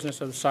business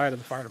of the side of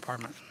the fire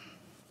department.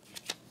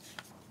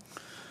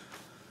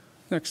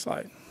 Next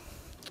slide.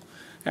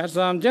 As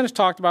Dennis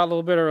talked about a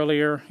little bit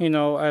earlier, you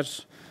know,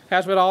 as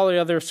with all the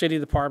other city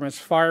departments,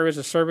 fire is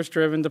a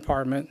service-driven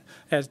department,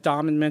 as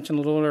Dom had mentioned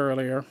a little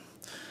earlier.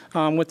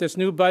 With this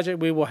new budget,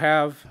 we will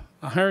have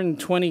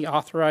 120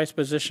 authorized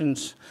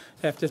positions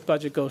if this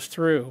budget goes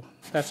through.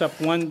 That's up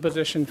 1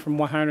 position from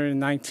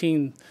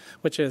 119,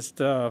 which is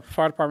the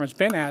fire department's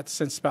been at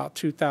since about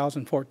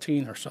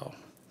 2014 or so.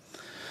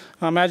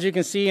 As you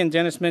can see, and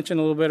Dennis mentioned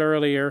a little bit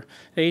earlier,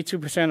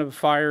 82% of the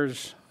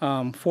fire's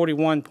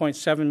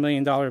 $41.7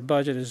 million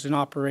budget is in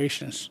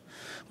operations,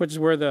 which is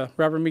where the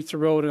rubber meets the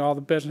road and all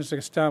the business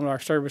that's done with our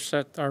service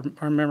that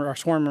our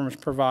sworn members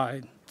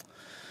provide.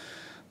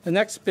 The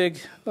next big,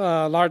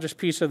 largest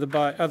piece of the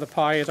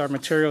pie is our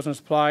materials and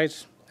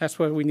supplies. That's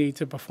what we need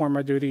to perform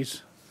our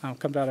duties,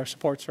 comes out of our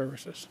support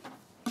services.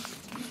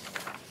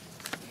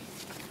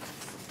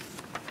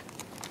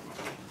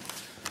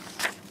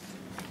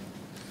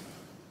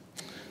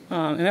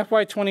 In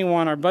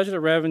FY21, our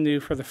budgeted revenue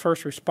for the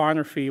first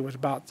responder fee was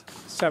about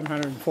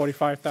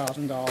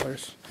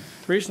 $745,000.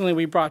 Recently,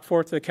 we brought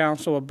forth to the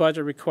council a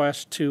budget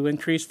request to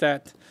increase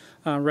that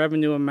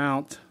revenue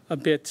amount a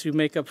bit to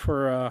make up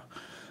for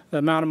the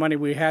amount of money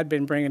we had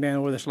been bringing in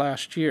over this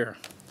last year.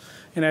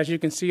 And as you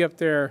can see up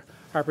there,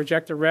 our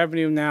projected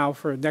revenue now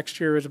for next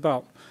year is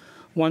about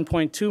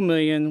 $1.2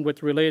 million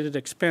with related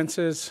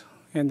expenses,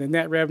 and the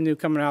net revenue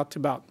coming out to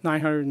about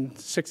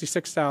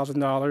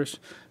 $966,000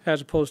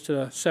 as opposed to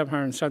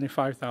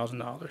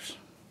 $775,000.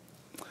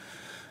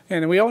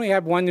 And we only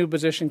have one new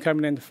position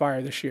coming into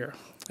fire this year.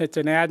 It's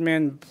an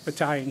admin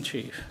battalion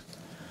chief.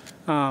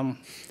 The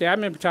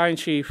admin battalion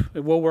chief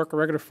will work a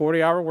regular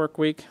 40-hour work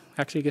week.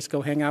 Actually, he gets to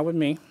go hang out with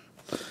me.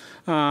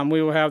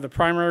 We will have the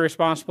primary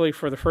responsibility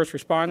for the first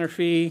responder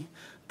fee,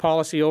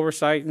 policy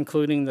oversight,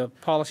 including the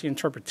policy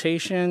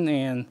interpretation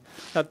and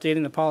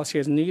updating the policy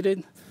as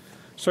needed.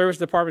 Service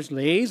Department's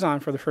liaison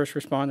for the first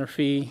responder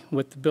fee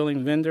with the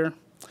billing vendor.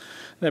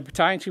 The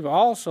battalion chief will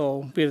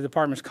also be the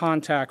department's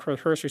contact for the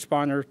first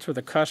responder to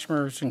the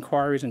customers'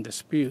 inquiries and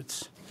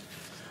disputes.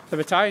 The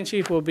battalion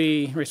chief will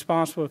be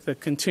responsible for the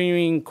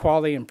continuing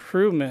quality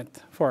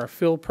improvement for our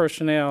field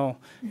personnel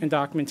and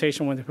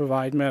documentation when they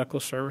provide medical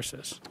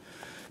services.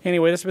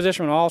 Anyway, this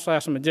position will also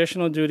have some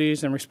additional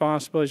duties and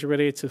responsibilities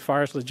related to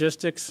fire's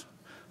logistics,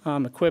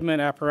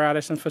 equipment,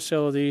 apparatus, and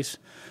facilities,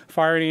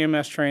 fire and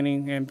EMS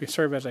training, and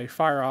serve as a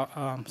fire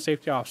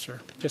safety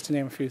officer, just to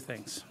name a few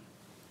things.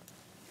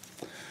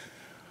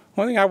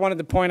 One thing I wanted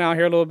to point out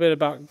here a little bit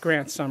about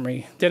grant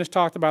summary. Dennis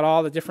talked about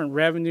all the different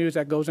revenues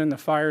that goes in the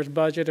fire's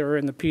budget or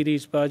in the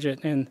PD's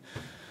budget. And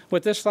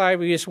with this slide,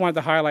 we just wanted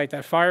to highlight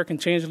that fire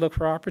continues to look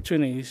for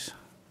opportunities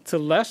to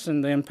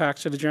lessen the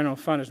impacts of the general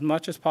fund as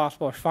much as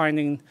possible, or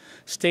finding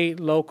state,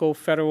 local,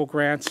 federal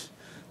grants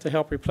to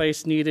help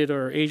replace needed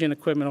or aging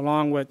equipment,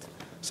 along with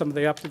some of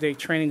the up-to-date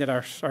training that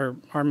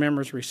our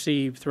members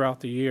receive throughout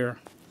the year.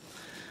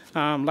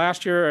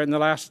 Last year, in the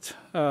last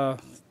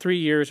 3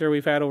 years here,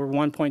 we've had over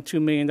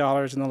 $1.2 million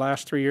in the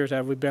last 3 years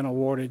that we've been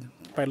awarded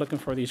by looking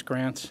for these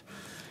grants.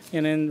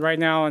 And then right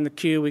now in the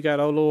queue, we got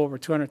a little over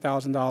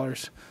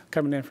 $200,000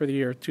 coming in for the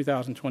year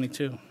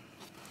 2022.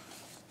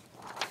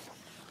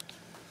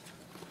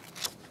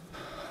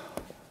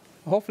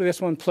 Hopefully this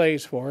one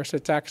plays for us.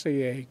 It's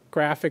actually a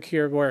graphic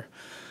here where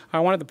I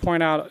wanted to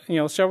point out,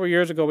 several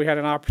years ago we had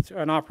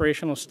an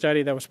operational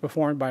study that was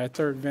performed by a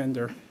third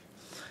vendor,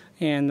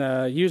 and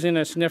using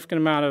a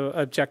significant amount of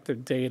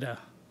objective data.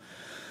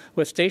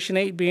 With Station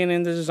 8 being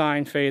in the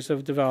design phase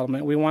of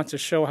development, we want to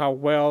show how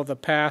well the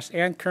past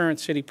and current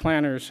city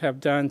planners have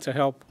done to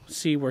help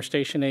see where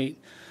Station 8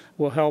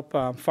 will help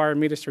fire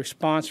meet its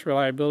response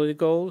reliability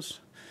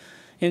goals.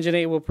 Engine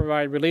 8 will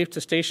provide relief to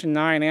Station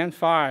 9 and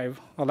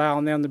 5,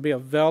 allowing them to be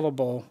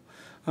available,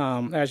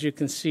 as you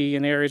can see,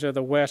 in areas of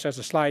the west as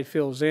the slide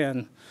fills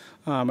in,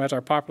 as our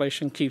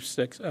population keeps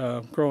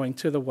growing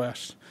to the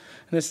west.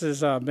 And this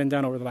has been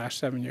done over the last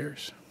 7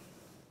 years.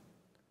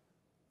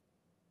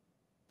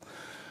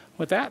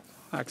 With that,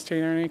 I'll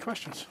entertain any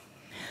questions.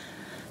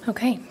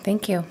 Okay,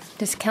 thank you.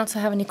 Does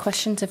council have any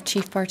questions of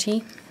Chief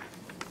Barty?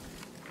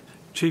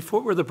 Chief,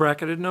 what were the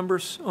bracketed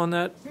numbers on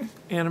that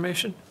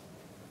animation?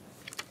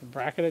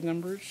 Bracketed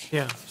numbers?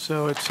 Yeah,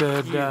 so it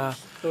said...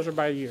 Those are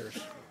by years.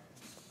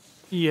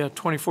 Yeah,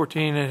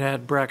 2014 it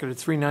had bracketed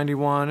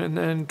 391, and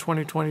then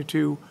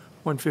 2022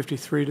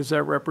 153. Does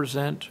that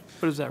represent,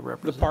 what does that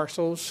represent? The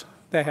parcels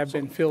that have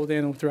been filled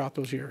in throughout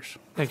those years.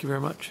 Thank you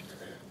very much.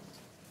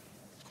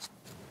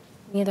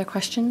 Any other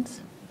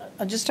questions?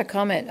 Just a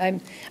comment.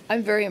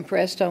 I'm very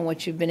impressed on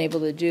what you've been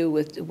able to do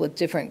with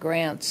different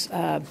grants,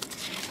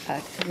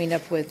 coming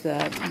up with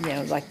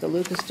like the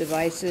Lucas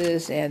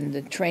devices and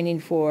the training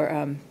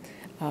for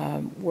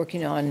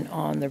working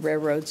on the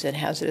railroads and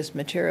hazardous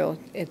material.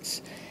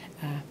 It's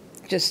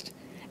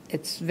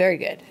it's very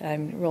good.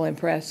 I'm really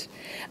impressed.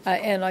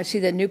 And I see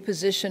the new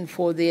position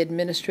for the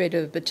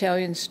administrative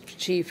battalions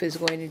chief is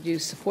going to do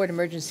support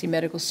emergency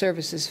medical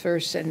services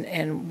first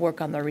and work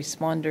on the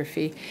responder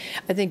fee.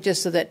 I think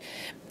just so that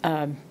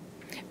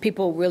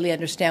people really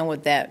understand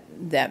what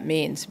that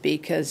means,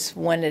 because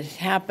when it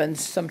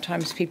happens,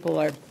 sometimes people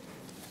are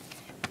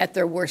at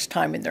their worst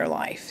time in their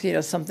life.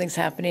 Something's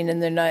happening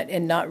and they're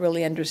not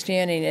really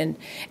understanding.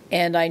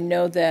 And I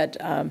know that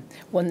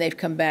when they've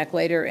come back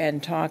later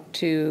and talked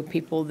to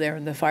people there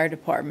in the fire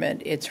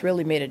department, it's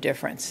really made a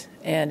difference.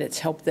 And it's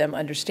helped them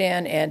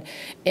understand. And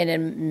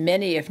in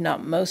many, if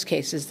not most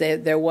cases,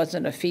 there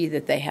wasn't a fee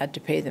that they had to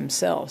pay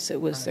themselves.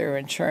 It was their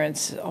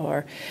insurance,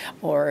 or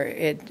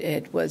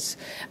it was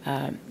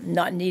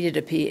not needed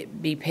to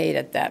be paid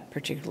at that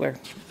particular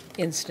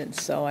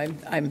instance. So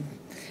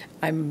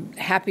I'm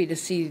happy to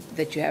see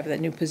that you have that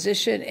new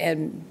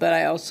position, but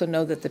I also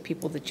know that the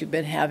people that you've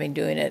been having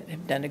doing it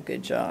have done a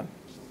good job.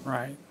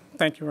 Right.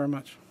 Thank you very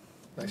much.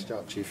 Nice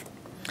job, Chief.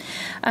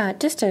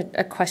 Just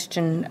a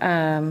question.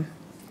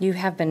 You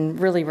have been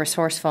really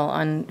resourceful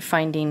on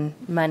finding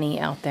money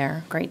out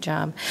there. Great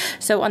job.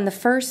 So on the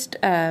first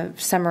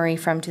summary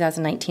from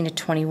 2019 to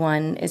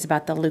 21 is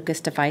about the Lucas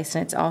device,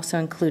 and it's also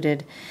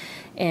included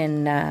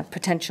in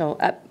potential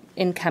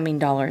incoming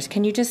dollars.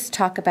 Can you just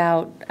talk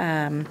about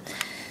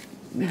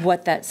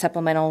what that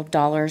supplemental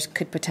dollars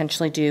could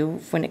potentially do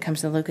when it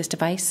comes to the Lucas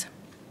device?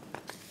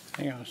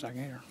 Hang on a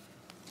second here.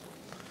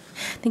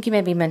 I think you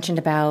maybe mentioned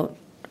about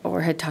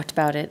or had talked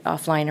about it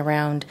offline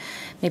around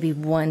maybe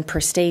one per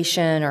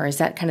station, or is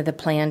that kind of the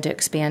plan to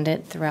expand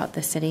it throughout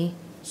the city?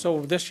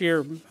 So this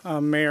year,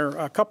 Mayor,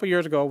 a couple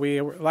years ago,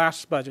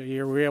 last budget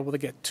year, we were able to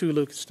get 2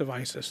 Lucas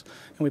devices,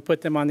 and we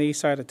put them on the east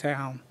side of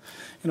town.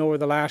 And over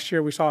the last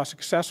year, we saw how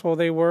successful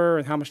they were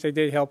and how much they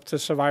did help the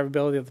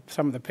survivability of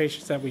some of the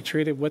patients that we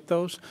treated with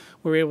those.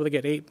 We were able to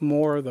get 8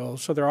 more of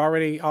those. So they're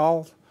already,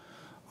 all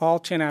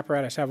 10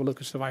 apparatus have a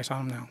Lucas device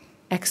on them now.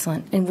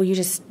 Excellent. And will you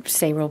just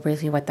say real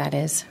briefly what that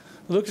is?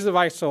 The Lucas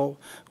device, so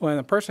when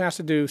a person has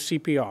to do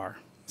CPR,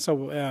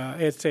 so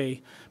it's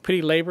a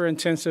pretty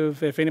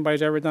labor-intensive, if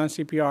anybody's ever done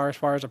CPR as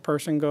far as a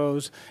person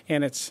goes,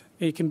 and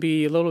it can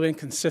be a little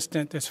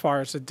inconsistent as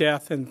far as the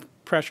depth and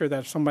pressure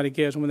that somebody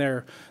gives when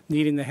they're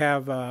needing to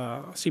have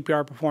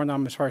CPR performed on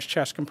them as far as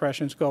chest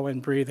compressions go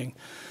and breathing.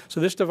 So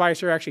this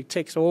device here actually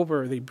takes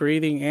over the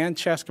breathing and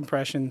chest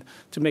compression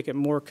to make it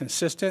more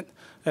consistent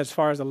as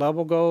far as the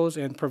level goes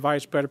and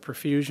provides better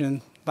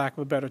perfusion, lack of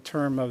a better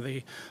term, of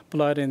the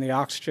blood and the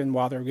oxygen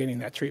while they're getting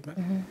that treatment.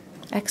 Mm-hmm.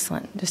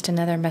 Excellent. Just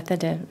another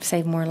method to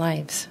save more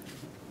lives.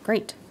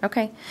 Great.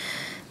 Okay.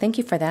 Thank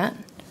you for that.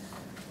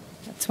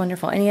 That's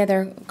wonderful. Any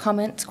other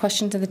comments,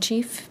 questions of the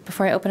chief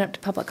before I open up to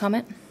public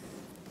comment?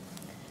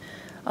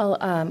 I'll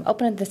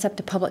open this up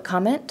to public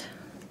comment.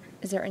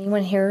 Is there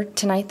anyone here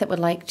tonight that would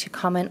like to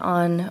comment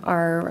on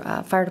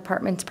our fire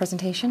department's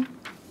presentation?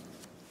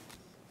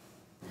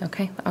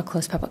 Okay, I'll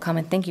close public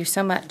comment. Thank you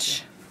so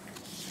much.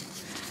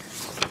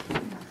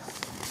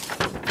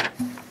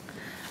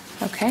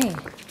 Okay,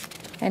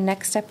 and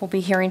next up we'll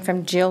be hearing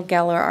from Jill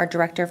Geller, our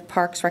Director of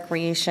Parks,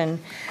 Recreation,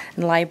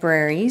 and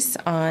Libraries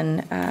on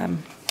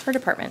her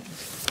department.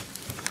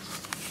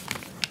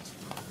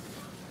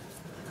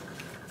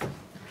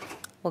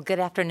 Well, good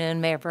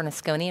afternoon, Mayor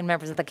Bernasconi and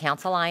members of the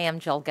council. I am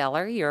Jill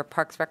Geller, your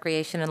Parks,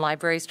 Recreation, and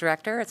Libraries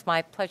Director. It's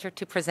my pleasure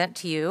to present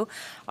to you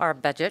our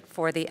budget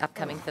for the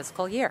upcoming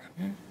fiscal year.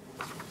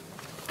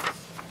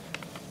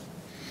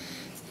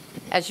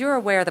 As you're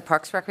aware, the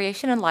Parks,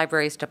 Recreation, and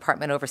Libraries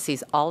Department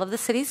oversees all of the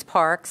city's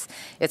parks,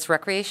 its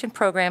recreation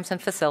programs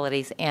and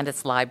facilities, and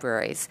its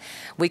libraries.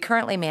 We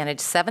currently manage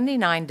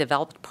 79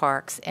 developed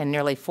parks and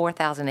nearly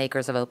 4,000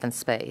 acres of open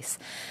space.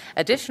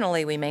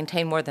 Additionally, we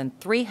maintain more than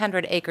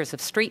 300 acres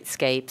of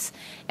streetscapes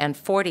and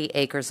 40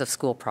 acres of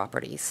school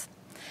properties.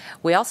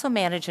 We also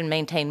manage and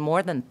maintain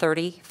more than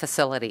 30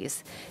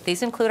 facilities.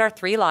 These include our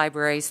 3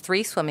 libraries,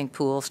 3 swimming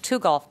pools, 2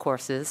 golf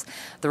courses,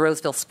 the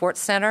Roseville Sports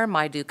Center,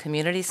 Maidu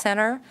Community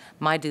Center,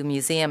 Maidu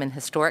Museum and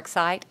Historic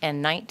Site,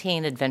 and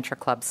 19 Adventure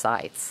Club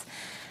sites.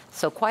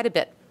 So quite a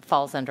bit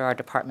falls under our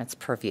department's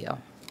purview.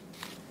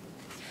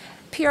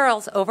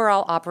 PRL's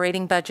overall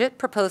operating budget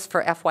proposed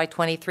for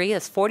FY23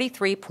 is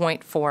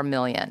 $43.4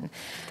 million.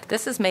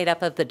 This is made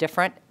up of the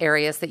different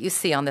areas that you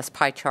see on this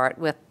pie chart,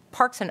 with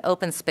parks and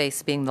open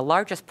space being the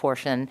largest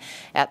portion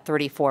at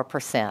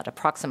 34%,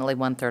 approximately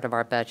 1/3 of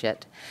our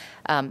budget.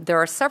 There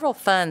are several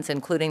funds,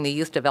 including the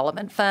Youth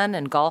Development Fund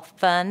and Golf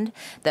Fund,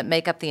 that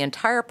make up the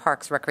entire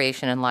Parks,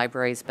 Recreation, and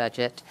Libraries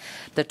budget.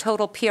 The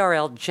total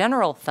PRL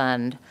General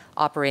Fund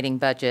operating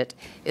budget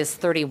is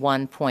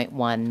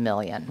 $31.1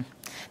 million.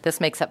 This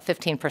makes up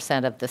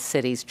 15% of the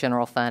city's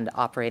general fund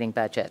operating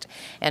budget,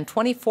 and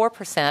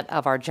 24%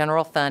 of our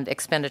general fund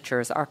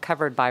expenditures are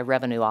covered by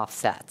revenue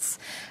offsets,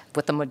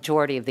 with the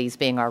majority of these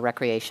being our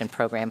recreation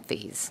program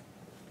fees.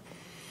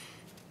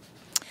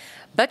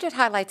 Budget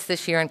highlights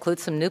this year include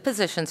some new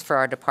positions for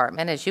our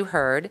department, as you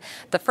heard.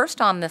 The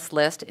first on this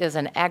list is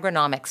an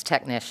agronomics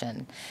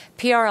technician.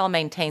 PRL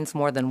maintains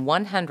more than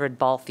 100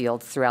 ball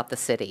fields throughout the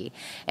city,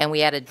 and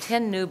we added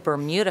 10 new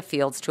Bermuda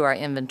fields to our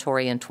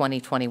inventory in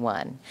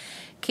 2021.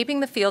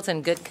 Keeping the fields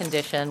in good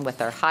condition with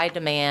their high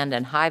demand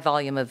and high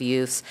volume of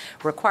use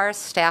requires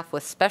staff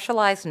with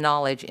specialized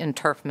knowledge in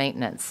turf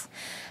maintenance.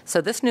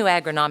 So this new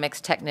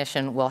agronomics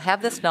technician will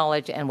have this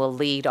knowledge and will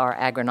lead our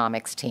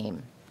agronomics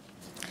team.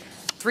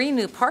 3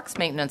 new parks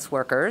maintenance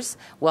workers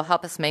will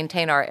help us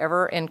maintain our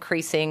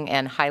ever-increasing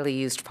and highly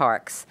used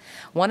parks.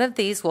 One of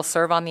these will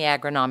serve on the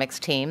agronomics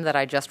team that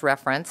I just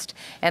referenced,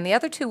 and the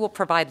other 2 will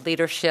provide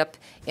leadership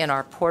in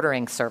our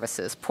portering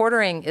services.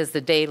 Portering is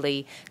the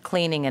daily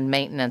cleaning and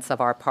maintenance of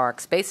our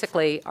parks,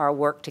 basically our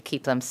work to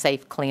keep them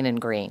safe, clean,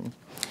 and green.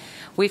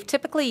 We've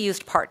typically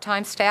used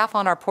part-time staff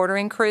on our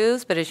portering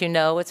crews, but as you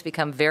know, it's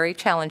become very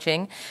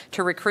challenging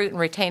to recruit and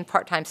retain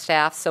part-time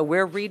staff, so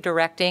we're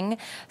redirecting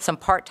some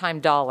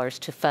part-time dollars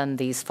to fund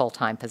these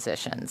full-time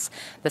positions.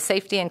 The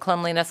safety and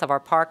cleanliness of our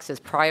parks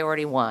is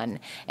priority 1,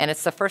 and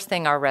it's the first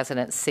thing our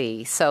residents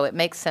see, so it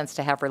makes sense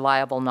to have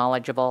reliable,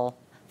 knowledgeable,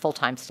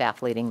 full-time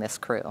staff leading this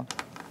crew.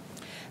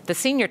 The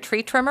senior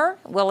tree trimmer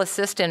will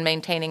assist in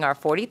maintaining our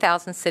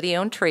 40,000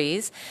 city-owned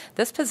trees.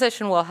 This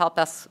position will help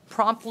us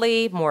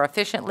promptly, more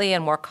efficiently,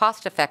 and more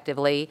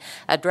cost-effectively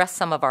address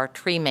some of our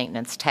tree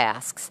maintenance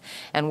tasks,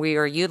 and we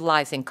are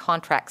utilizing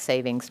contract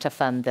savings to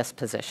fund this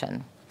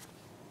position.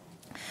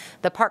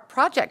 The park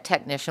project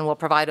technician will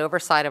provide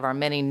oversight of our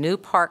many new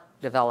park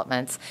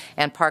developments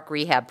and park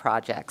rehab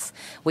projects.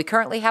 We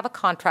currently have a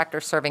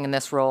contractor serving in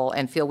this role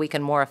and feel we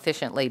can more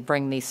efficiently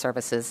bring these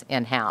services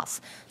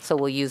in-house. So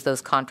we'll use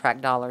those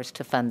contract dollars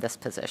to fund this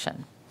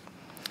position.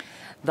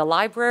 The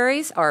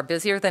libraries are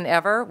busier than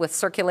ever with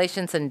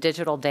circulations and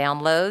digital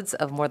downloads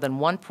of more than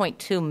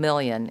 1.2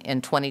 million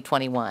in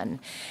 2021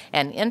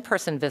 and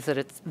in-person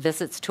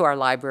visits to our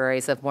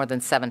libraries of more than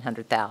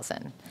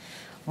 700,000.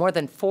 More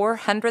than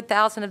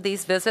 400,000 of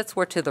these visits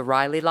were to the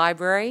Riley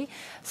Library,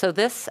 so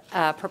this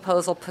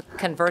proposal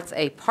converts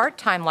a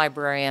part-time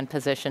librarian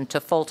position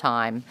to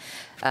full-time,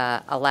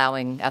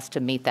 allowing us to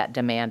meet that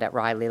demand at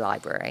Riley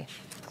Library.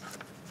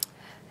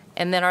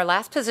 And then our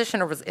last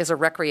position is a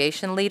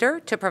recreation leader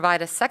to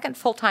provide a second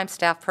full-time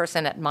staff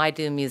person at My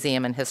Dune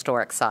Museum and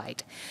Historic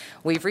Site.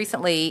 We've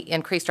recently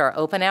increased our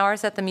open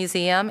hours at the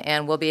museum,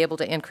 and we'll be able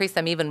to increase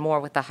them even more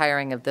with the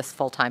hiring of this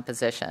full-time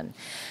position.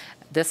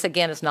 This,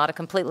 again, is not a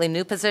completely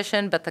new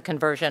position, but the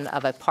conversion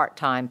of a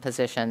part-time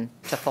position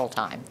to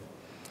full-time.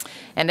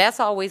 And as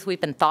always, we've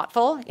been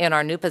thoughtful in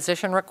our new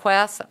position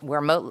requests.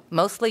 We're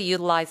mostly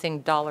utilizing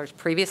dollars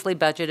previously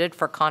budgeted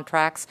for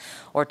contracts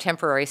or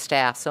temporary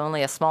staff, so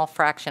only a small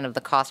fraction of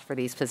the cost for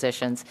these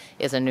positions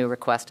is a new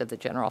request of the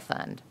general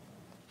fund.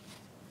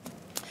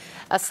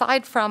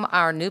 Aside from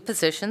our new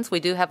positions, we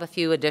do have a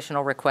few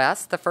additional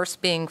requests, the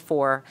first being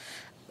for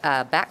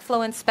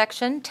backflow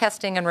inspection,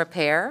 testing, and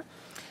repair.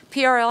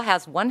 PRL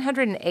has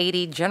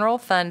 180 general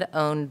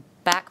fund-owned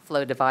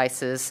backflow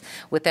devices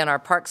within our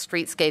park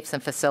streetscapes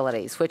and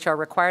facilities, which are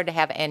required to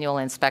have annual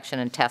inspection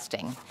and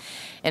testing.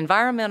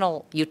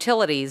 Environmental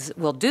utilities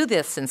will do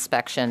this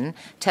inspection,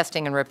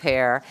 testing, and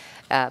repair,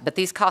 but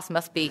these costs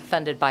must be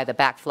funded by the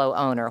backflow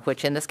owner,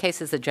 which in this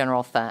case is the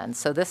general fund.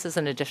 So this is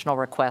an additional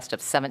request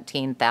of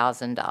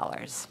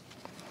 $17,000.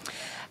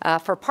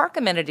 For park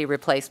amenity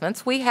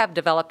replacements, we have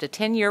developed a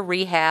 10-year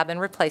rehab and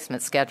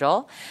replacement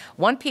schedule,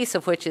 one piece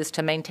of which is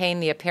to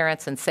maintain the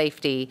appearance and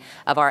safety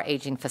of our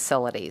aging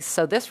facilities.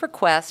 So this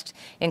request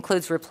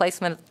includes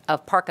replacement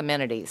of park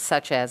amenities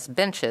such as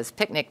benches,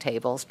 picnic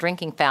tables,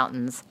 drinking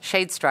fountains,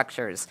 shade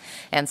structures,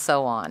 and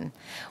so on.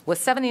 With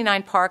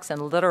 79 parks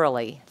and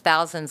literally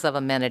thousands of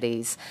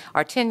amenities,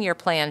 our 10-year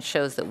plan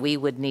shows that we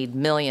would need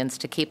millions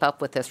to keep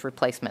up with this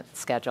replacement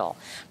schedule.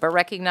 But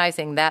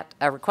recognizing that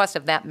a request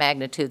of that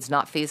magnitude is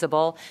not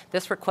feasible,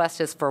 this request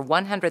is for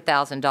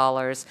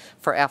 $100,000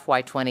 for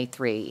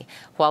FY23.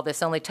 While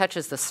this only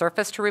touches the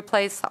surface to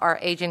replace our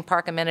aging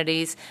park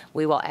amenities,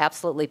 we will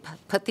absolutely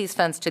put these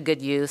funds to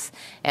good use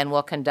and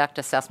will conduct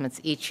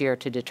assessments each year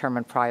to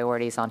determine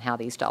priorities on how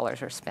these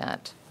dollars are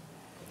spent.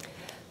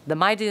 The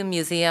My Dune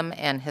Museum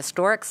and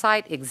Historic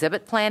Site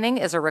exhibit planning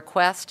is a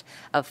request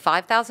of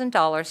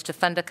 $5,000 to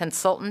fund a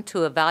consultant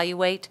to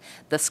evaluate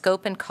the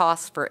scope and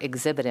costs for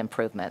exhibit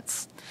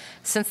improvements.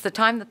 Since the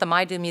time that the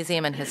My Dune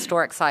Museum and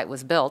Historic Site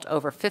was built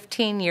over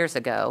 15 years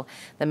ago,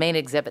 the main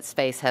exhibit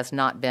space has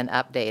not been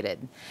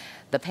updated.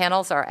 The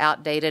panels are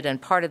outdated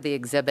and part of the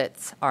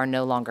exhibits are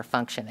no longer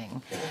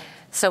functioning.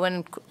 So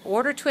in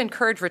order to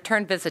encourage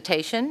return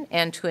visitation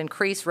and to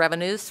increase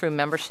revenues through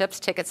memberships,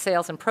 ticket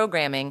sales, and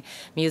programming,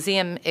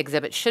 museum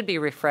exhibits should be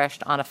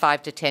refreshed on a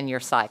 5 to 10 year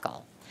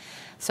cycle.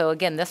 So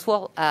again, this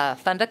will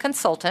fund a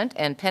consultant,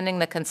 and pending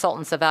the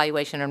consultant's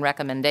evaluation and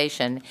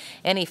recommendation,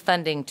 any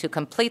funding to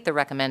complete the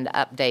recommended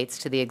updates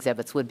to the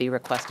exhibits would be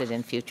requested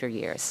in future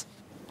years.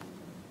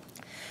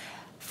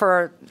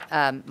 For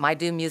My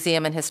Dune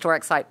Museum and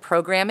Historic Site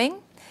programming,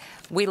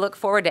 we look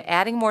forward to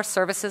adding more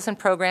services and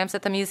programs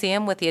at the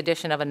museum with the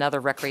addition of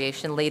another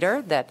recreation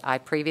leader that I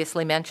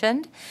previously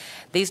mentioned.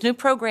 These new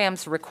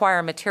programs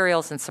require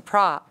materials and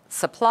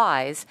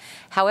supplies.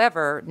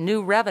 However,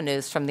 new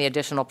revenues from the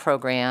additional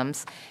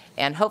programs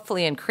and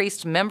hopefully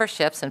increased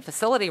memberships and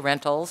facility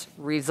rentals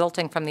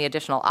resulting from the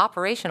additional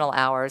operational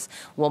hours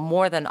will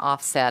more than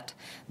offset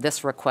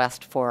this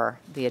request for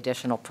the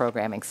additional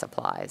programming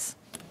supplies.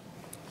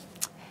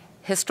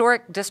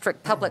 Historic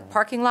District Public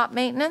Parking Lot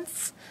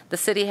Maintenance. The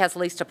city has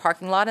leased a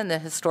parking lot in the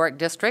Historic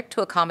District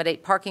to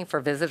accommodate parking for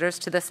visitors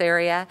to this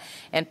area,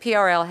 and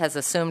PRL has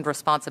assumed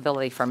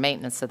responsibility for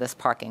maintenance of this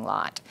parking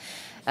lot.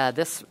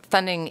 This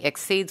funding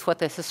exceeds what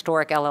the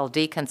Historic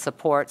LLD can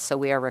support, so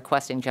we are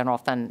requesting general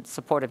fund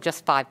support of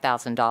just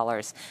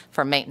 $5,000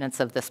 for maintenance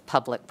of this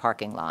public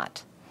parking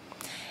lot.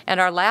 And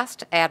our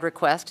last ad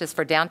request is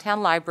for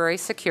downtown library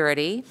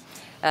security.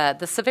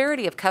 The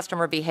severity of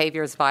customer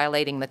behaviors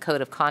violating the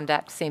code of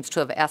conduct seems to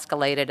have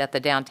escalated at the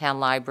downtown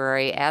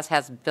library, as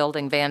has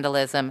building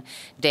vandalism,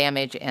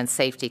 damage, and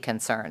safety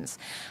concerns.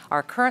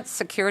 Our current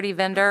security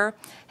vendor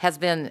has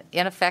been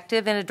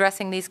ineffective in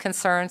addressing these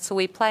concerns, so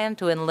we plan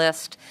to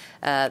enlist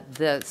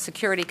the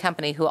security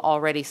company who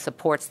already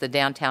supports the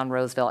downtown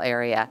Roseville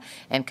area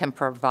and can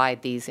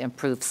provide these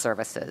improved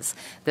services.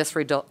 This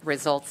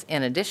results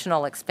in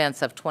additional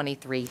expense of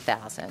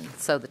 $23,000.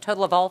 So the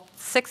total of all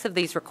 6 of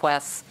these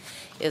requests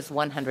is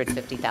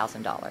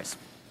 $150,000.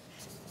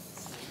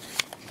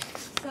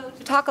 So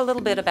to talk a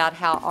little bit about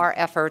how our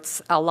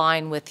efforts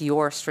align with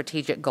your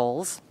strategic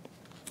goals,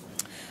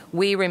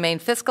 we remain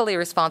fiscally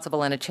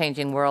responsible in a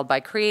changing world by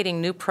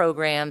creating new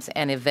programs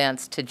and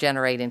events to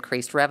generate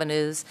increased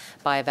revenues,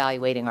 by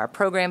evaluating our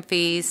program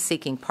fees,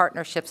 seeking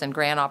partnerships and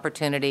grant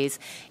opportunities,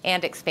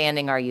 and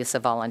expanding our use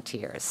of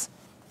volunteers.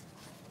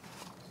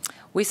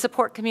 We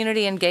support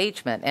community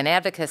engagement and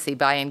advocacy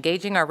by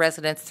engaging our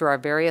residents through our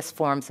various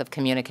forms of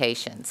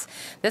communications.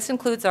 This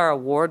includes our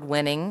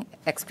award-winning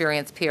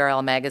Experience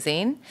PRL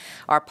magazine,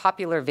 our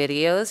popular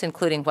videos,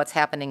 including what's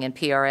happening in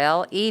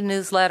PRL,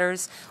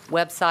 e-newsletters,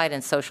 website,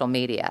 and social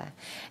media.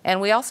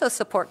 And we also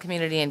support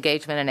community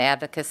engagement and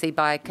advocacy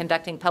by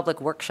conducting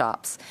public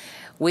workshops.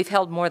 We've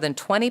held more than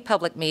 20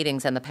 public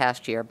meetings in the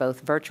past year,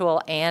 both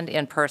virtual and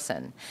in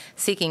person,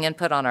 seeking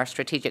input on our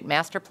strategic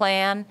master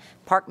plan,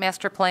 park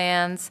master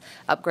plans,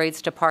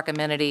 upgrades to park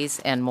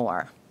amenities, and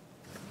more.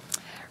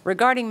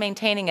 Regarding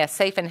maintaining a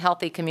safe and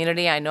healthy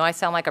community, I know I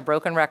sound like a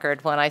broken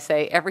record when I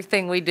say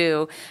everything we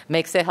do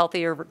makes a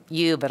healthier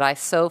you, but I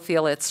so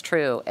feel it's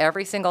true.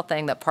 Every single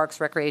thing that Parks,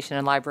 Recreation,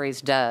 and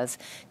Libraries does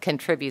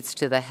contributes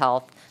to the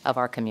health of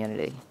our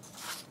community.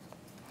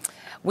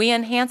 We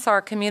enhance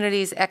our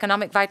community's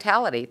economic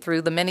vitality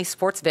through the many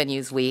sports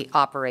venues we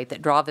operate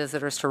that draw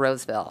visitors to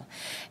Roseville.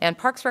 And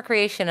Parks,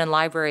 Recreation, and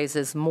Libraries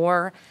is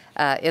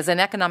an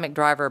economic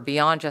driver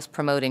beyond just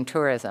promoting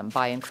tourism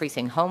by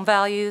increasing home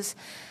values,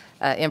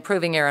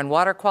 improving air and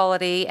water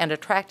quality, and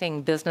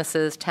attracting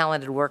businesses,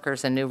 talented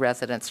workers, and new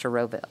residents to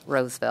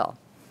Roseville.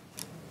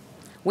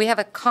 We have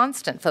a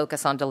constant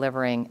focus on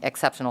delivering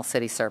exceptional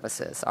city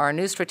services. Our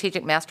new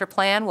strategic master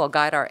plan will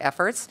guide our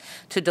efforts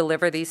to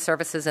deliver these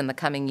services in the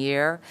coming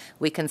year.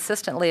 We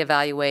consistently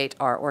evaluate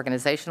our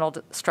organizational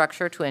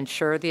structure to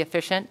ensure the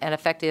efficient and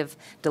effective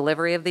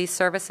delivery of these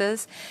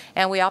services,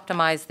 and we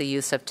optimize the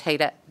use of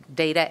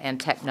data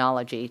and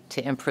technology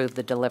to improve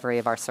the delivery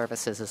of our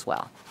services as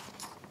well.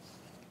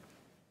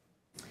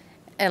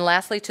 And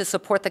lastly, to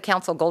support the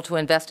council goal to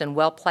invest in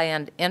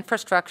well-planned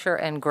infrastructure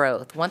and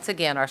growth. Once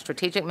again, our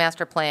strategic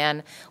master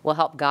plan will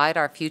help guide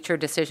our future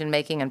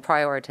decision-making and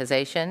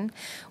prioritization.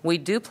 We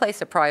do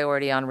place a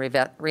priority on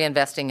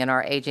reinvesting in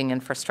our aging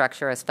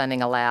infrastructure as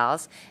funding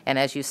allows, and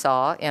as you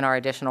saw in our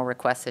additional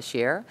requests this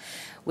year.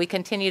 We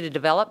continue to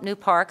develop new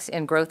parks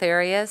in growth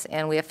areas,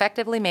 and we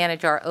effectively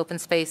manage our open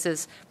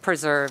spaces,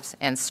 preserves,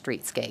 and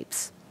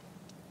streetscapes.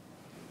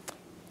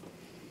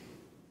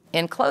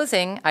 In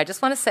closing, I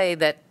just want to say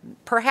that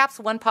perhaps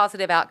one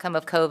positive outcome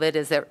of COVID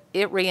is that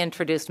it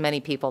reintroduced many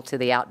people to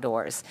the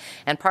outdoors,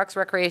 and Parks,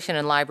 Recreation,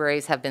 and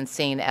Libraries have been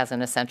seen as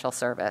an essential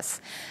service.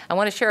 I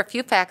want to share a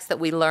few facts that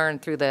we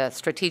learned through the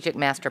strategic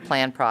master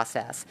plan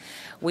process.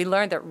 We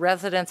learned that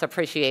residents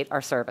appreciate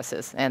our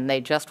services, and they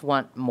just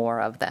want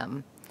more of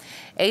them.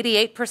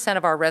 88%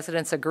 of our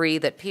residents agree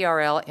that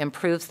PRL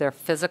improves their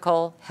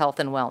physical health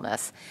and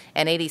wellness,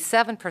 and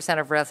 87%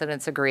 of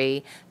residents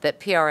agree that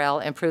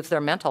PRL improves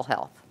their mental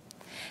health.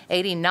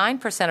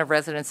 89% of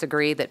residents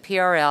agree that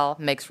PRL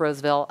makes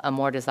Roseville a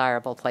more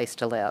desirable place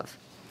to live.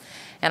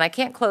 And I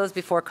can't close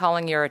before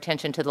calling your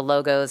attention to the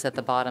logos at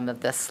the bottom of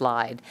this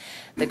slide.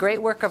 The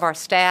great work of our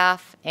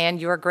staff and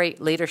your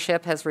great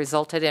leadership has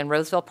resulted in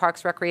Roseville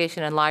Parks,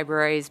 Recreation, and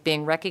Libraries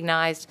being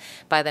recognized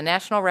by the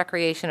National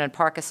Recreation and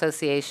Park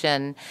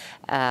Association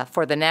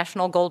for the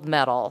National Gold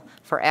Medal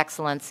for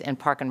excellence in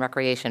park and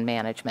recreation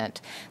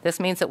management. This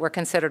means that we're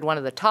considered one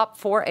of the top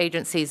 4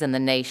 agencies in the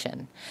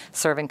nation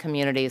serving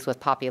communities with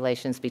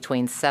populations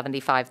between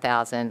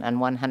 75,000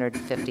 and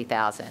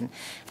 150,000.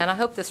 And I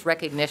hope this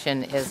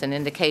recognition is an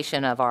indication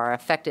of our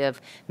effective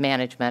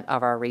management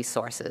of our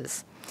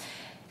resources.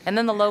 And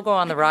then the logo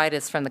on the right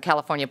is from the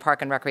California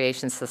Park and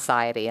Recreation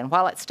Society. And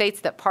while it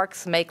states that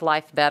parks make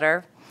life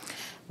better,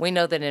 we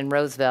know that in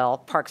Roseville,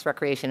 Parks,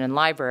 Recreation, and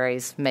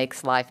Libraries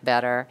makes life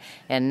better,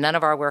 and none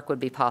of our work would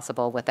be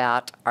possible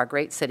without our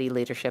great city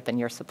leadership and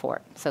your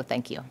support. So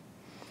thank you.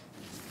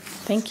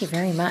 Thank you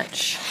very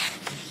much.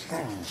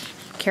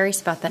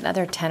 Curious about that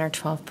other 10 or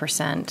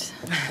 12%.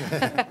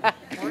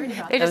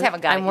 They just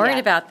haven't got it yet. I'm worried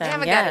about them. They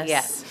haven't got it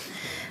yet.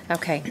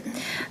 Okay.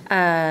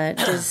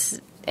 Does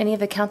any of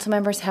the council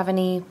members have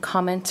any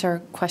comments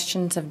or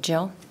questions of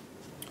Jill?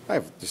 I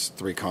have just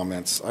 3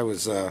 comments. I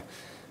was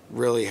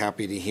really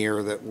happy to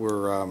hear that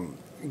we're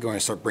going to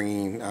start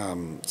bringing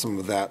some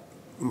of that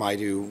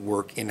MIDO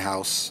work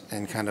in-house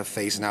and kind of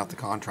phasing out the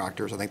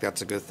contractors. I think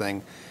that's a good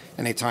thing.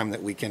 Anytime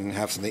that we can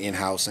have something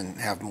in-house and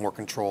have more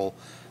control,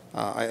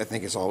 I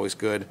think is always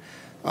good.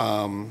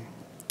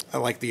 I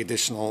like the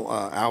additional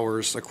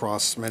hours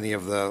across many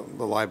of the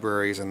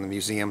libraries and the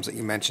museums that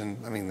you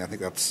mentioned. I mean, I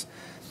think that's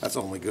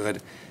only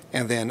good.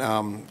 And then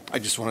I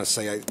just want to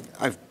say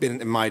I've been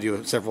in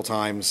Maidu several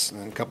times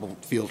and a couple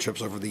field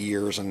trips over the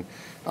years, and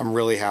I'm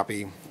really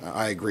happy.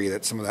 I agree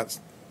that some of that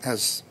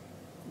has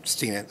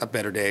seen it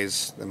better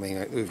days. I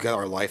mean, we've got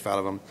our life out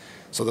of them.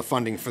 So the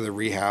funding for the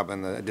rehab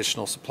and the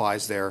additional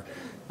supplies there,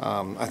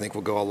 I think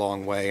will go a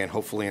long way, and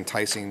hopefully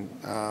enticing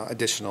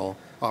additional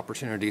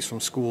opportunities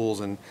from schools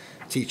and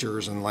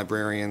teachers and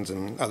librarians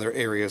and other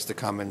areas to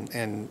come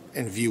and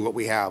view what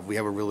we have. We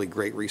have a really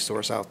great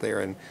resource out there,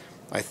 and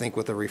I think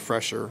with a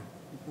refresher,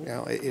 you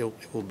know, it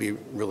will be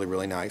really,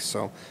 really nice.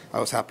 So I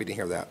was happy to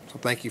hear that. So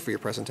thank you for your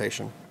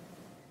presentation.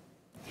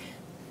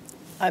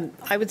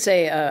 I would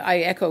say I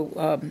echo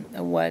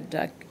what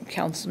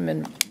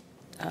Councilman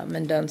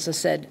Mendonça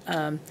said.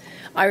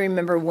 I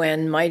remember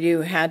when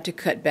Maidu had to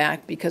cut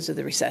back because of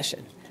the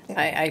recession.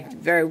 I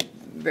very,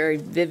 very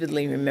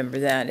vividly remember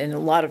that,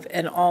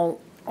 and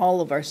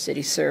all of our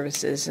city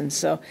services. And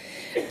so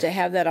to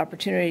have that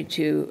opportunity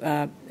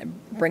to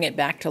bring it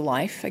back to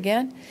life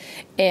again,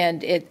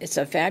 and it's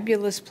a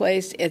fabulous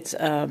place. It's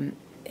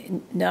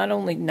not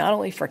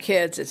only for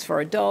kids, it's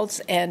for adults,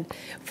 and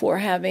for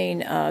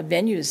having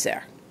venues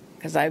there.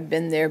 Because I've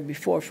been there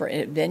before for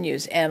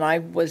venues, and I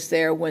was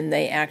there when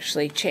they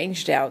actually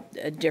changed out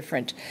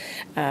different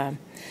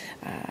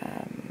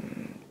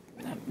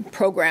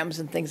programs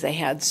and things they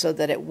had, so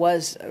that it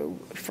was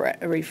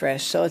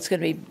refreshed. So it's going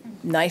to be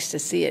nice to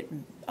see it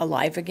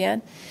alive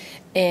again,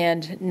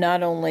 and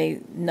not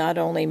only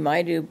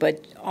Maidu,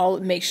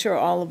 but make sure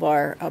all of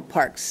our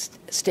parks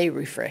stay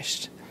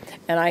refreshed.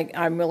 And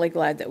I'm really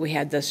glad that we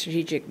had the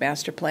strategic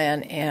master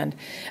plan, and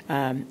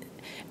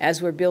as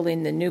we're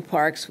building the new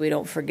parks, we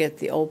don't forget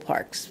the old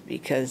parks,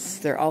 because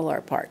they're all our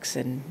parks,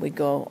 and we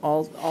go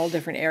all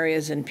different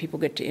areas, and people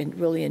get to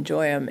really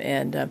enjoy them.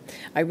 And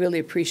I really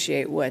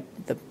appreciate what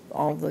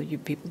all the you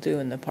people do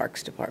in the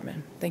Parks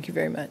Department. Thank you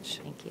very much.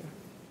 Thank you.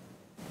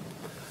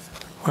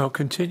 Well,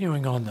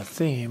 continuing on the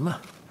theme,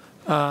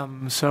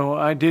 so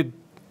I did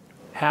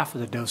half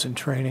of the docent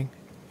training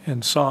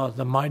and saw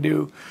the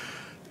Maidu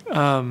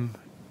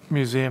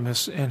Museum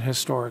and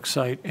Historic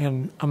Site,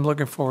 and I'm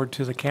looking forward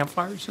to the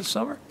campfires this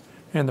summer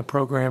and the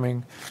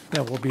programming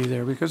that will be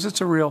there, because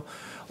it's all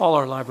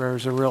our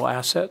libraries are real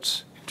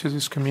assets to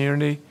this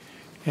community,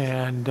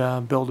 and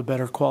build a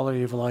better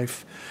quality of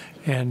life,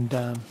 and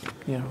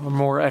you know,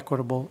 are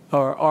equitable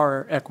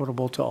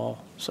to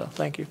all. So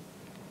thank you.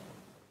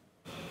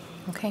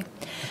 Okay,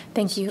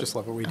 thank you. Just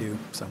love what we do.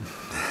 So,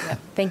 yeah.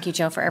 Thank you,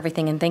 Joe, for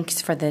everything, and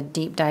thanks for the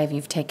deep dive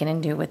you've taken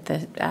into with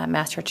the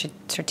master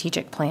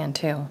strategic plan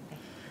too.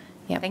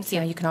 Yeah, thank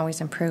you. You can always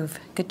improve.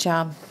 Good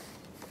job.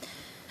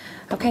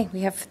 Okay,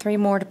 we have 3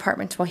 more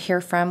departments we'll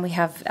hear from. We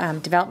have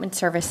Development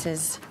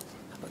Services.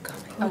 Public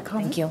comment.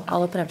 Thank you.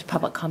 I'll open up to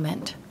public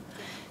comment.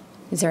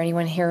 Is there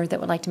anyone here that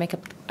would like to make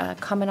a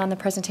comment on the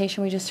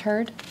presentation we just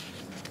heard?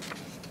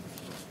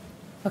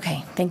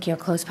 Okay, thank you. I'll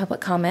close public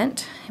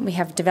comment. We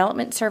have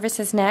Development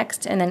Services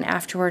next, and then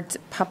afterwards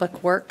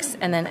Public Works,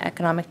 and then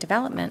Economic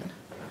Development.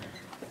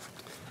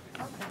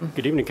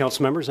 Good evening,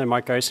 council members. I'm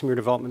Mike Isom, your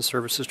Development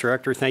Services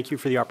Director. Thank you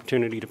for the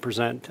opportunity to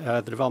present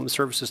the Development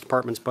Services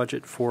Department's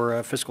budget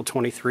for fiscal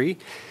 23.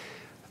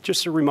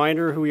 Just a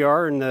reminder who we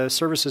are and the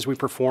services we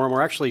perform.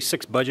 We're actually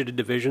 6 budgeted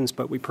divisions,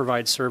 but we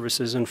provide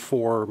services in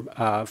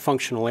 4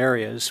 functional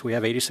areas. We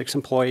have 86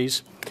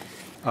 employees.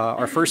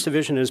 Our first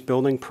division is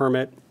Building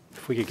Permit.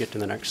 If we could get to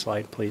the next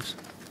slide, please.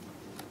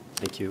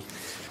 Thank you.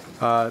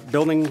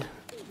 Building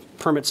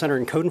Permit Center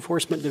and Code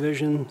Enforcement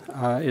Division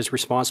is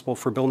responsible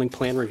for building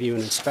plan review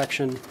and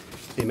inspection.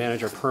 They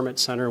manage our Permit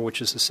Center,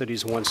 which is the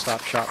city's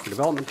one-stop shop for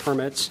development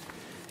permits.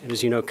 And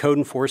as you know, Code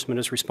Enforcement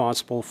is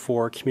responsible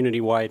for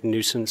community-wide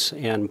nuisance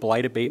and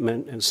blight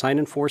abatement and sign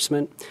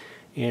enforcement.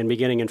 And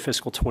beginning in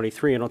fiscal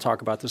 23, and I'll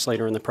talk about this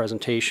later in the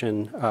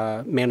presentation,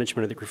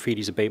 management of the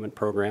Graffiti's abatement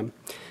program.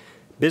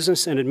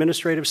 Business and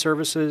Administrative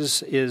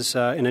Services is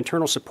an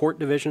internal support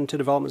division to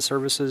Development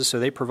Services, so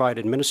they provide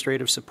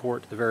administrative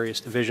support to the various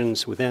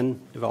divisions within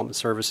Development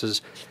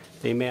Services.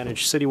 They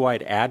manage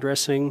citywide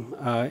addressing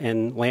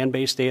and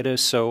land-based data,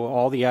 so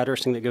all the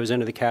addressing that goes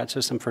into the CAT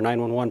system for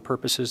 911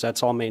 purposes,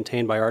 that's all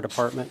maintained by our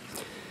department.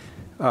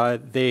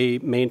 They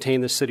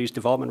maintain the city's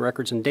development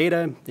records and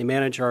data. They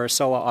manage our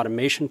Acela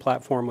automation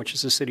platform, which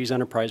is the city's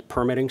enterprise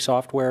permitting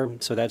software,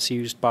 so that's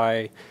used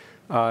by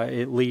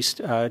at least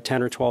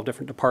 10 or 12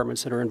 different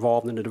departments that are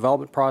involved in the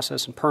development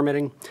process and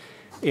permitting.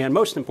 And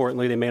most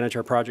importantly, they manage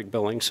our project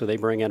billing, so they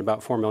bring in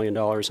about $4 million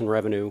in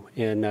revenue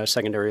in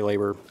secondary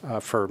labor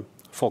for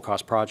full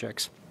cost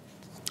projects.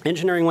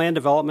 Engineering Land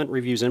Development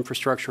reviews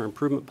infrastructure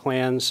improvement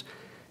plans,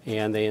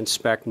 and they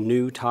inspect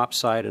new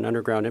topside and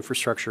underground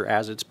infrastructure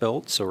as it's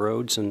built, so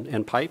roads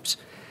and pipes.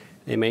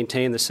 They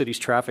maintain the city's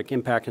traffic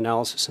impact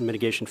analysis and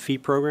mitigation fee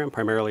program,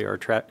 primarily our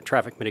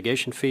traffic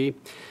mitigation fee.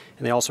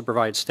 And they also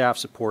provide staff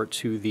support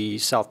to the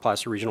South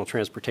Placer Regional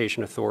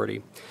Transportation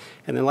Authority.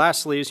 And then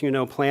lastly, as you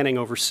know, planning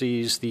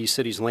oversees the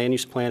city's land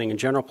use planning and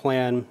general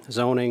plan,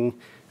 zoning,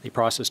 They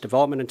process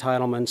development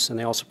entitlements, and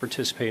they also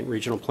participate in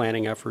regional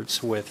planning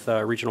efforts with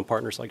regional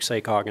partners like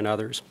SACOG and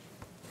others.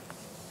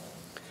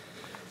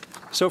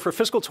 So for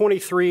fiscal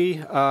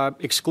 23,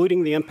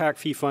 excluding the impact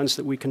fee funds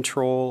that we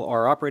control,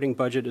 our operating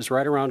budget is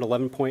right around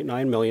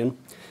 $11.9 million.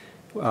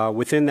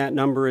 Within that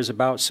number is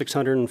about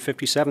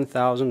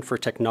 $657,000 for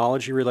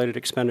technology-related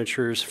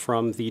expenditures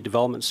from the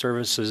Development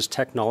Services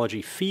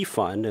Technology Fee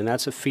Fund, and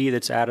that's a fee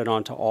that's added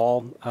onto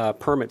all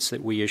permits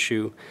that we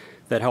issue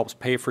that helps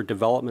pay for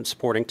development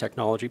supporting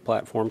technology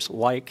platforms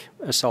like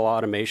Acela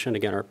Automation,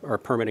 again, our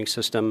permitting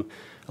system,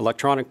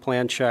 electronic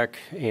plan check,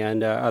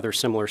 and other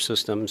similar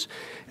systems.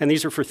 And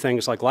these are for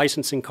things like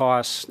licensing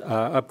costs,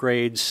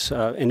 upgrades,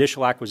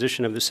 initial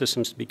acquisition of the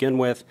systems to begin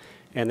with,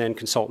 and then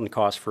consultant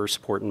costs for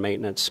support and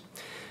maintenance.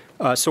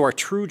 So our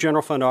true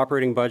general fund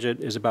operating budget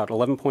is about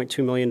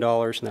 $11.2 million,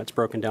 and that's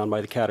broken down by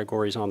the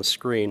categories on the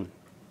screen.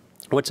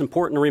 What's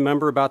important to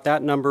remember about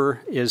that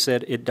number is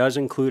that it does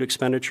include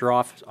expenditure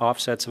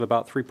offsets of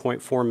about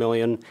 $3.4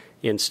 million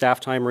in staff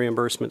time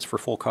reimbursements for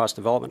full cost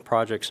development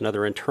projects and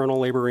other internal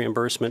labor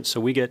reimbursements. So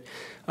we get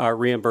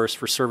reimbursed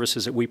for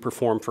services that we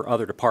perform for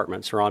other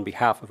departments or on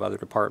behalf of other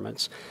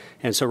departments.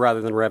 And so rather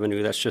than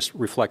revenue, that's just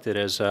reflected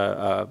as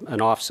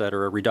an offset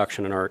or a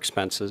reduction in our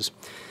expenses.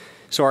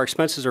 So our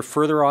expenses are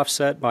further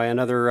offset by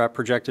another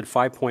projected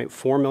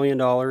 $5.4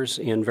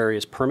 million in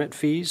various permit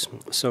fees.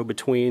 So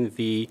between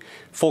the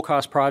full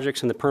cost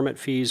projects and the permit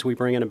fees, we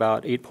bring in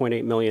about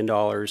 $8.8 million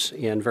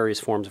in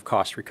various forms of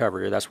cost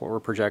recovery. That's what we're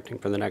projecting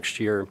for the next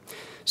year.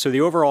 So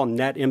the overall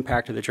net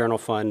impact of the general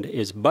fund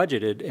is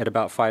budgeted at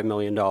about $5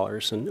 million.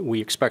 And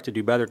we expect to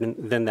do better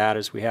than that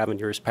as we have in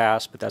years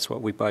past, but that's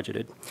what we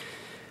budgeted.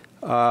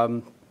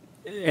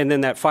 And then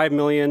that $5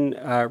 million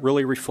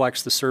really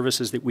reflects the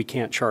services that we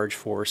can't charge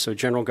for. So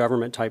general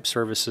government type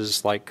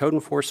services like code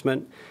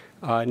enforcement,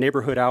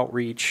 neighborhood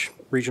outreach,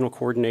 regional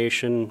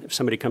coordination. If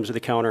somebody comes to the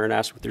counter and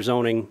asks what their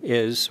zoning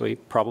is, we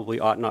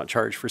probably ought not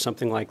charge for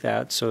something like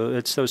that. So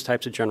it's those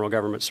types of general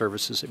government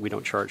services that we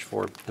don't charge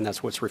for, and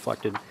that's what's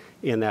reflected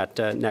in that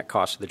net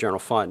cost of the general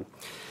fund.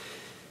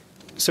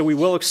 So we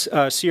will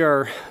see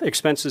our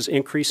expenses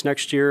increase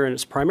next year, and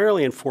it's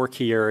primarily in 4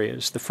 key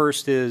areas. The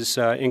first is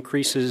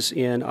increases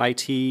in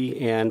IT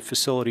and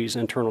facilities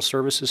internal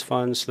services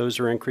funds. Those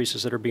are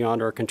increases that are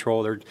beyond our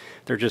control.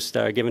 They're just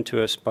given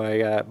to us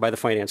by the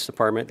finance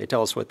department. They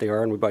tell us what they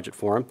are, and we budget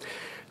for them.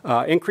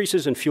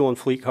 Increases in fuel and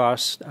fleet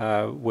costs,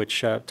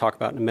 which I'll talk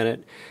about in a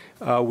minute.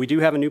 We do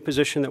have a new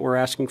position that we're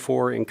asking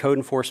for in code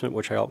enforcement,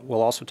 which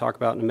we'll also talk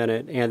about in a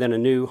minute, and then a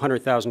new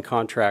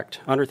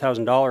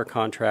 $100,000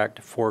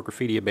 contract for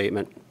graffiti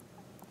abatement.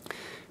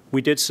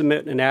 We did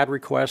submit an ad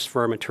request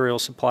for our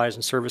materials, supplies,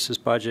 and services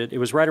budget. It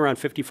was right around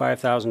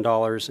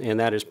 $55,000, and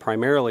that is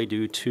primarily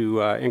due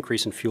to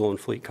increase in fuel and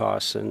fleet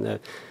costs, and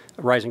the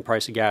rising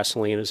price of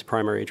gasoline is the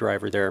primary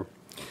driver there.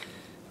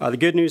 The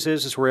good news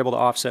is we're able to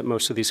offset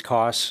most of these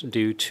costs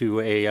due to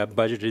a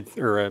budgeted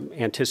or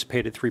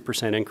anticipated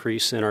 3%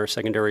 increase in our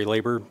secondary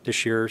labor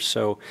this year.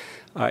 So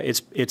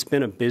it's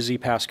been a busy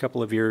past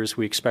couple of years.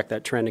 We expect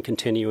that trend to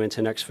continue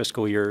into next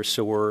fiscal year.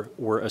 So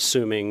we're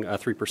assuming a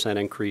 3%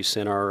 increase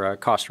in our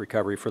cost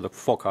recovery for the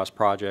full cost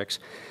projects.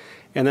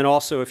 And then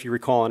also, if you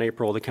recall, in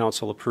April, the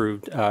council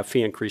approved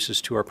fee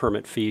increases to our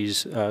permit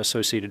fees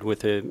associated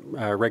with the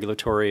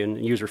regulatory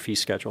and user fee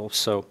schedule.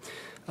 So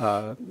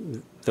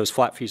those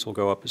flat fees will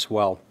go up as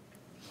well.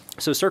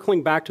 So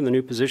circling back to the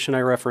new position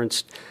I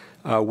referenced,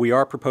 we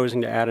are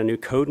proposing to add a new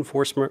code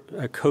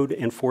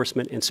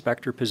enforcement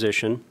inspector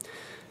position.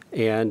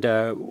 And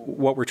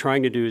what we're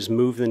trying to do is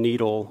move the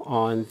needle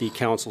on the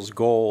council's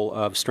goal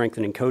of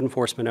strengthening code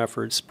enforcement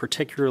efforts,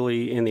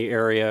 particularly in the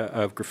area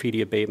of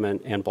graffiti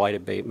abatement and blight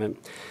abatement.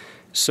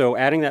 So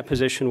adding that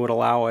position would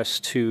allow us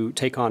to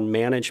take on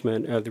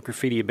management of the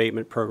graffiti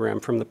abatement program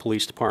from the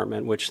police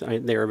department, which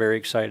they are very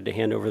excited to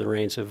hand over the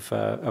reins of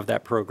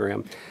that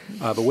program.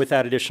 But with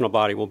that additional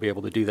body, we'll be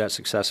able to do that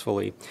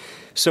successfully.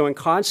 So in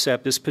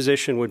concept, this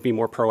position would be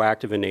more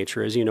proactive in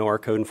nature. As you know, our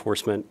code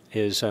enforcement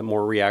is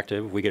more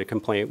reactive. We get a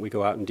complaint, we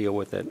go out and deal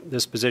with it.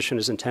 This position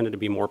is intended to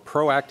be more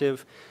proactive.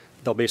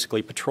 They'll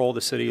basically patrol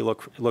the city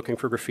looking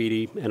for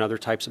graffiti and other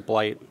types of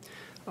blight.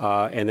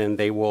 And then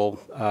they will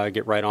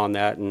get right on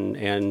that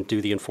and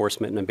do the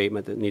enforcement and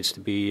abatement that needs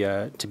to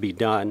be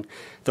done.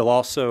 They'll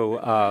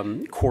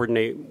also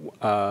coordinate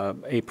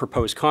a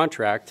proposed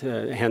contract,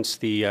 hence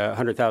the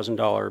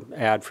 $100,000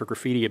 ad for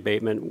graffiti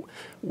abatement.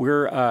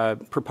 We're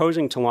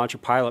proposing to launch a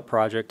pilot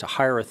project to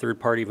hire a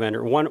third-party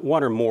vendor,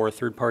 one or more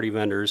third-party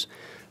vendors,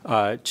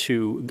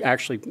 to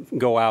actually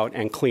go out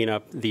and clean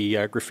up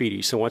the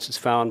graffiti. So once it's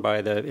found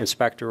by the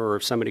inspector or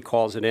if somebody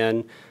calls it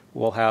in,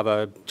 we'll have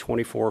a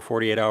 24,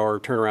 48-hour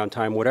turnaround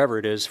time, whatever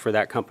it is, for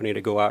that company to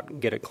go out and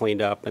get it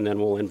cleaned up, and then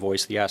we'll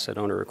invoice the asset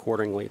owner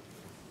accordingly.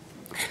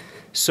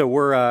 So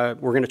we're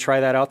going to try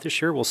that out this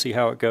year. We'll see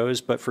how it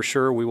goes, but for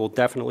sure we will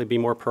definitely be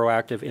more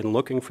proactive in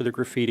looking for the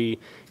graffiti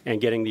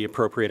and getting the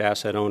appropriate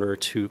asset owner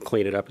to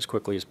clean it up as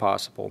quickly as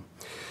possible.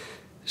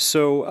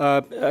 So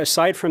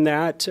aside from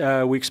that,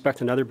 we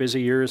expect another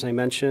busy year, as I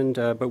mentioned,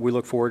 but we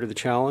look forward to the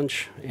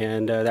challenge.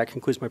 And that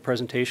concludes my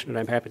presentation, and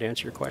I'm happy to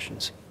answer your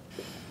questions.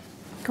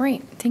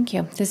 Great, thank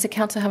you. Does the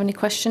council have any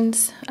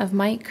questions of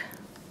Mike?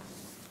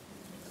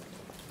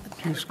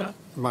 Scott?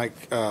 Mike,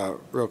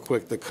 real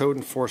quick, the code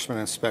enforcement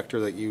inspector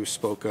that you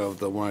spoke of,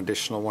 the one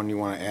additional one you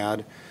want to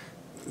add,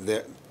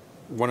 that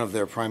one of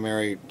their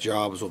primary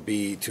jobs will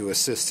be to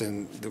assist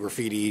in the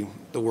graffiti,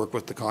 the work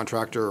with the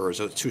contractor, or is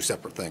it two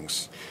separate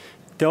things?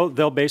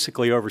 They'll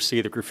basically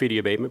oversee the graffiti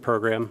abatement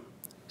program.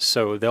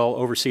 So they'll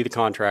oversee the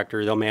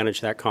contractor, they'll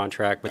manage that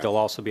contract, but they'll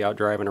also be out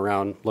driving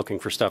around looking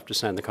for stuff to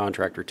send the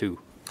contractor to.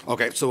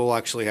 Okay, so we'll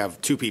actually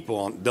have two people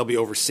on, they'll be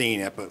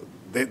overseeing it, but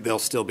they'll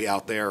still be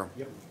out there?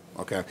 Yep.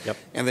 Okay. Yep.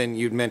 And then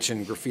you'd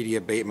mentioned graffiti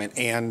abatement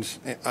and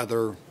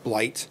other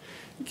blight.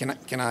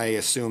 Can I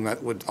assume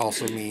that would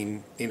also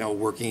mean,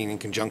 working in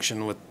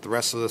conjunction with the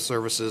rest of the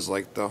services,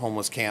 like the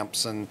homeless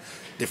camps and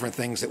different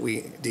things that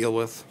we deal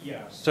with?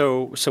 Yeah.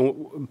 So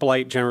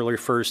blight generally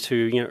refers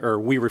to, or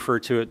we refer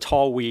to it,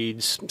 tall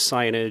weeds,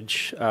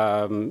 signage,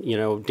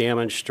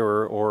 damaged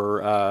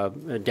or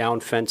down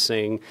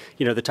fencing,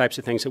 the types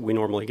of things that we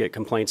normally get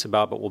complaints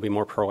about, but we'll be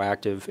more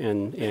proactive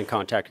in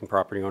contacting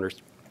property owners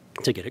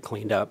to get it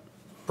cleaned up.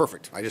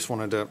 Perfect. I just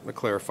wanted to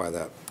clarify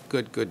that.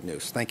 Good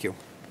news. Thank you.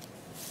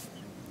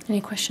 Any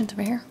questions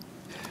over here?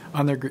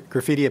 On the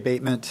graffiti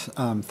abatement,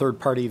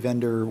 third-party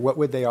vendor, what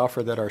would they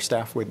offer that our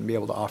staff wouldn't be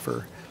able to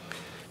offer?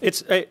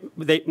 It's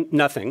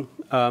nothing,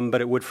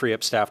 but it would free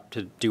up staff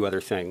to do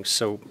other things.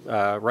 So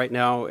right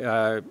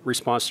now,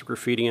 response to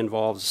graffiti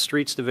involves the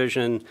streets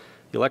division,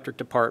 the electric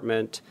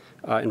department,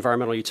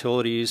 environmental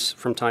utilities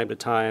from time to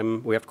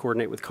time. We have to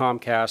coordinate with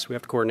Comcast. We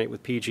have to coordinate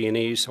with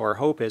PG&E. So our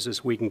hope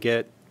is we can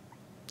get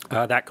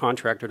that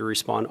contractor to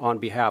respond on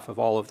behalf of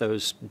all of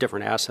those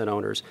different asset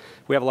owners.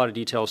 We have a lot of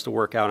details to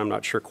work out. I'm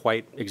not sure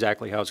quite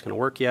exactly how it's going to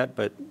work yet,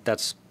 but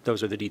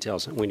those are the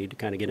details that we need to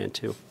kind of get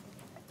into.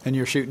 And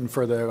you're shooting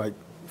for the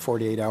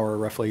 48-hour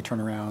roughly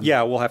turnaround?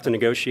 Yeah, we'll have to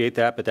negotiate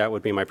that, but that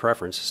would be my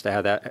preference, is to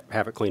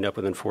have it cleaned up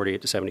within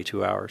 48 to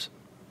 72 hours.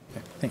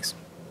 Okay, thanks.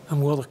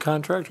 And will the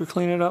contractor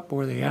clean it up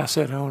or the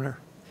asset owner?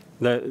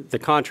 The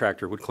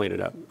contractor would clean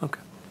it up. Okay.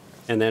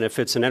 And then if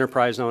it's an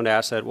enterprise-owned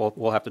asset,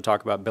 we'll have to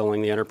talk about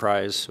billing the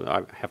enterprise.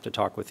 I have to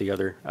talk with the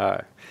other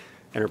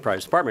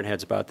enterprise department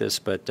heads about this,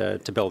 but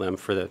to bill them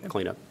for the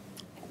cleanup.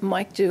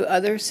 Mike, do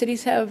other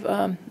cities have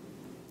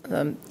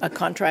a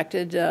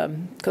contracted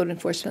code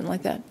enforcement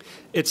like that?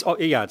 It's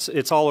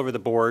all over the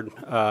board.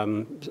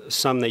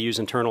 Some they use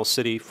internal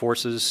city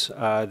forces.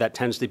 That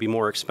tends to be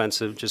more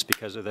expensive just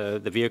because of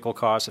the vehicle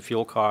costs, the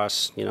fuel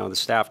costs, the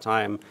staff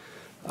time.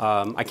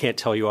 I can't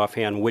tell you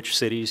offhand which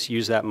cities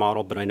use that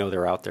model, but I know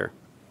they're out there.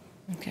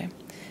 Okay.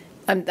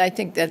 I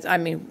think that,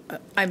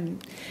 I'm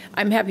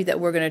happy that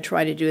we're going to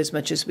try to do as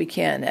much as we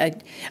can.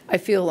 I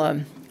feel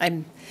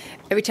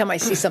every time I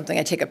see something,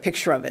 I take a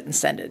picture of it and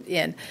send it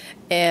in,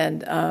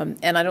 and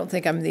I don't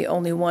think I'm the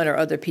only one or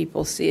other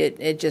people see it.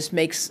 It just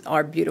makes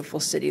our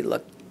beautiful city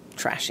look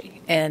trashy,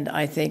 and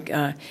I think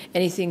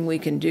anything we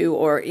can do,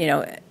 or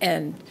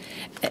and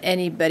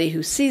anybody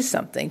who sees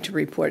something to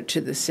report it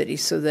to the city,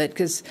 so that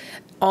because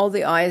all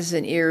the eyes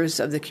and ears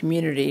of the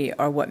community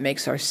are what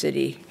makes our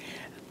city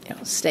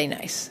stay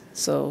nice.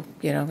 So,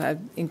 I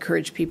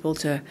encourage people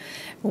to,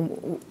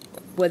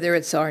 whether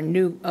it's our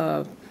new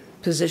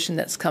position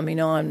that's coming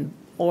on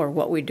or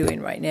what we're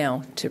doing right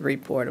now, to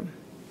report them.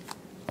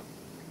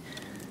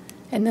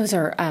 And those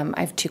are, I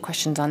have two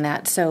questions on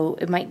that. So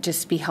it might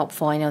just be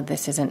helpful. I know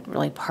this isn't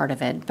really part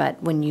of it,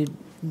 but when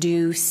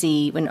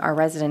when our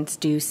residents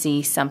do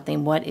see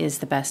something, what is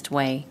the best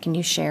way? Can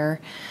you share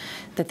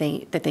that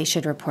they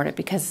should report it,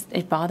 because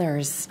it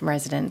bothers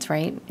residents,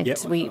 right?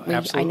 Absolutely.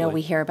 I know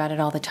we hear about it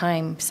all the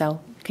time.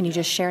 So can you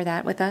just share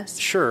that with us?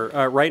 Sure.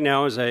 Right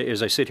now, as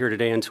I sit here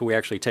today, until we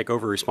actually take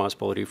over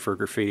responsibility for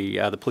graffiti,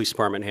 the police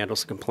department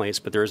handles the complaints,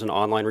 but there is an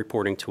online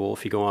reporting tool.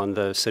 If you go on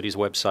the city's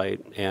website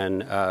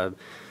and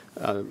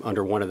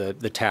under one of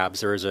the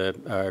tabs, there is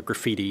a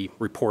graffiti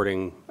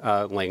reporting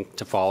link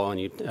to follow, and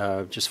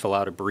you just fill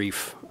out a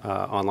brief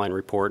online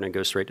report, and it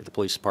goes straight to the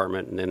police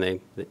department, and then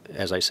they,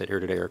 as I sit here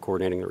today, are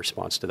coordinating the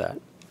response to that.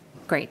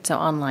 Great, so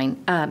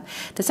online.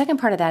 The second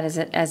part of that is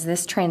that as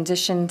this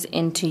transitions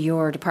into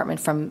your department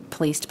from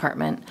police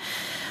department,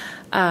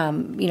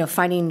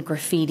 fighting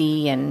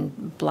graffiti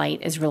and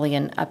blight is really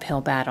an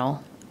uphill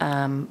battle,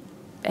 and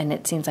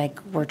it seems like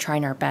we're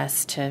trying our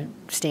best to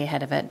stay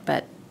ahead of it,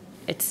 but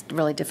it's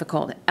really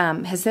difficult.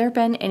 Has there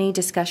been any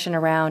discussion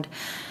around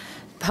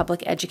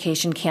public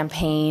education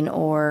campaign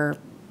or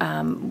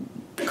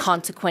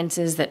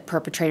consequences that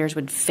perpetrators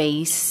would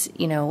face,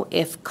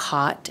 if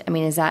caught? I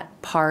mean, is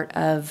that part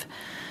of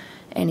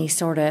any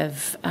sort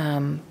of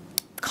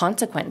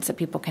consequence that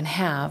people can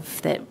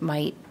have that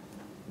might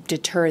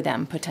deter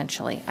them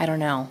potentially? I don't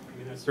know.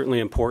 That's certainly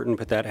important,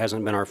 but that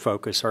hasn't been our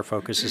focus. Our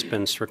focus has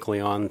been strictly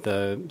on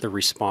the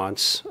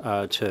response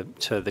to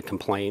the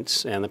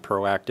complaints and the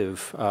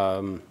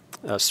proactive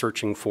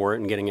searching for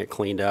it and getting it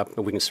cleaned up.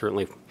 But we can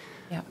certainly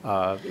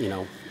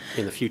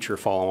in the future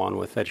follow on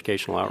with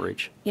educational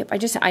outreach. Yep,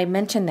 I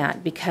mentioned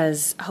that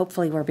because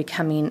hopefully we're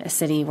becoming a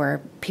city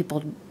where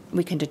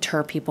we can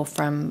deter people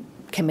from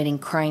committing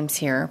crimes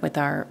here with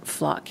our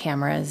flock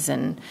cameras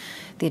and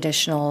the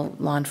additional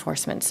law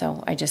enforcement.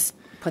 So I just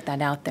put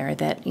that out there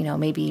that,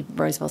 maybe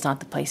Roseville's not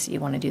the place that you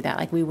want to do that.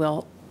 Like, we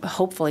will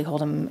hopefully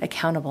hold them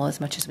accountable as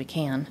much as we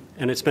can.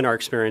 And it's been our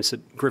experience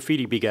that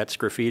graffiti begets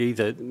graffiti,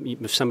 that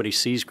if somebody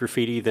sees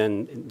graffiti,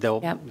 then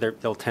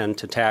they'll tend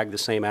to tag the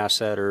same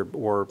asset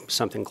or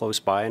something close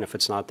by, and if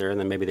it's not there,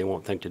 then maybe they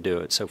won't think to do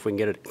it. So if we can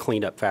get it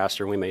cleaned up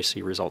faster, we may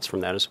see results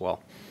from that as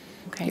well.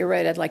 Okay. You're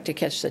right, I'd like to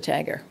catch the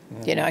tagger.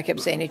 I kept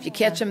saying if you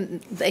catch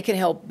them, they can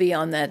help be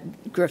on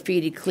that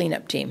graffiti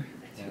cleanup team.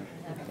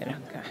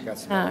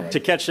 To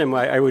catch them,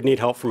 I would need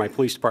help from my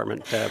police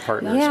department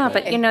partners. Yeah,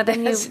 but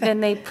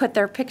then they put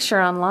their picture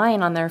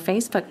online on their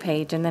Facebook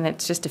page, and then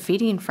it's just a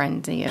feeding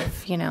frenzy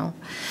of,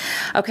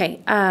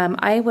 Okay,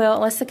 I will,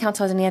 unless the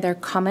council has any other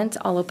comments,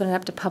 I'll open it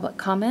up to public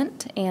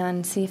comment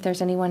and see if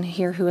there's anyone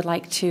here who would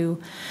like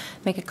to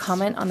make a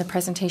comment on the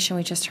presentation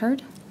we just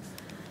heard.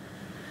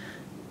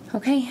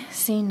 Okay,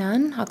 seeing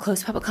none, I'll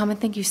close public comment.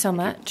 Thank you so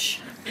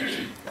much.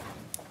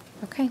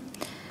 Okay,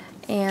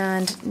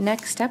 and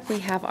next up we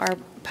have our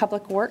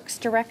Public Works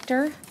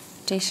Director,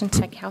 Jason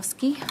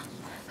Tchaikovsky.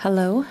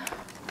 Hello.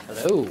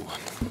 Hello.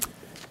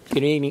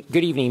 Good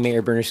evening,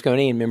 Mayor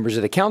Bernasconi and members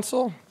of the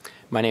council.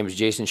 My name is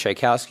Jason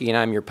Tchaikovsky, and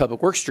I'm your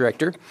Public Works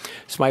Director.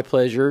 It's my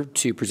pleasure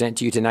to present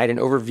to you tonight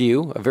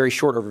a very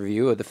short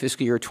overview of the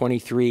fiscal year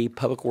 23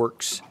 Public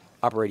Works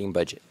operating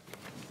budget.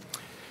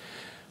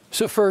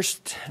 So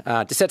first,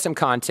 to set some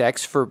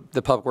context for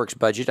the Public Works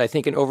budget, I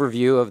think an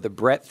overview of the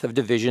breadth of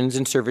divisions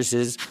and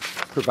services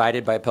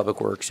provided by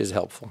Public Works is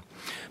helpful.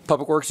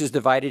 Public Works is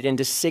divided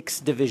into 6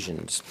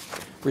 divisions,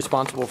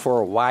 responsible for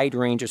a wide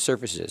range of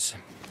services.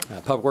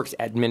 Public Works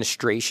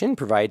Administration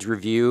provides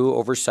review,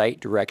 oversight,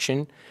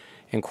 direction,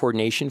 and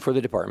coordination for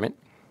the department.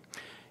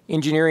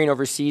 Engineering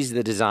oversees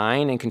the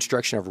design and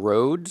construction of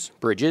roads,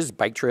 bridges,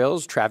 bike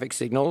trails, traffic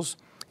signals,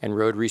 and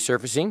road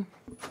resurfacing.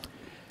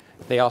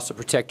 They also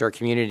protect our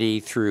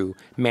community through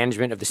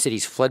management of the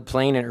city's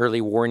floodplain and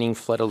early warning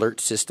flood alert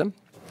system.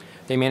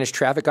 They manage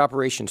traffic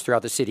operations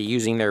throughout the city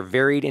using their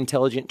varied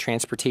intelligent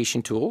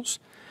transportation tools.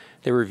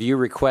 They review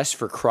requests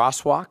for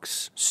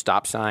crosswalks,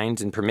 stop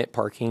signs, and permit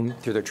parking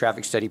through their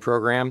traffic study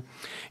program.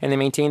 And they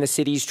maintain the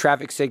city's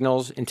traffic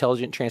signals,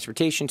 intelligent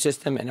transportation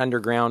system, and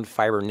underground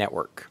fiber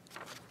network.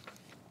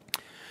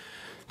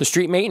 The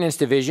Street Maintenance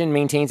Division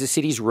maintains the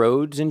city's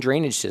roads and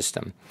drainage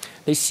system.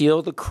 They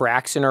seal the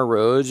cracks in our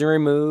roads and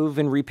remove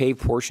and repave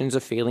portions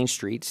of failing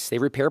streets. They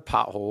repair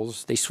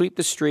potholes. They sweep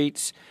the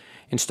streets,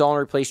 install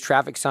and replace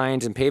traffic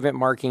signs and pavement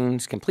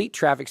markings, complete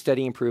traffic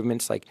study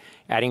improvements like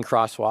adding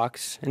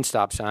crosswalks and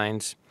stop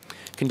signs,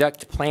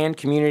 conduct planned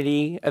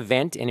community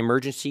event and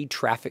emergency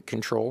traffic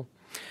control,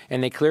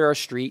 and they clear our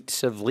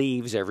streets of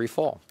leaves every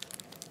fall.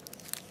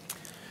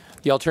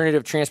 The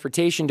Alternative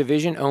Transportation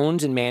Division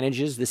owns and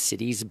manages the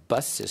city's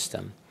bus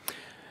system.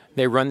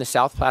 They run the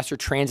South Placer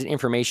Transit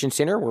Information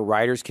Center, where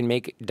riders can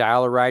make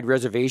dial-a-ride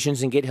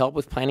reservations and get help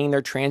with planning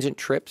their transit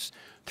trips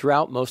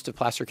throughout most of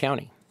Placer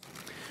County.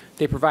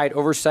 They provide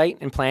oversight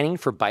and planning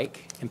for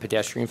bike and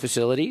pedestrian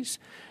facilities.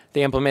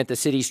 They implement the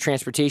city's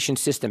transportation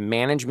system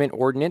management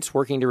ordinance,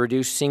 working to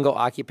reduce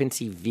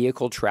single-occupancy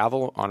vehicle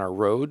travel on our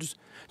roads.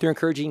 They're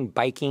encouraging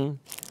biking,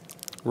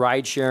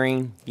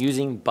 ride-sharing,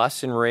 using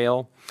bus and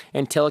rail,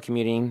 and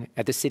telecommuting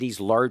at the city's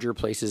larger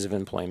places of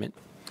employment.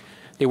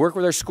 They work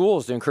with our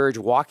schools to encourage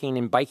walking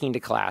and biking to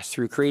class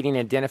through creating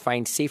and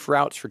identifying safe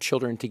routes for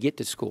children to get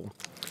to school.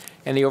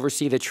 And they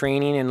oversee the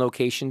training and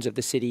locations of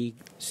the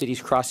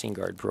city's crossing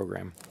guard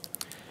program.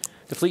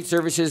 The Fleet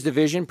Services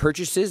Division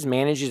purchases,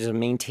 manages, and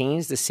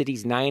maintains the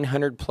city's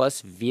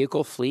 900-plus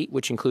vehicle fleet,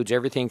 which includes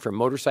everything from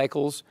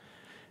motorcycles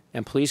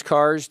and police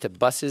cars to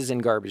buses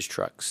and garbage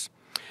trucks.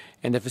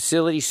 And the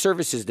Facility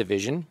Services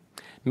Division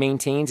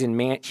maintains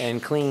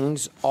and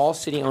cleans all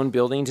city-owned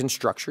buildings and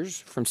structures,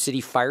 from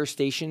city fire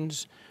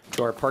stations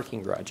to our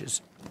parking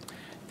garages.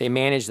 They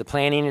manage the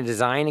planning and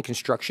design and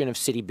construction of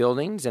city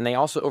buildings, and they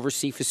also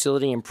oversee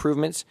facility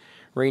improvements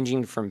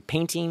ranging from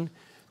painting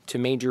to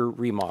major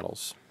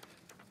remodels.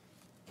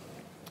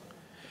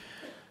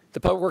 The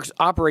Public Works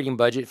operating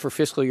budget for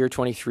fiscal year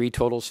 23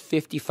 totals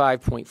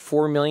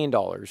 $55.4 million.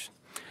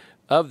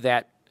 Of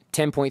that,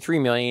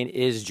 $10.3 million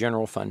is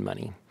general fund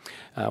money.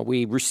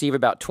 We receive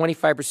about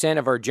 25%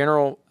 of our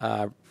general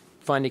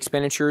fund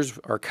expenditures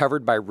are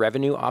covered by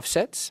revenue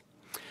offsets.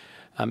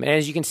 And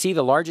as you can see,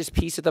 the largest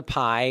piece of the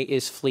pie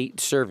is Fleet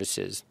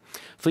Services.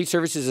 Fleet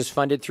Services is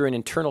funded through an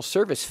internal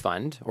service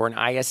fund, or an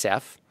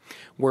ISF,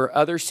 where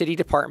other city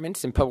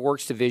departments and Public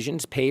Works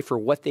divisions pay for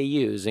what they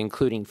use,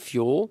 including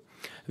fuel,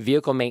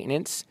 vehicle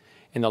maintenance,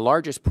 and the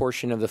largest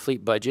portion of the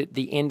fleet budget,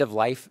 the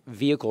end-of-life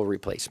vehicle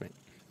replacement.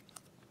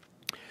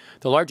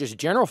 The largest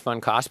general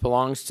fund cost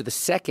belongs to the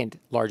second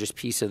largest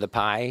piece of the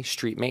pie,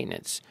 street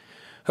maintenance.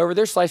 However,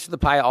 their slice of the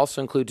pie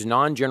also includes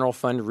non-general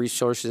fund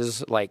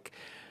resources like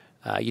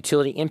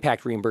utility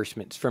impact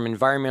reimbursements from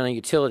environmental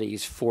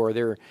utilities for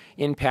their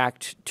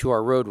impact to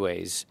our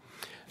roadways,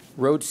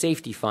 road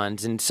safety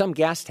funds, and some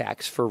gas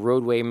tax for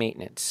roadway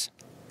maintenance.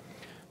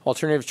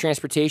 Alternative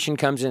transportation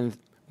comes in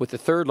with the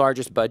third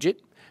largest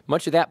budget.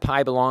 Much of that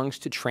pie belongs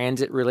to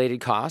transit-related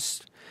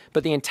costs,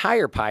 but the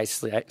entire pie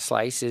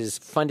slice is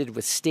funded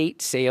with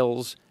state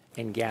sales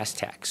and gas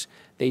tax.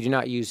 They do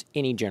not use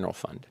any general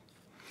fund.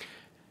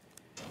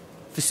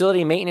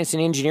 Facility maintenance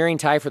and engineering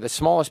tie for the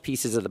smallest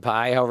pieces of the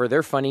pie. However,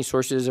 their funding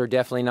sources are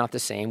definitely not the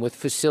same, with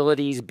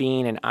facilities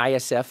being an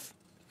ISF,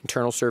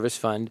 Internal Service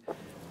Fund,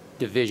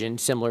 division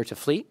similar to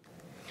fleet.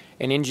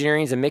 And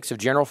engineering is a mix of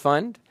general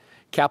fund,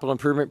 capital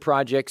improvement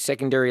projects,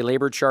 secondary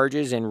labor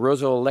charges, and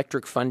Roseville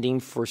Electric funding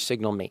for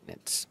signal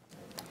maintenance.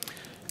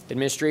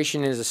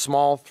 Administration is a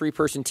small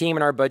 3-person team,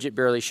 and our budget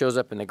barely shows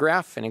up in the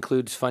graph and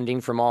includes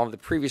funding from all of the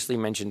previously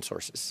mentioned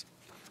sources.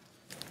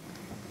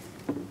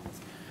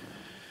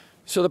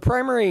 So the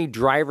primary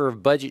driver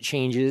of budget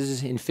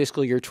changes in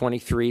fiscal year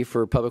 23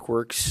 for Public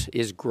Works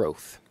is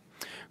growth.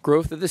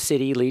 Growth of the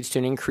city leads to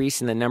an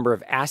increase in the number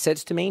of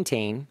assets to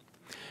maintain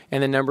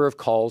and the number of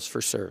calls for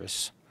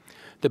service.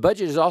 The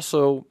budget is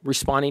also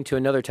responding to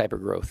another type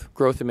of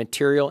growth of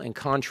material and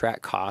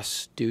contract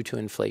costs due to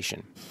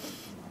inflation.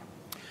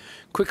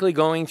 Quickly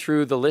going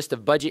through the list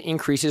of budget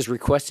increases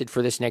requested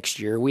for this next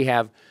year, we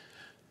have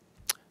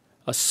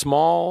a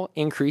small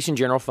increase in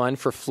general fund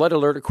for flood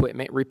alert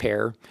equipment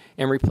repair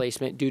and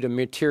replacement due to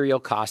material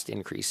cost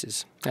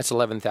increases. That's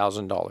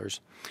 $11,000.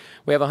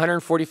 We have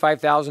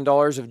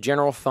 $145,000 of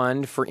general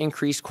fund for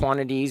increased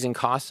quantities and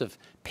costs of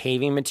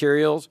paving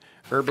materials,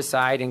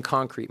 herbicide, and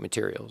concrete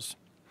materials.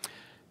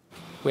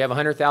 We have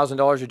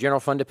 $100,000 of general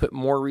fund to put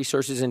more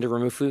resources into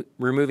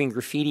removing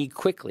graffiti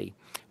quickly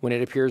when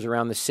it appears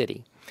around the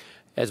city.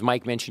 As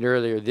Mike mentioned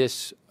earlier,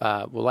 this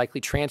will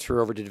likely transfer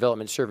over to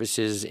development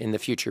services in the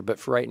future, but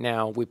for right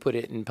now, we put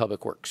it in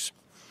Public Works.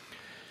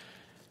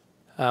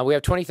 We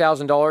have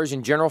 $20,000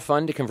 in general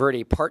fund to convert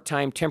a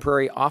part-time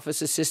temporary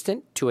office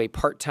assistant to a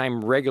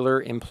part-time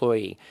regular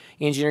employee.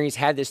 Engineering's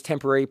had this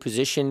temporary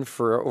position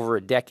for over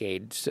a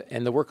decade,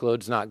 and the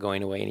workload's not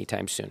going away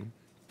anytime soon.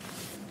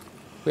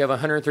 We have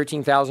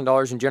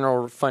 $113,000 in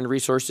general fund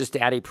resources to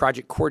add a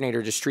project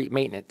coordinator to street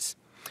maintenance.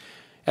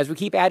 As we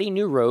keep adding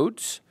new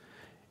roads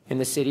in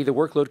the city, the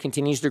workload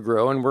continues to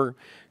grow, and we're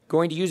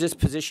going to use this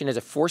position as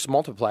a force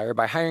multiplier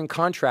by hiring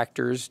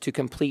contractors to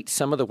complete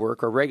some of the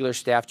work our regular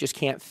staff just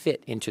can't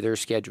fit into their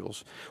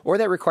schedules, or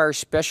that requires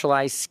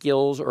specialized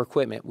skills or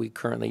equipment we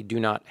currently do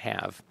not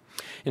have.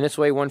 In this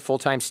way, one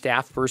full-time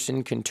staff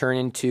person can turn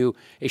into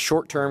a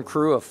short-term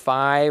crew of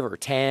 5 or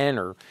 10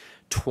 or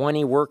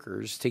 20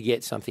 workers to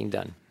get something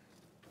done.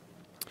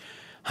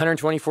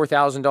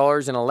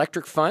 $124,000 in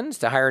electric funds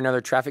to hire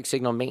another traffic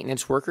signal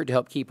maintenance worker to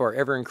help keep our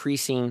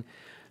ever-increasing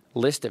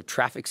list of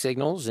traffic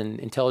signals and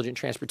intelligent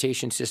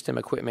transportation system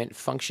equipment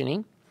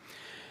functioning.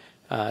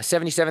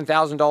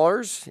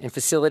 $77,000 in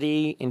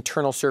facility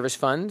internal service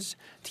funds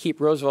to keep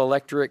Roseville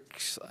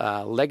Electric's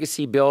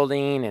legacy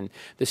building and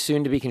the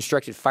soon-to-be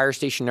constructed fire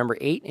station number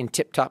 8 in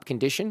tip-top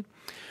condition.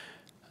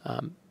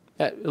 A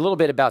little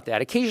bit about that.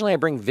 Occasionally I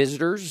bring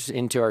visitors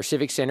into our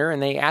civic center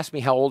and they ask me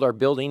how old our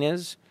building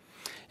is.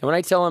 And when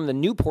I tell them the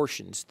new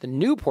portions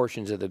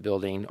of the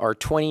building are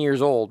 20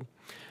 years old,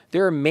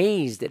 they're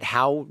amazed at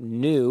how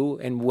new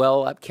and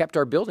well upkept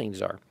our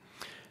buildings are.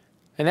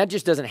 And that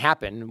just doesn't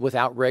happen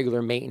without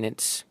regular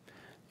maintenance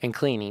and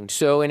cleaning.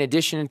 So in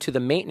addition to the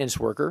maintenance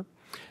worker,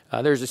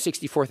 there's a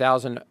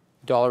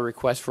 $64,000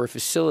 request for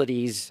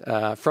facilities,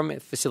 from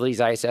Facilities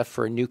ISF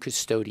for a new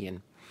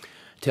custodian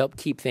to help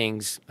keep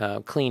things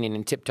clean and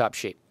in tip-top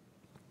shape.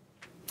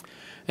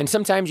 And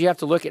sometimes you have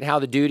to look at how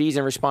the duties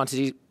and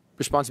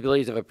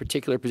responsibilities of a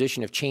particular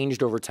position have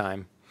changed over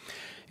time.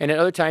 And at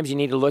other times, you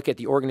need to look at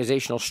the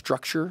organizational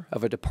structure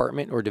of a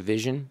department or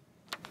division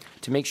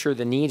to make sure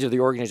the needs of the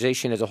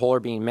organization as a whole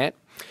are being met.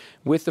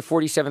 With the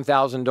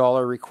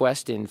 $47,000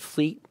 request in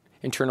fleet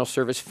internal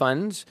service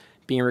funds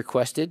being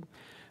requested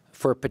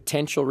for a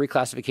potential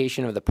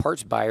reclassification of the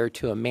parts buyer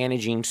to a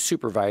managing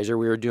supervisor,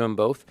 we are doing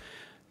both.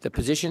 The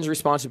position's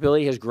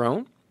responsibility has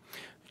grown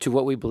to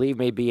what we believe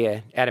may be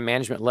at a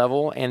management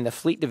level, and the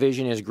fleet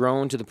division has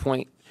grown to the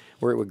point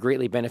where it would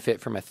greatly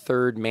benefit from a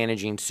third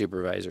managing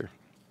supervisor.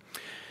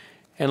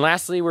 And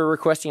lastly, we're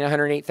requesting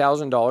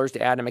 $108,000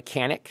 to add a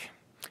mechanic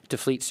to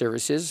fleet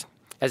services.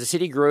 As the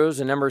city grows,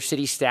 the number of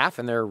city staff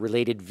and their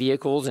related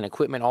vehicles and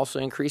equipment also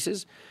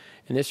increases,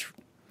 and this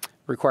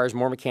requires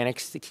more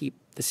mechanics to keep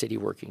the city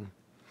working.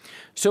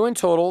 So in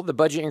total, the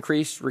budget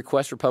increase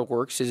request for Public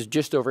Works is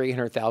just over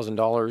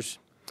 $800,000,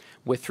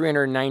 with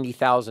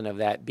 $390,000 of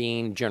that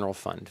being general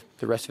fund.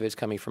 The rest of it is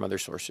coming from other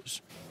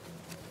sources.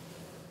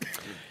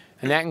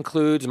 And that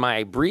includes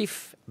my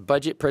brief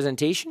budget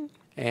presentation,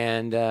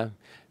 and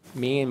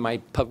me and my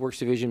Public Works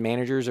Division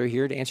managers are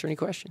here to answer any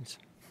questions.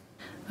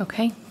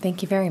 Okay,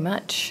 thank you very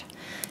much.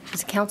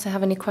 Does the council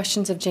have any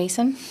questions of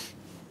Jason?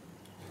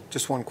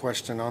 Just one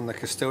question on the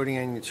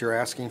custodian that you're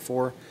asking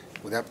for.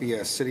 Would that be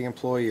a city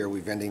employee or are we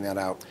vending that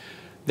out?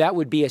 that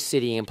would be a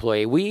city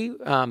employee. We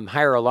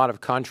hire a lot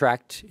of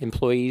contract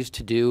employees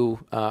to do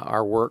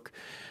our work.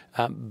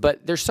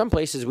 But there's some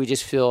places we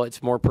just feel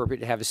it's more appropriate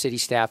to have a city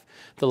staff.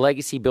 The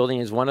Legacy building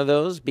is one of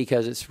those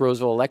because it's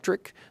Roseville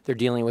Electric. They're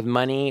dealing with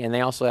money, and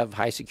they also have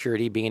high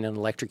security being an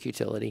electric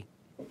utility.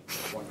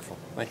 Wonderful.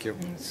 Thank you.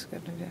 That's a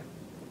good idea.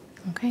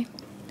 Okay.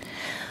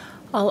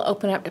 I'll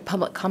open up to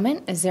public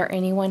comment. Is there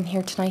anyone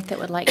here tonight that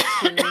would like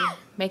to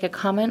make a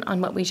comment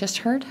on what we just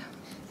heard?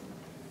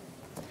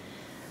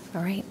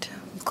 All right.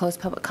 We'll close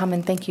public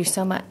comment. Thank you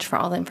so much for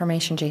all the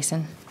information,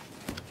 Jason.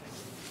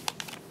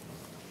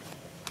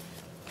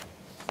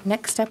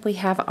 Next up, we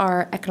have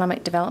our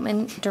Economic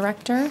Development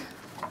Director.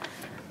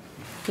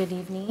 Good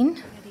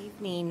evening. Good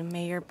evening,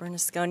 Mayor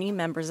Bernasconi,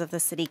 members of the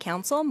City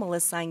Council,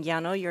 Melissa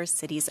Anguiano, your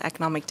city's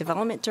Economic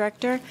Development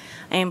Director.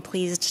 I am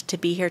pleased to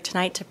be here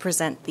tonight to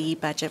present the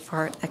budget for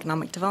our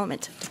Economic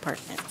Development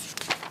Department.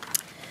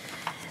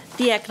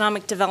 The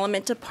Economic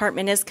Development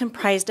Department is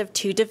comprised of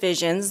two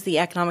divisions, the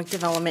Economic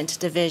Development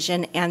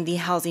Division and the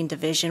Housing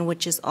Division,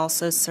 which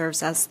also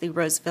serves as the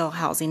Roseville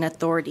Housing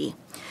Authority.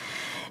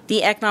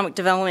 The Economic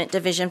Development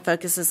Division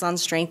focuses on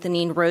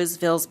strengthening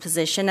Roseville's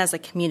position as a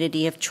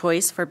community of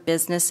choice for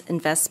business,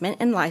 investment,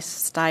 and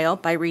lifestyle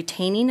by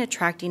retaining,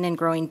 attracting, and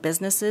growing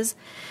businesses,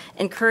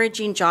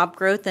 encouraging job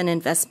growth and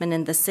investment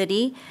in the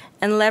city,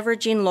 and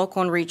leveraging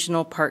local and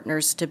regional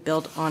partners to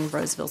build on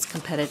Roseville's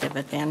competitive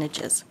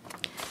advantages.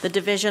 The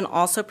division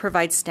also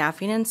provides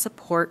staffing and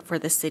support for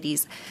the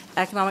city's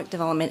Economic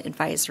Development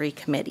Advisory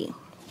Committee.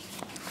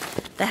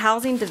 The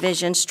Housing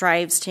Division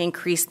strives to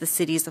increase the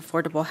city's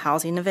affordable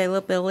housing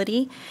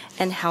availability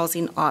and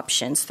housing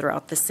options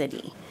throughout the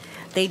city.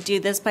 They do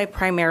this by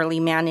primarily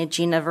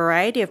managing a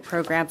variety of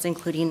programs,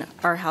 including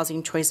our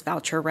Housing Choice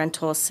Voucher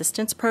Rental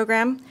Assistance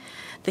Program,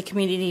 the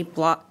Community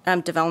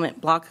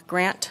Development Block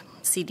Grant,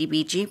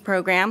 CDBG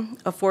program,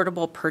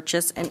 Affordable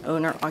Purchase, and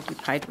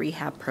Owner-Occupied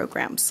Rehab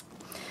programs.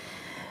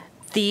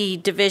 The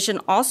division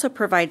also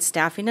provides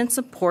staffing and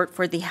support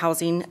for the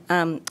Housing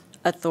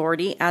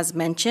Authority, as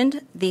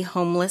mentioned, the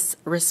Homeless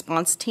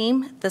Response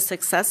Team, the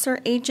Successor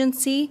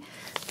Agency,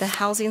 the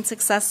Housing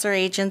Successor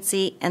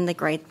Agency, and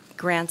the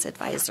Grants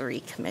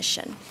Advisory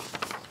Commission.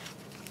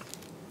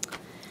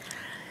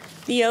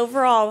 The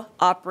overall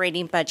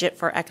operating budget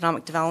for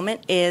economic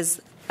development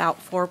is about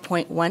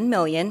 $4.1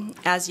 million.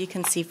 As you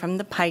can see from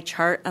the pie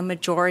chart, a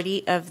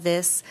majority of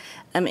this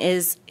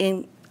is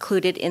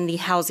included in the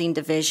Housing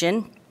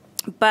Division,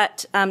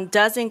 but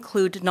does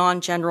include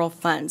non-general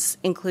funds,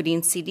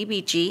 including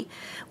CDBG,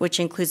 which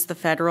includes the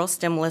federal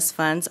stimulus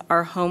funds,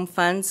 our home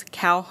funds,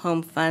 Cal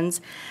Home funds,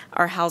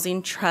 our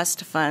housing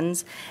trust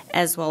funds,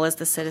 as well as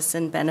the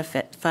Citizen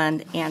Benefit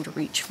Fund and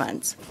REACH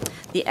funds.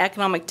 The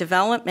economic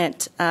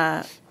development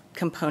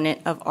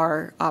component of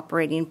our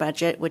operating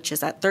budget, which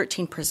is at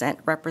 13%,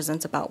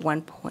 represents about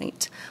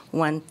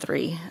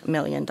 $1.13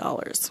 million.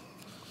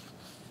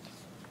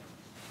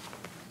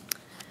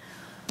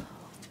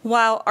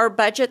 While our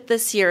budget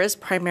this year is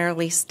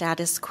primarily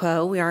status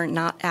quo, we are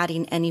not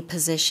adding any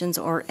positions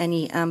or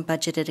any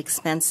budgeted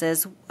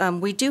expenses.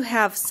 We do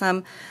have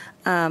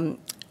a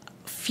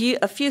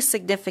few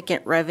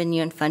significant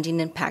revenue and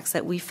funding impacts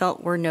that we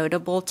felt were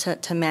notable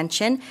to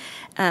mention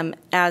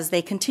as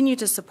they continue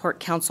to support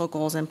council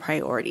goals and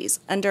priorities.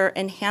 Under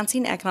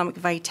enhancing economic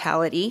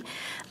vitality,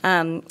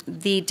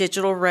 the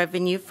digital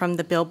revenue from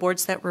the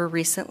billboards that were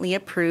recently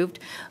approved,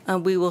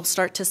 we will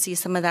start to see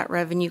some of that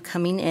revenue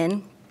coming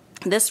in.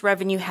 This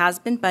revenue has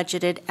been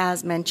budgeted,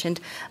 as mentioned,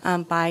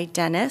 by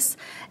Dennis,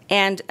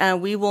 and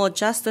we will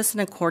adjust this in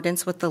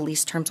accordance with the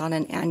lease terms on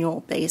an annual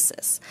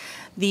basis.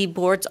 The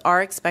boards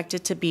are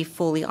expected to be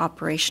fully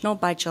operational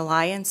by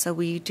July, and so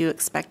we do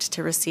expect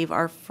to receive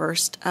our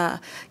first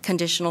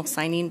conditional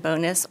signing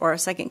bonus, or our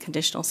second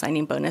conditional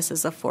signing bonus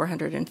is of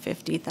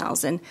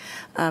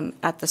 $450,000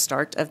 at the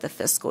start of the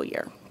fiscal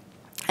year.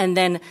 And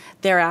then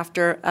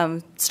thereafter,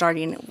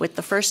 starting with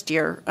the first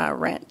year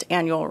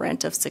annual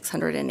rent of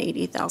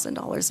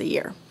 $680,000 a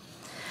year.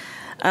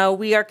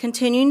 We are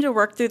continuing to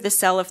work through the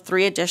sale of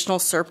 3 additional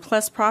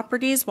surplus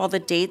properties. While the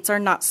dates are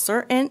not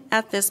certain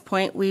at this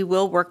point, we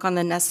will work on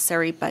the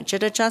necessary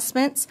budget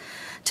adjustments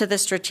to the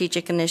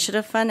Strategic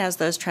Initiative Fund as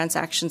those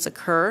transactions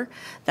occur.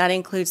 That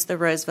includes the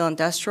Roseville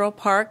Industrial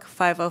Park,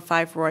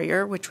 505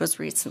 Royer, which was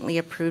recently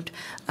approved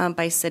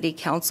by City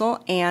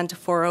Council, and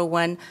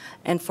 401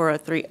 and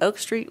 403 Oak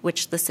Street,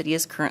 which the city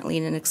is currently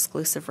in an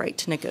exclusive right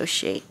to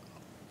negotiate.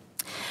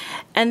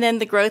 And then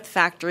the Growth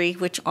Factory,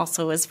 which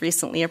also was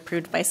recently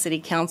approved by City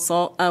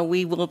Council.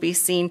 We will be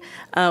seeing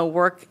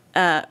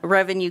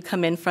revenue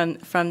come in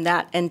from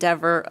that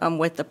endeavor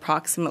with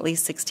approximately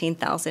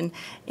 $16,000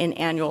 in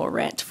annual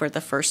rent for the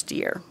first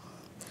year.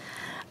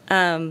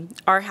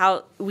 Our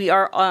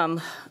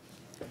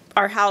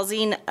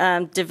housing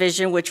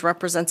division, which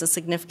represents a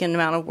significant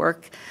amount of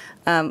work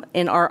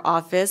in our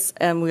office,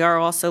 we are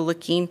also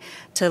looking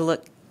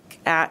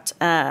at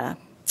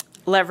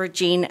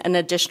leveraging an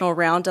additional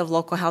round of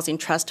local housing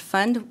trust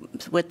fund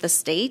with the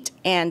state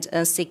and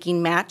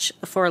seeking match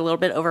for a little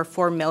bit over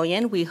 $4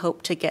 million. We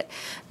hope to get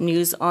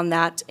news on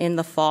that in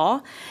the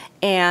fall.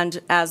 And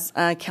as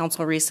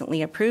council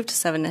recently approved,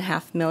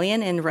 $7.5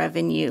 million in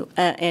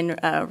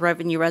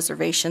revenue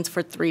reservations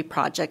for 3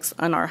 projects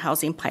on our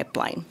housing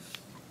pipeline.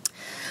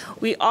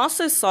 We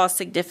also saw a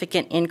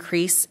significant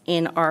increase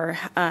in our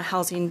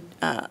housing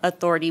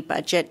authority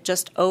budget,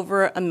 just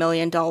over $1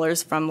 million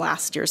from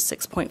last year's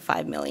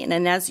 $6.5 million.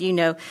 And as you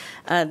know,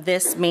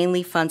 this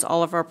mainly funds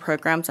all of our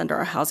programs under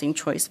our Housing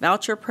Choice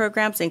Voucher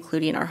programs,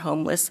 including our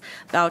homeless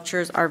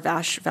vouchers, our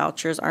VASH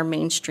vouchers, our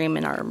mainstream,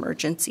 and our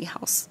emergency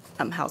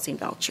housing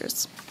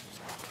vouchers.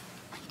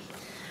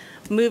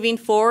 Moving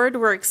forward,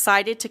 we're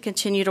excited to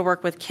continue to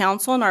work with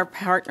council and our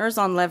partners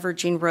on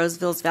leveraging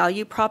Roseville's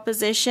value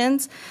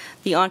propositions,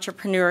 the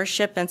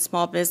entrepreneurship and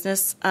small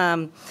business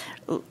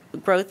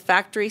growth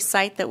factory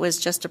site that was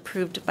just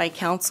approved by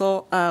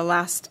council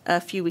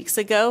a few weeks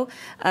ago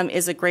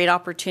is a great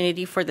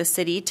opportunity for the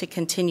city to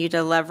continue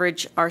to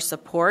leverage our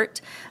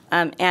support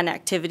and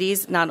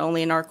activities, not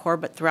only in our core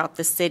but throughout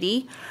the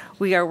city.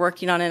 We are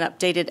working on an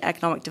updated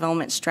economic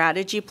development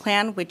strategy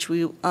plan, which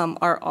we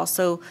are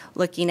also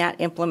looking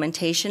at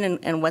implementation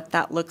and what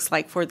that looks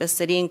like for the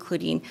city,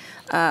 including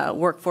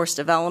workforce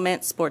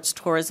development, sports,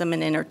 tourism,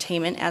 and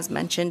entertainment, as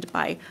mentioned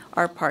by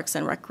our Parks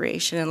and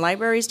Recreation and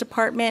Libraries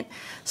Department,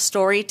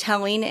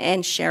 storytelling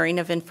and sharing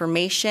of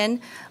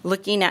information,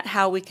 looking at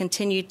how we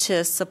continue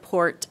to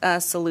support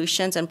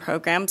solutions and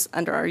programs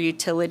under our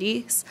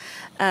utilities,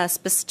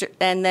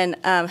 and then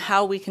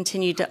how we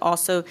continue to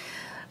also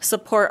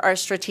support our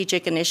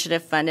strategic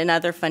initiative fund and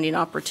other funding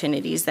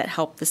opportunities that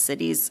help the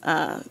city's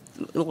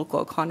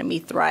local economy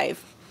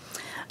thrive.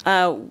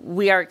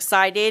 We are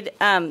excited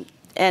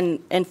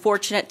and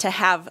fortunate to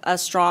have a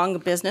strong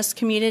business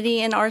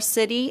community in our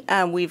city.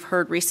 We've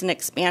heard recent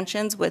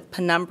expansions with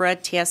Penumbra,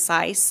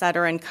 TSI,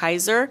 Sutter, and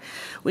Kaiser.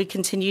 We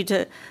continue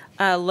to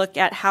look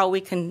at how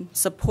we can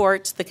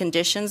support the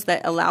conditions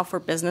that allow for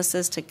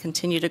businesses to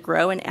continue to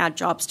grow and add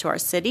jobs to our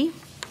city.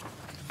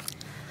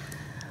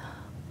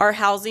 Our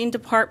housing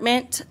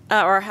department,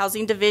 our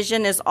housing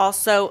division is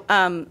also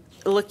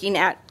looking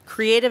at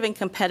creative and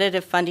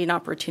competitive funding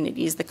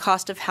opportunities. The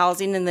cost of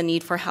housing and the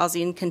need for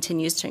housing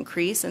continues to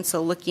increase, and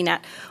so looking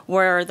at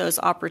where are those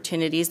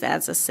opportunities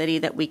as a city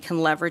that we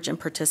can leverage and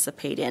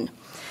participate in.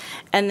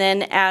 And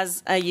then,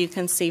 as you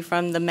can see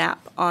from the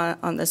map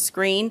on the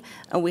screen,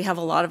 we have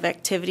a lot of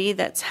activity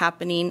that's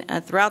happening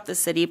throughout the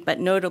city, but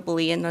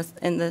notably in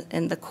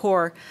the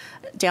core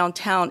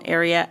downtown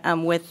area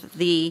with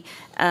the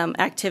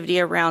activity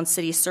around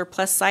city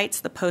surplus sites,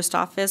 the post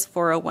office,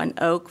 401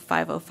 Oak,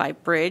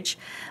 505 Bridge,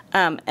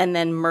 and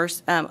then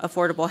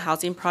affordable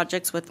housing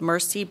projects with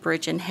Mercy,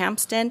 Bridge, and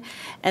Hampton.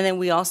 And then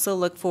we also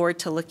look forward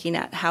to looking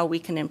at how we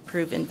can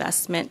improve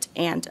investment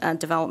and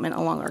development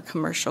along our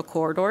commercial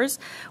corridors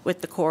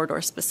with the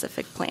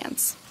corridor-specific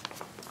plans.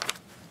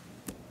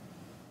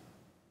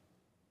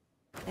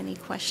 Any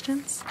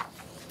questions?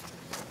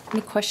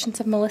 Any questions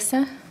of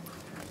Melissa?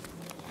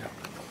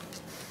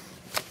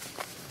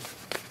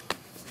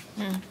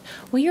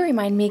 Will you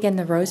remind me again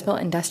the Roseville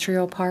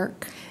Industrial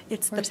Park?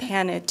 It's the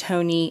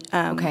Panettone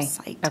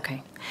site.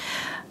 Okay.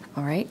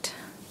 All right.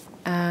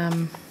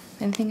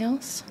 Anything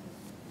else?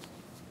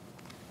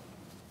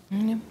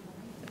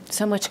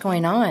 So much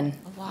going on.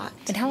 A lot.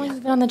 And how long have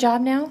you been on the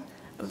job now?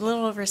 A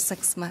little over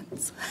 6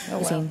 months. Oh,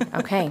 wow.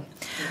 Okay.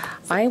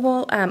 I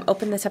will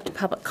open this up to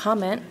public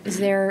comment. Is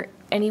there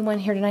anyone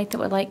here tonight that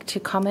would like to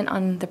comment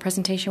on the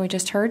presentation we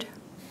just heard?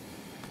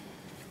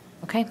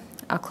 Okay.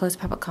 I'll close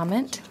public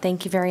comment.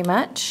 Thank you very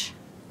much.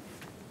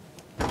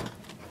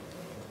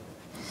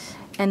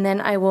 And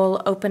then I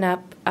will open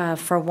up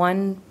for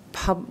one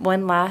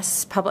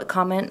last public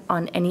comment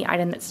on any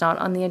item that's not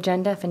on the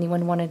agenda. If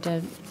anyone wanted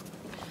to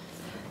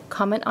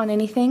comment on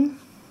anything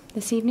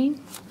this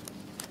evening.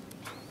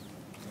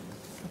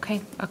 Okay,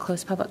 I'll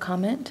close public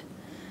comment.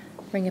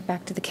 Bring it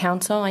back to the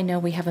council. I know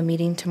we have a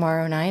meeting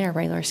tomorrow night, our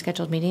regular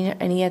scheduled meeting.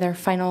 Any other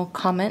final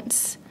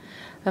comments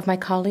of my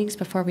colleagues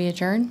before we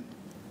adjourn?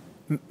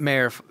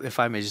 Mayor, if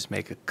I may just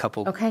make a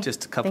couple,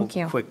 just a couple Thank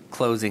you. quick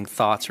closing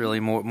thoughts, really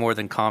more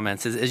than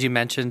comments. As you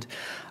mentioned,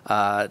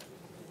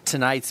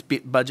 tonight's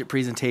budget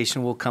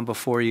presentation will come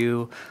before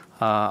you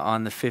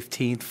on the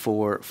 15th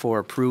for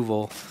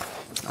approval.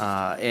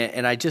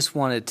 And I just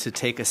wanted to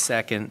take a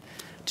second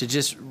to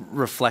just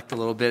reflect a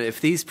little bit. If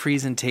these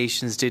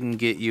presentations didn't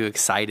get you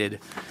excited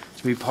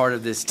to be part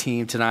of this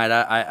team tonight,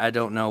 I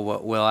don't know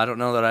what will. I don't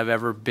know that I've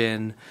ever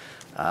been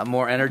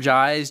more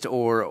energized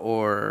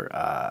or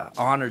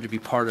honored to be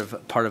part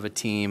of a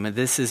team.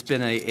 This has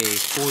been a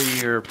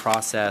 4-year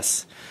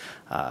process,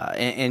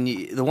 and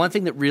the one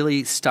thing that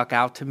really stuck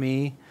out to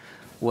me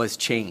was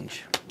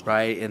change,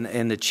 right?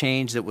 And the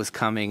change that was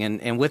coming,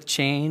 and with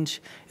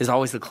change is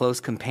always the close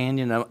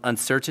companion of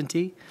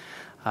uncertainty.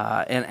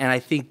 And I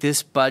think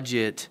this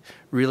budget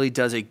really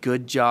does a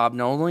good job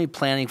not only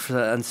planning for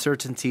the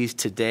uncertainties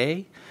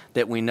today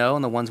that we know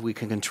and the ones we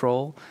can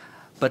control,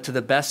 but to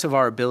the best of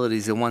our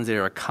abilities, the ones that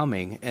are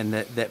coming and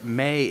that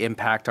may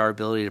impact our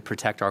ability to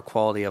protect our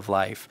quality of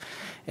life.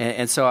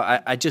 And so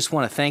I just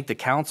want to thank the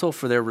council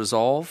for their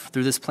resolve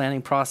through this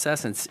planning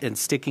process and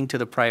sticking to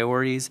the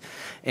priorities,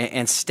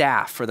 and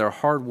staff for their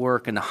hard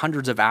work and the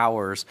hundreds of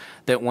hours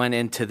that went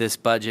into this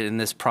budget and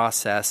this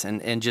process,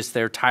 and just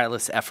their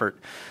tireless effort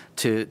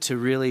to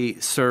really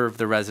serve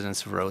the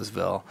residents of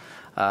Roseville.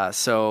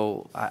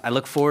 So I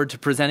look forward to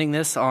presenting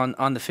this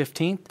on the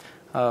 15th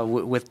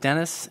with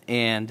Dennis.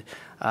 And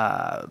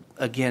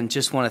again,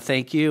 just want to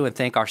thank you and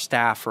thank our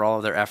staff for all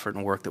of their effort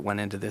and work that went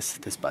into this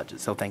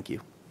budget. So thank you.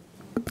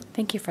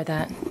 Thank you for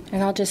that.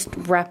 And I'll just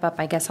wrap up,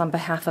 I guess, on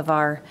behalf of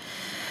our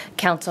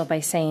council by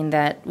saying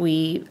that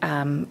we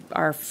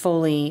are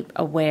fully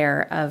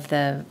aware of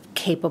the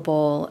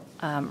capable,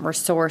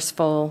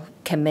 resourceful,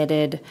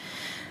 committed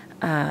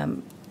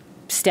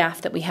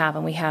staff that we have,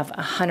 and we have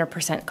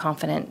 100%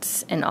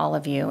 confidence in all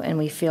of you, and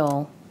we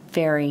feel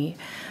very,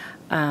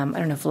 I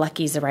don't know if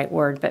lucky is the right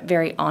word, but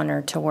very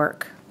honored to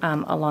work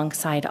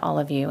alongside all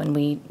of you. And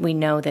we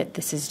know that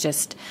this is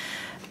just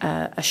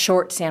a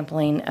short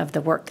sampling of the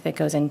work that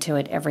goes into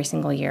it every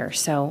single year.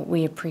 So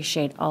we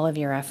appreciate all of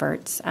your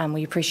efforts.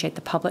 We appreciate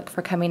the public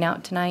for coming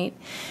out tonight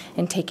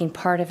and taking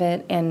part of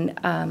it. And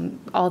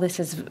all this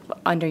is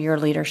under your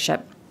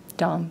leadership,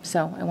 Dom.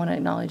 So I want to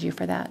acknowledge you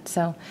for that.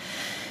 So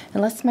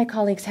unless my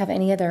colleagues have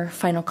any other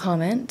final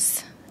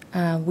comments,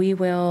 we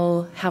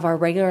will have our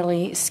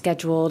regularly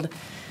scheduled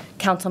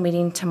council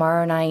meeting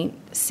tomorrow night,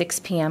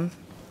 6 p.m.,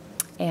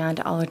 and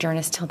I'll adjourn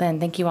us till then.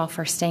 Thank you all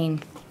for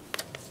staying.